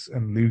Toothless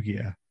and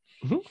Lugia.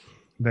 Mm-hmm.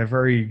 They're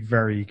very,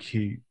 very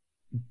cute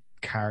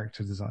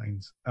character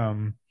designs.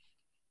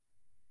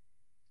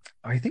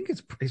 I think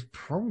it's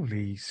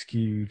probably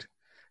skewed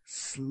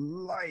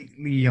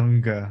slightly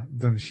younger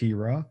than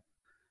She-Ra.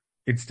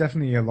 It's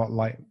definitely a lot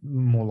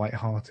more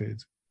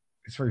lighthearted.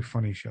 It's a very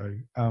funny show.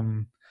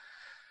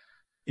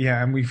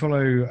 Yeah, and we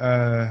follow.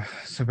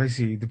 So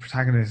basically, the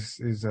protagonist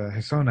is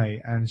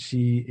Hisone, and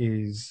she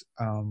is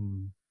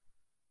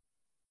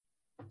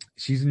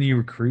she's a new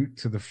recruit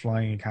to the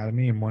Flying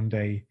Academy. And one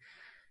day,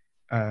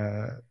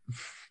 a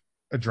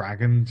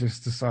dragon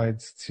just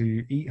decides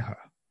to eat her,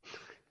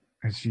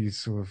 as she's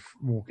sort of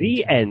walking.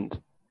 The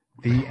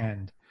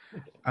end.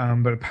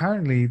 But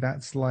apparently,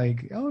 that's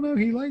like, oh no,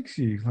 he likes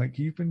you. Like,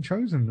 you've been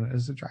chosen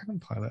as a dragon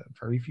pilot.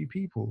 Very few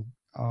people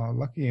are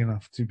lucky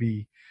enough to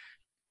be,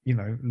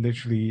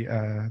 literally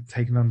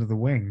taken under the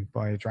wing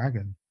by a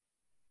dragon.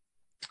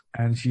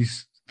 And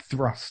she's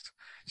thrust.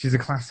 She's a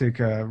classic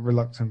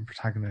reluctant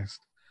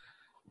protagonist,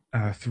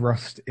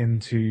 thrust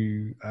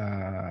into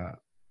her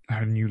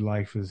new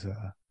life as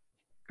a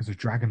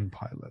dragon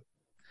pilot.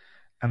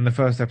 And the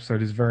first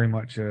episode is very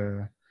much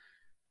a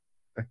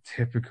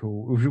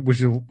typical,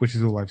 which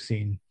is all I've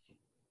seen,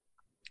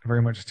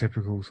 very much a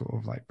typical sort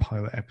of like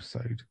pilot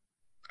episode.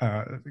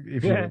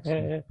 If you want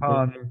some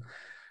fun.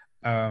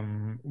 Where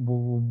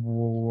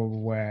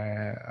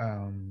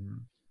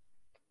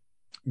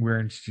we're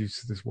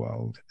introduced to this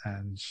world,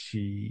 and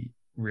she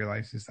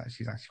realizes that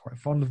she's actually quite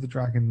fond of the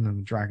dragon, and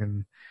the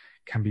dragon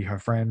can be her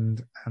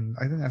friend. And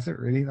I think that's it,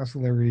 really. That's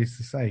all there really is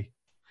to say.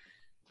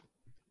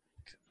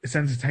 It's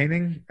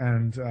entertaining,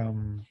 and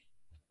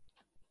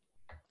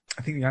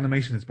I think the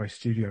animation is by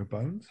Studio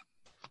Bones.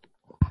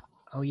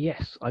 Oh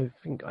yes, I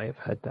think I have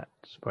heard that.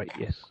 Right,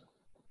 yes.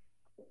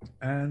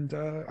 And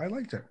I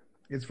liked it.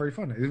 It's very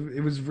fun.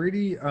 It was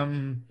really. I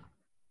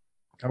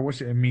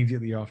watched it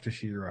immediately after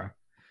She-Ra,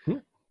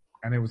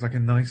 and it was like a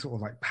nice sort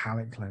of like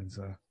palate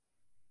cleanser.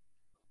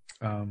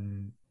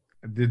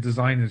 The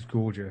design is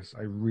gorgeous.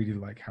 I really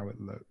like how it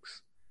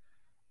looks.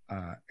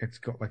 It's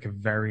got like a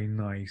very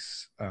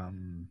nice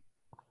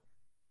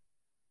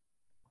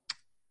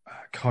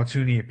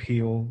cartoony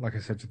appeal. Like I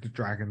said, to the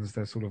dragons,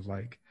 they're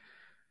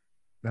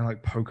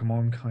like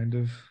Pokemon kind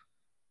of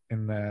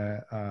in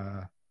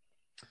their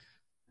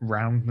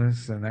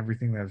roundness and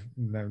everything. There's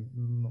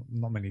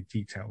not many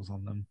details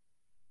on them,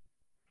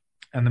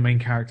 and the main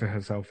character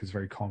herself is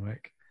very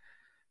comic,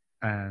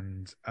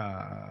 and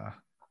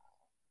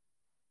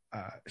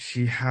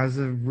she has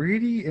a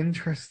really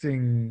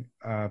interesting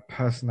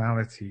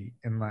personality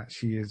in that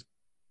she is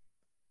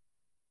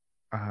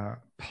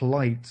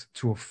polite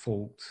to a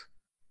fault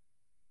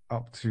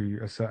up to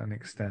a certain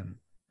extent,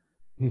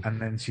 and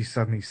then she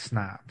suddenly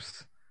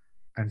snaps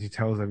and she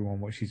tells everyone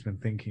what she's been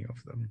thinking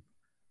of them.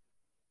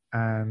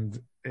 And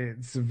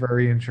it's a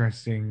very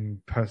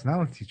interesting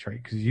personality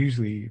trait, because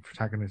usually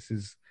protagonist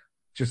is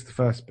just the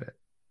first bit.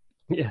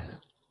 Yeah.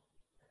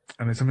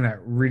 And it's something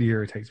that really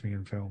irritates me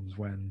in films,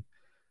 when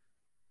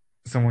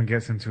someone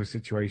gets into a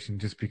situation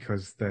just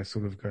because they're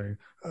sort of going,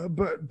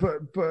 but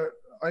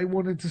I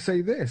wanted to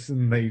say this,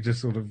 and they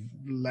just sort of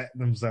let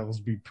themselves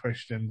be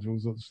pushed into all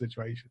sorts of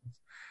situations.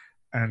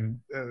 And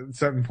at a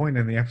certain point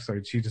in the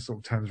episode, she just sort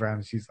of turns around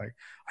and she's like,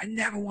 I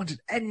never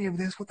wanted any of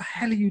this. What the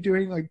hell are you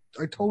doing? Like,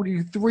 I told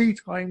you 3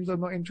 times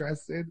I'm not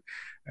interested.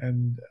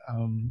 And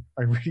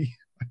I was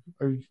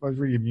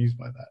really amused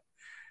by that.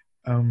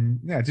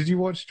 Yeah, did you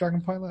watch Dragon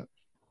Pilot?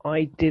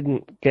 I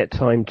didn't get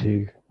time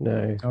to,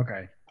 no.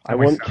 Okay. I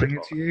want selling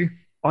it to you?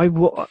 I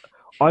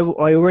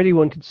already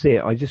wanted to see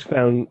it. I just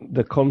found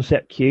the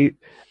concept cute,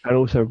 and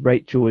also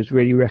Rachel has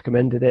really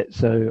recommended it.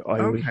 So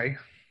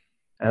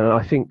and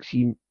I think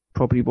she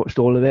probably watched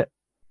all of it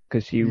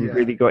because she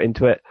really got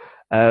into it.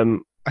 I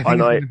think it's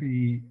going to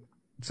be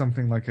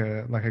something like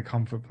a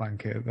comfort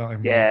blanket that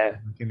I'm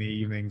in the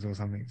evenings or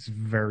something. It's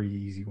very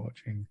easy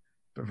watching,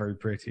 but very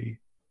pretty.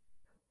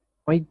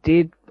 I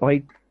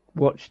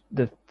watched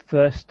the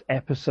first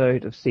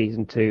episode of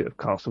season 2 of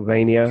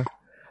Castlevania.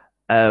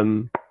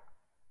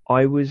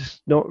 I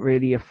was not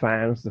really a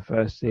fan of the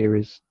first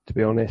series, to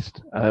be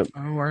honest. I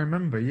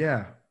remember,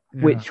 yeah.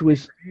 Which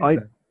was I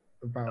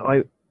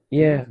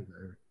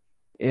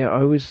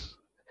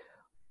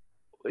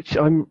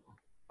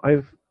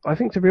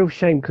think it's a real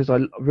shame, because I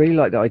really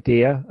like the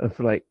idea of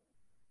like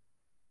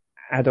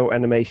adult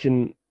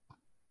animation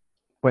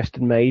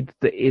Western made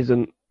that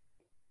isn't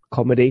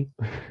comedy.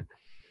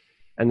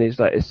 and it's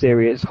like a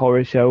serious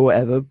horror show or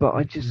whatever. But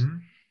I just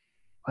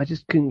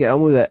couldn't get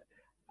on with it.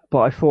 But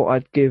I thought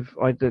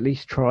I'd at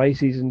least try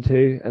season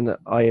 2, and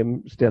I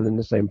am still in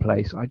the same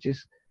place. I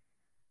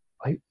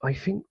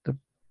think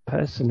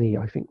personally,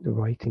 I think the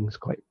writing's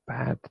quite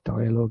bad. The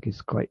dialogue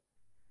is quite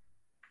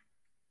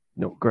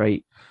not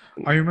great.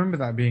 I remember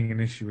that being an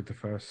issue with the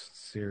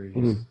first series.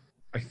 Mm.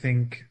 I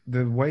think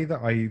the way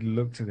that I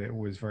looked at it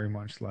was very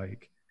much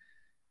like,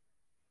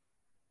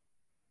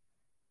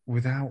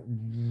 without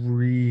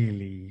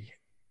really,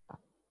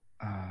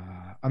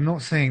 I'm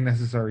not saying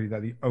necessarily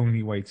that the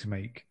only way to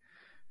make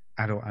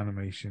adult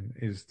animation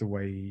is the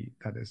way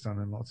that it's done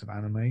in lots of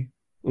anime.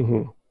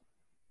 Mm-hmm.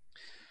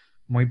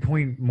 My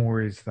point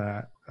more is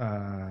that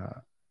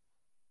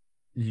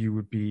you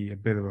would be a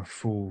bit of a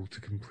fool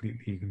to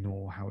completely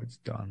ignore how it's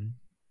done.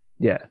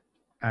 Yeah.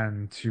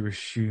 And to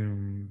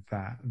assume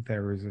that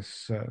there is a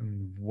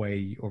certain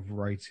way of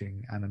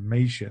writing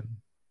animation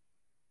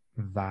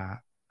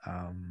that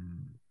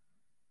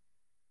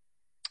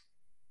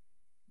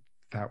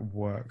that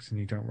works, and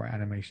you don't write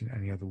animation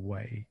any other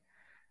way.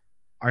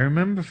 I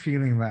remember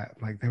feeling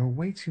that like there were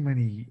way too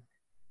many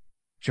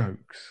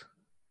jokes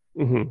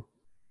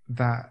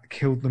that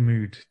killed the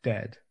mood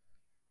dead.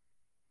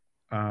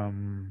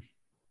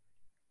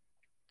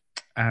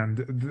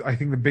 And I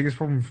think the biggest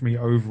problem for me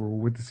overall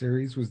with the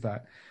series was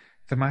that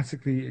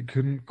thematically it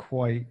couldn't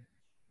quite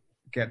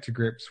get to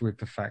grips with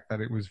the fact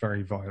that it was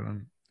very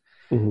violent.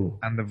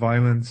 And the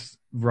violence,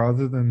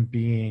 rather than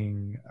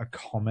being a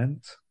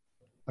comment,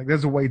 like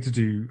there's a way to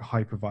do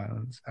hyper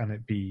violence and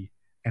it be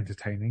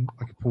entertaining,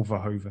 like a Paul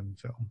Verhoeven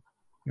film,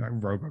 like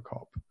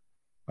RoboCop.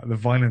 Like the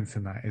violence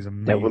in that is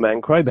amazing.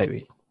 Devilman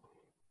Crybaby.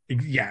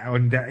 Yeah,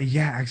 and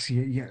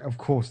actually, of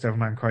course,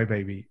 Devilman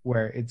Crybaby,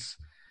 where it's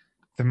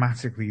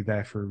thematically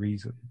there for a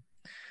reason.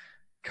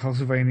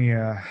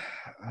 Castlevania,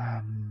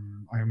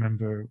 I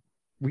remember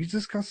we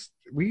discussed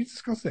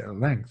it at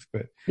length,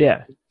 but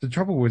yeah, the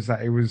trouble was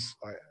that it was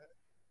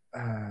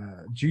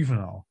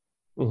juvenile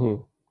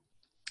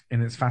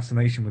in its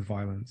fascination with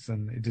violence,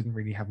 and it didn't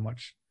really have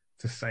much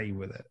to say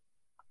with it.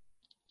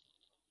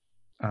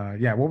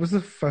 What was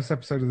the first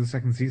episode of the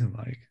second season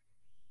like?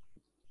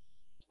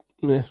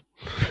 Yeah,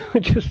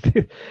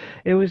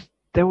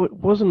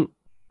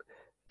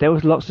 there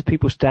was lots of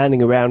people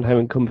standing around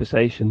having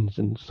conversations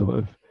and sort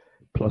of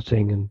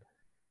plotting, and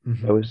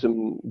there was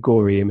some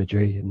gory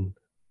imagery, and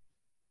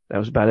that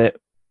was about it.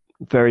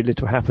 Very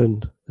little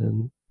happened,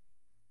 and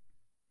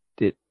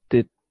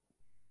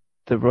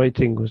the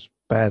writing was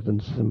bad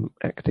and some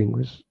acting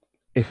was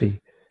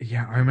iffy.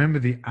 Yeah, I remember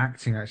the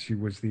acting actually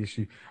was the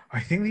issue. I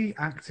think the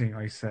acting,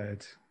 I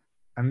said,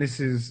 and this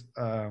is,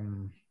 I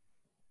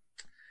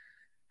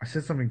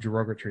said something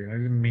derogatory, and I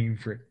didn't mean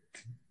for it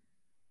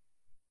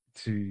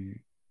to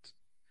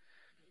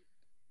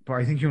but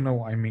I think you'll know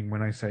what I mean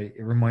when I say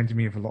it reminded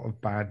me of a lot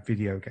of bad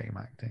video game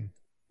acting.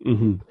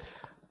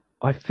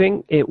 I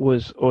think it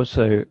was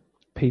also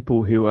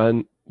people who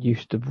weren't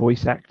used to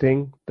voice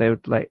acting. They were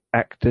like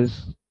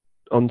actors,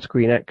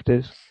 on-screen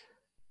actors,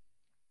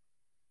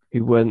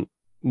 who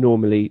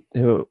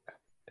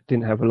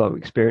didn't have a lot of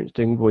experience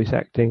doing voice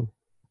acting.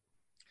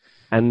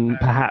 And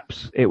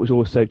perhaps it was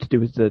also to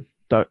do with the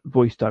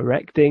voice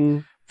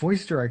directing.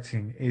 Voice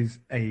directing is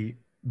a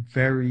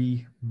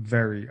very,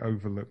 very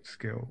overlooked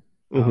skill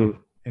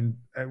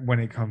when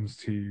it comes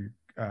to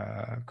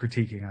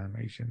critiquing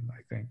animation.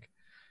 I think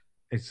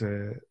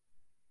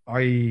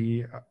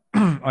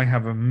I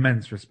have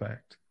immense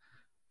respect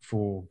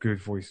for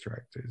good voice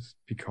directors,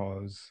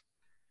 because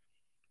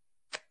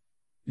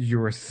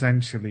you're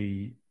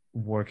essentially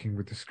working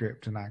with the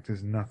script and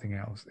actors, nothing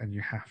else, and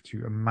you have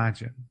to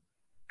imagine,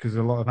 because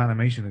a lot of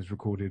animation is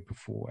recorded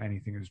before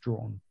anything is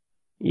drawn.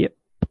 Yep.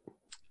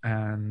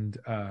 And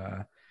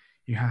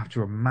you have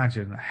to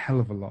imagine a hell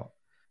of a lot,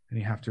 and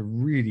you have to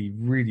really,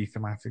 really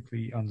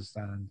thematically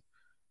understand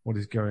what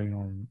is going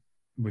on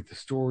with the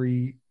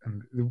story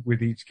and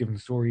with each given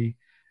story,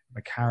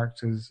 the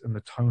characters and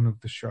the tone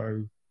of the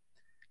show.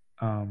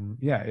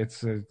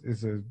 It's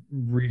a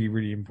really,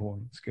 really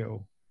important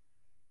skill.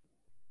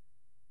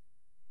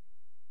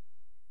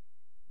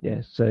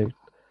 Yeah, so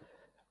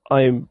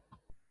I'm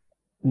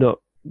not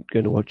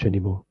going to watch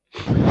anymore.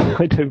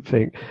 I don't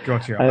think.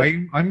 Gotcha.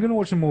 I'm going to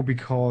watch them more,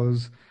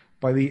 because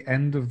by the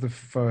end of the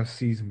first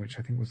season, which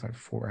I think was like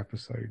 4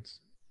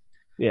 episodes,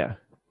 yeah,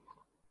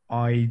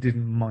 I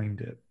didn't mind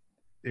it.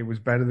 It was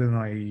better than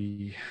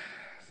it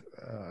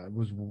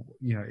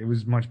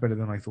was much better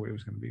than I thought it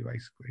was going to be,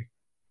 basically.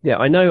 Yeah,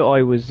 I know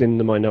I was in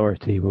the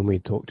minority when we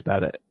talked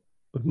about it,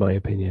 with my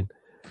opinion.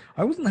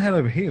 I wasn't head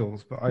over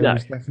heels, but I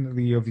was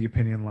definitely of the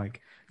opinion, like,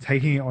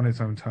 taking it on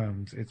its own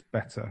terms, it's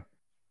better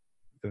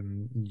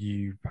than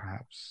you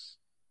perhaps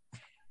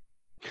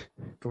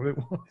thought it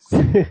was.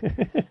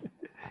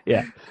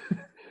 Yeah.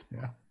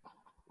 Yeah.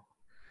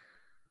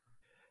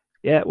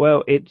 Yeah,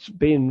 well, it's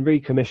been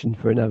recommissioned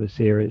for another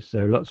series,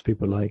 so lots of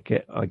people like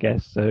it, I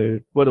guess. So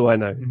what do I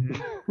know?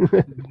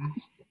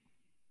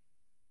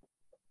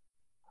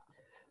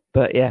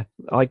 But yeah,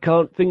 I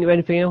can't think of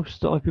anything else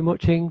that I've been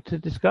watching to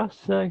discuss.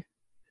 No.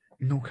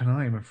 Nor can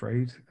I, I'm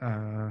afraid.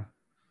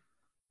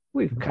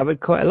 We've covered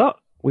quite a lot.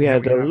 We Yeah,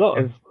 had we a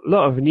have,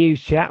 lot of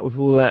news chat with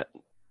all that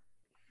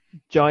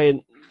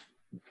giant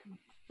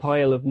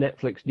pile of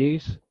Netflix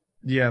news.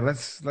 Yeah,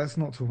 let's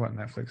not talk about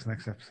Netflix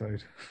next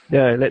episode.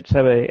 No, let's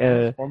have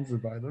a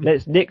Sponsored by them.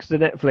 let's nix the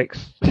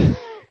Netflix.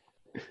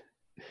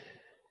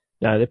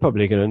 No, they're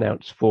probably going to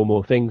announce 4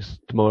 more things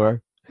tomorrow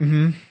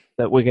Mm-hmm.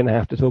 that we're going to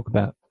have to talk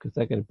about because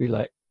they're going to be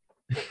like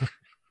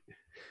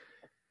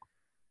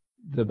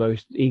the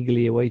most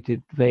eagerly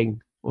awaited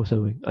thing or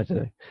something. I don't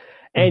know.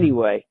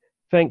 Anyway,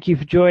 thank you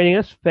for joining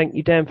us. Thank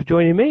you, Dan, for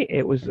joining me.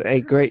 It was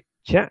a great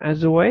chat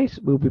as always.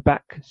 We'll be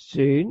back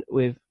soon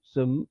with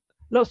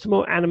lots of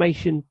more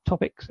animation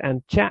topics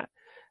and chat.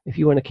 If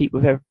you want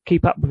to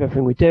keep up with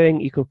everything we're doing,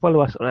 you can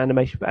follow us on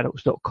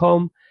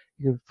animationforadults.com.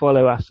 You can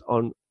follow us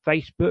on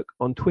Facebook,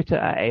 on Twitter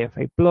at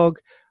AFA Blog,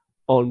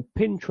 on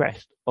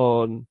Pinterest,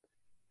 on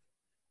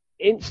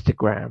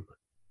Instagram,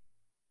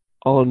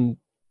 on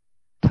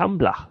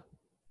Tumblr,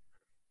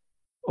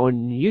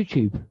 on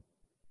YouTube,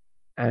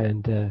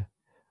 and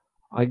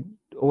I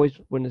always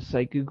want to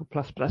say Google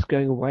Plus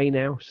going away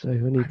now, so I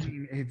need to.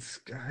 mean,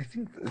 I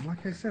think,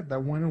 like I said,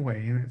 that went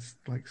away in its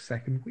like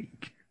second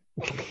week.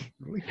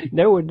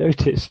 No one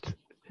noticed.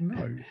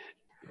 No.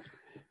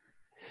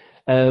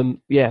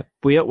 Yeah,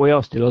 we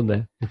are still on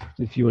there.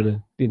 If you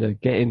want to,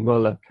 get in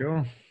while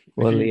Cool.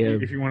 while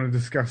If you want to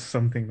discuss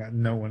something that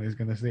no one is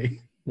going to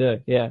see. No,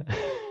 yeah.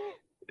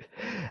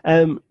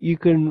 You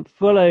can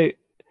follow.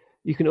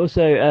 You can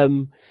also,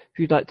 if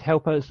you'd like to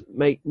help us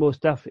make more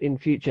stuff in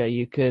future,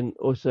 you can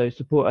also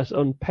support us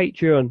on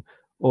Patreon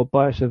or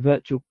buy us a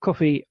virtual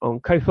coffee on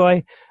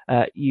Ko-fi.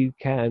 You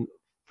can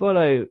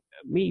follow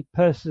me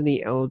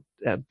personally on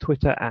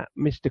Twitter at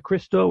Mr.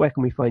 Crystal. Where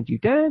can we find you,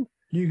 Dan?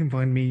 You can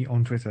find me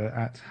on Twitter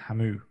at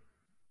Hamu.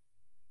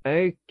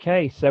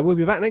 Okay, so we'll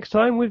be back next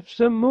time with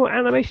some more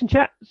animation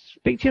chat.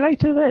 Speak to you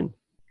later then.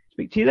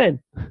 Speak to you then.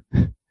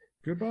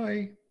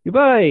 Goodbye.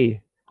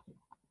 Goodbye.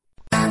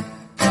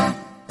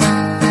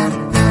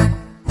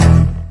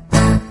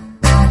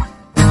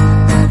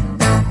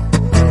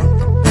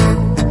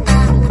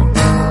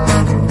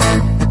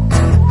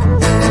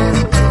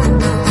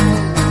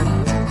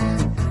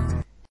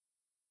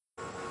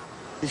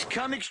 This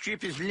comic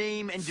strip is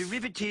lame and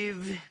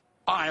derivative.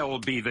 I'll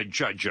be the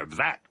judge of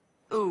that.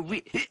 Oh,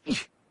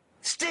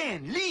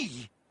 Stan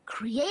Lee!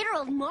 Creator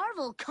of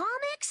Marvel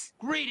Comics?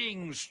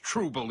 Greetings,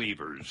 true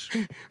believers.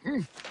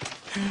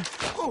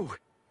 Oh,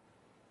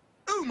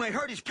 my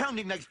heart is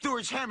pounding like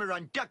Thor's hammer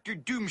on Dr.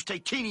 Doom's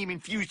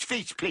titanium-infused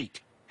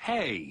faceplate.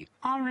 Hey,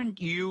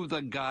 aren't you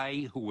the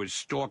guy who was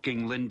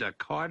stalking Linda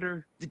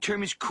Carter? The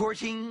term is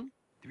courting.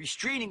 The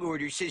restraining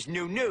order says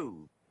no,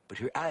 no, but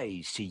her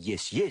eyes say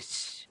yes,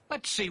 yes.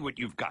 Let's see what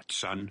you've got,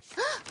 son.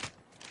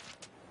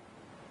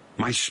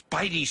 My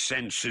spidey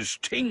sense is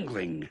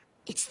tingling.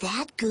 It's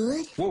that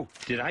good? Whoa,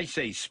 did I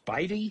say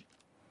spidey?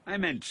 I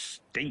meant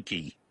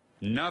stinky.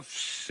 Nuff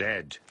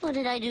said. What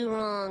did I do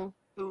wrong?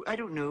 Oh, I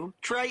don't know.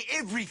 Try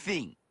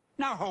everything.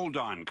 Now hold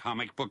on,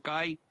 comic book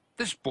guy.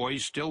 This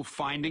boy's still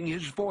finding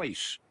his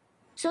voice.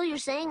 So you're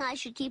saying I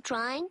should keep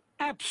trying?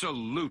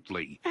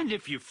 Absolutely. And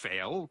if you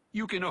fail,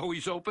 you can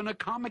always open a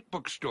comic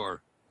book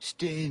store.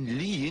 Stan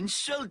Lee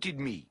insulted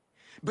me.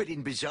 But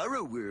in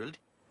Bizarro World,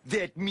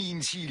 that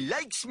means he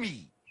likes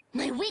me.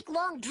 My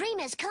week-long dream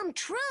has come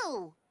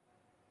true.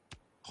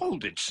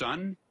 Hold it,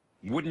 son.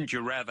 Wouldn't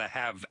you rather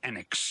have an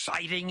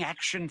exciting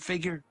action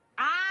figure?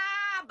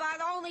 Ah, but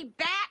only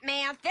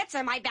Batman fits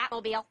in my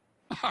Batmobile.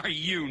 Are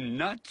you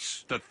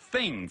nuts? The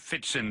thing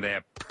fits in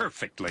there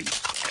perfectly.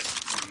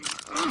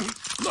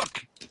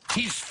 Look,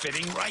 he's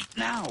fitting right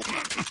now.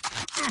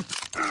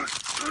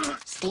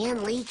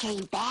 Stan Lee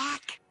came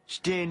back?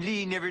 Stan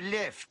Lee never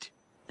left.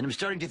 And I'm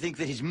starting to think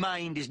that his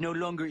mind is no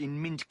longer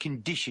in mint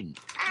condition.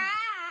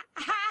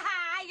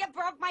 Ah, you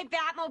broke my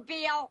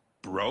Batmobile.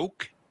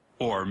 Broke?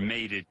 Or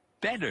made it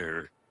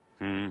better?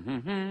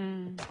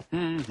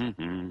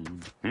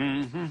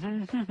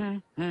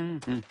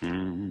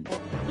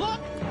 Look,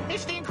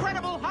 it's the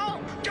Incredible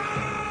Hulk.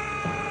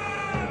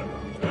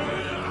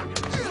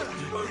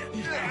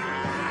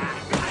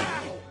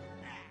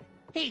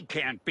 He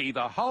can't be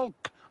the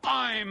Hulk.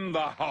 I'm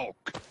the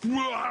Hulk.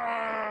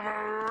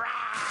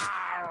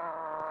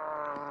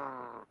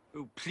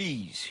 Oh,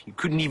 please. You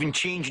couldn't even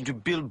change into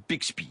Bill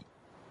Bixby.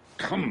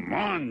 Come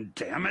on,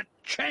 damn it.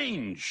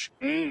 Change.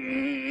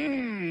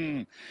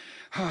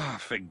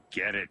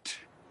 Forget it.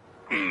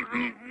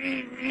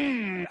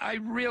 I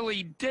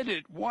really did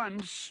it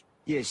once.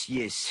 Yes,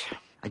 yes.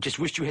 I just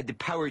wished you had the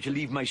power to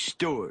leave my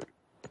store.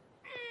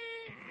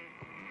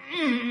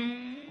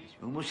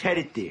 Almost had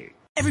it there.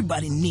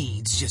 Everybody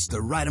needs just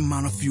the right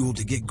amount of fuel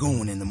to get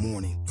going in the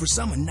morning. For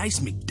some, a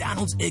nice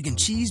McDonald's egg and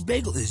cheese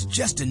bagel is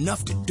just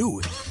enough to do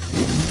it.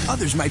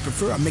 Others might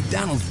prefer a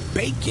McDonald's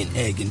bacon,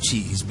 egg, and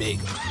cheese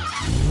bagel.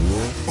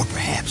 Or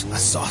perhaps a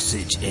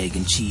sausage, egg,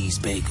 and cheese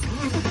bagel.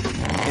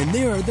 And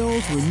there are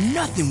those where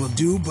nothing will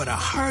do but a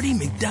hearty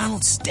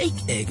McDonald's steak,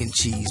 egg, and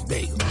cheese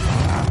bagel.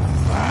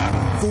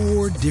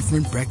 4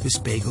 different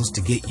breakfast bagels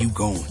to get you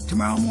going.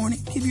 Tomorrow morning,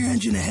 give your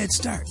engine a head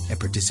start at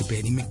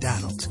participating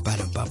McDonald's.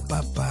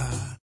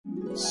 Ba-da-ba-ba-ba.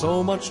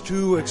 So much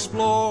to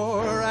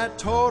explore at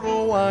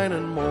Total Wine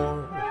 &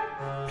 More.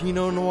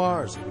 Pinot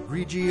Noirs,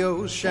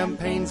 Grigios,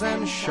 Champagnes,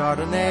 and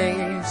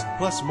Chardonnays,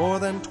 plus more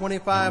than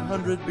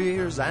 2,500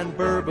 beers and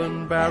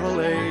bourbon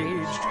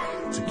barrel-aged.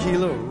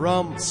 Tequila,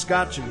 rum,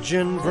 scotch, and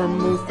gin,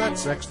 vermouth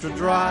that's extra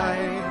dry.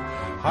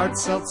 Hard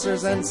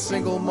seltzers and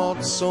single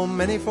malts, so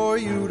many for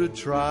you to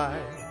try.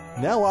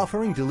 Now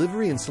offering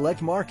delivery in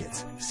select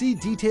markets. See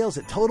details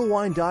at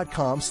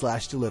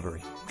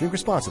TotalWine.com/delivery. Drink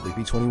responsibly,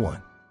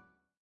 B21.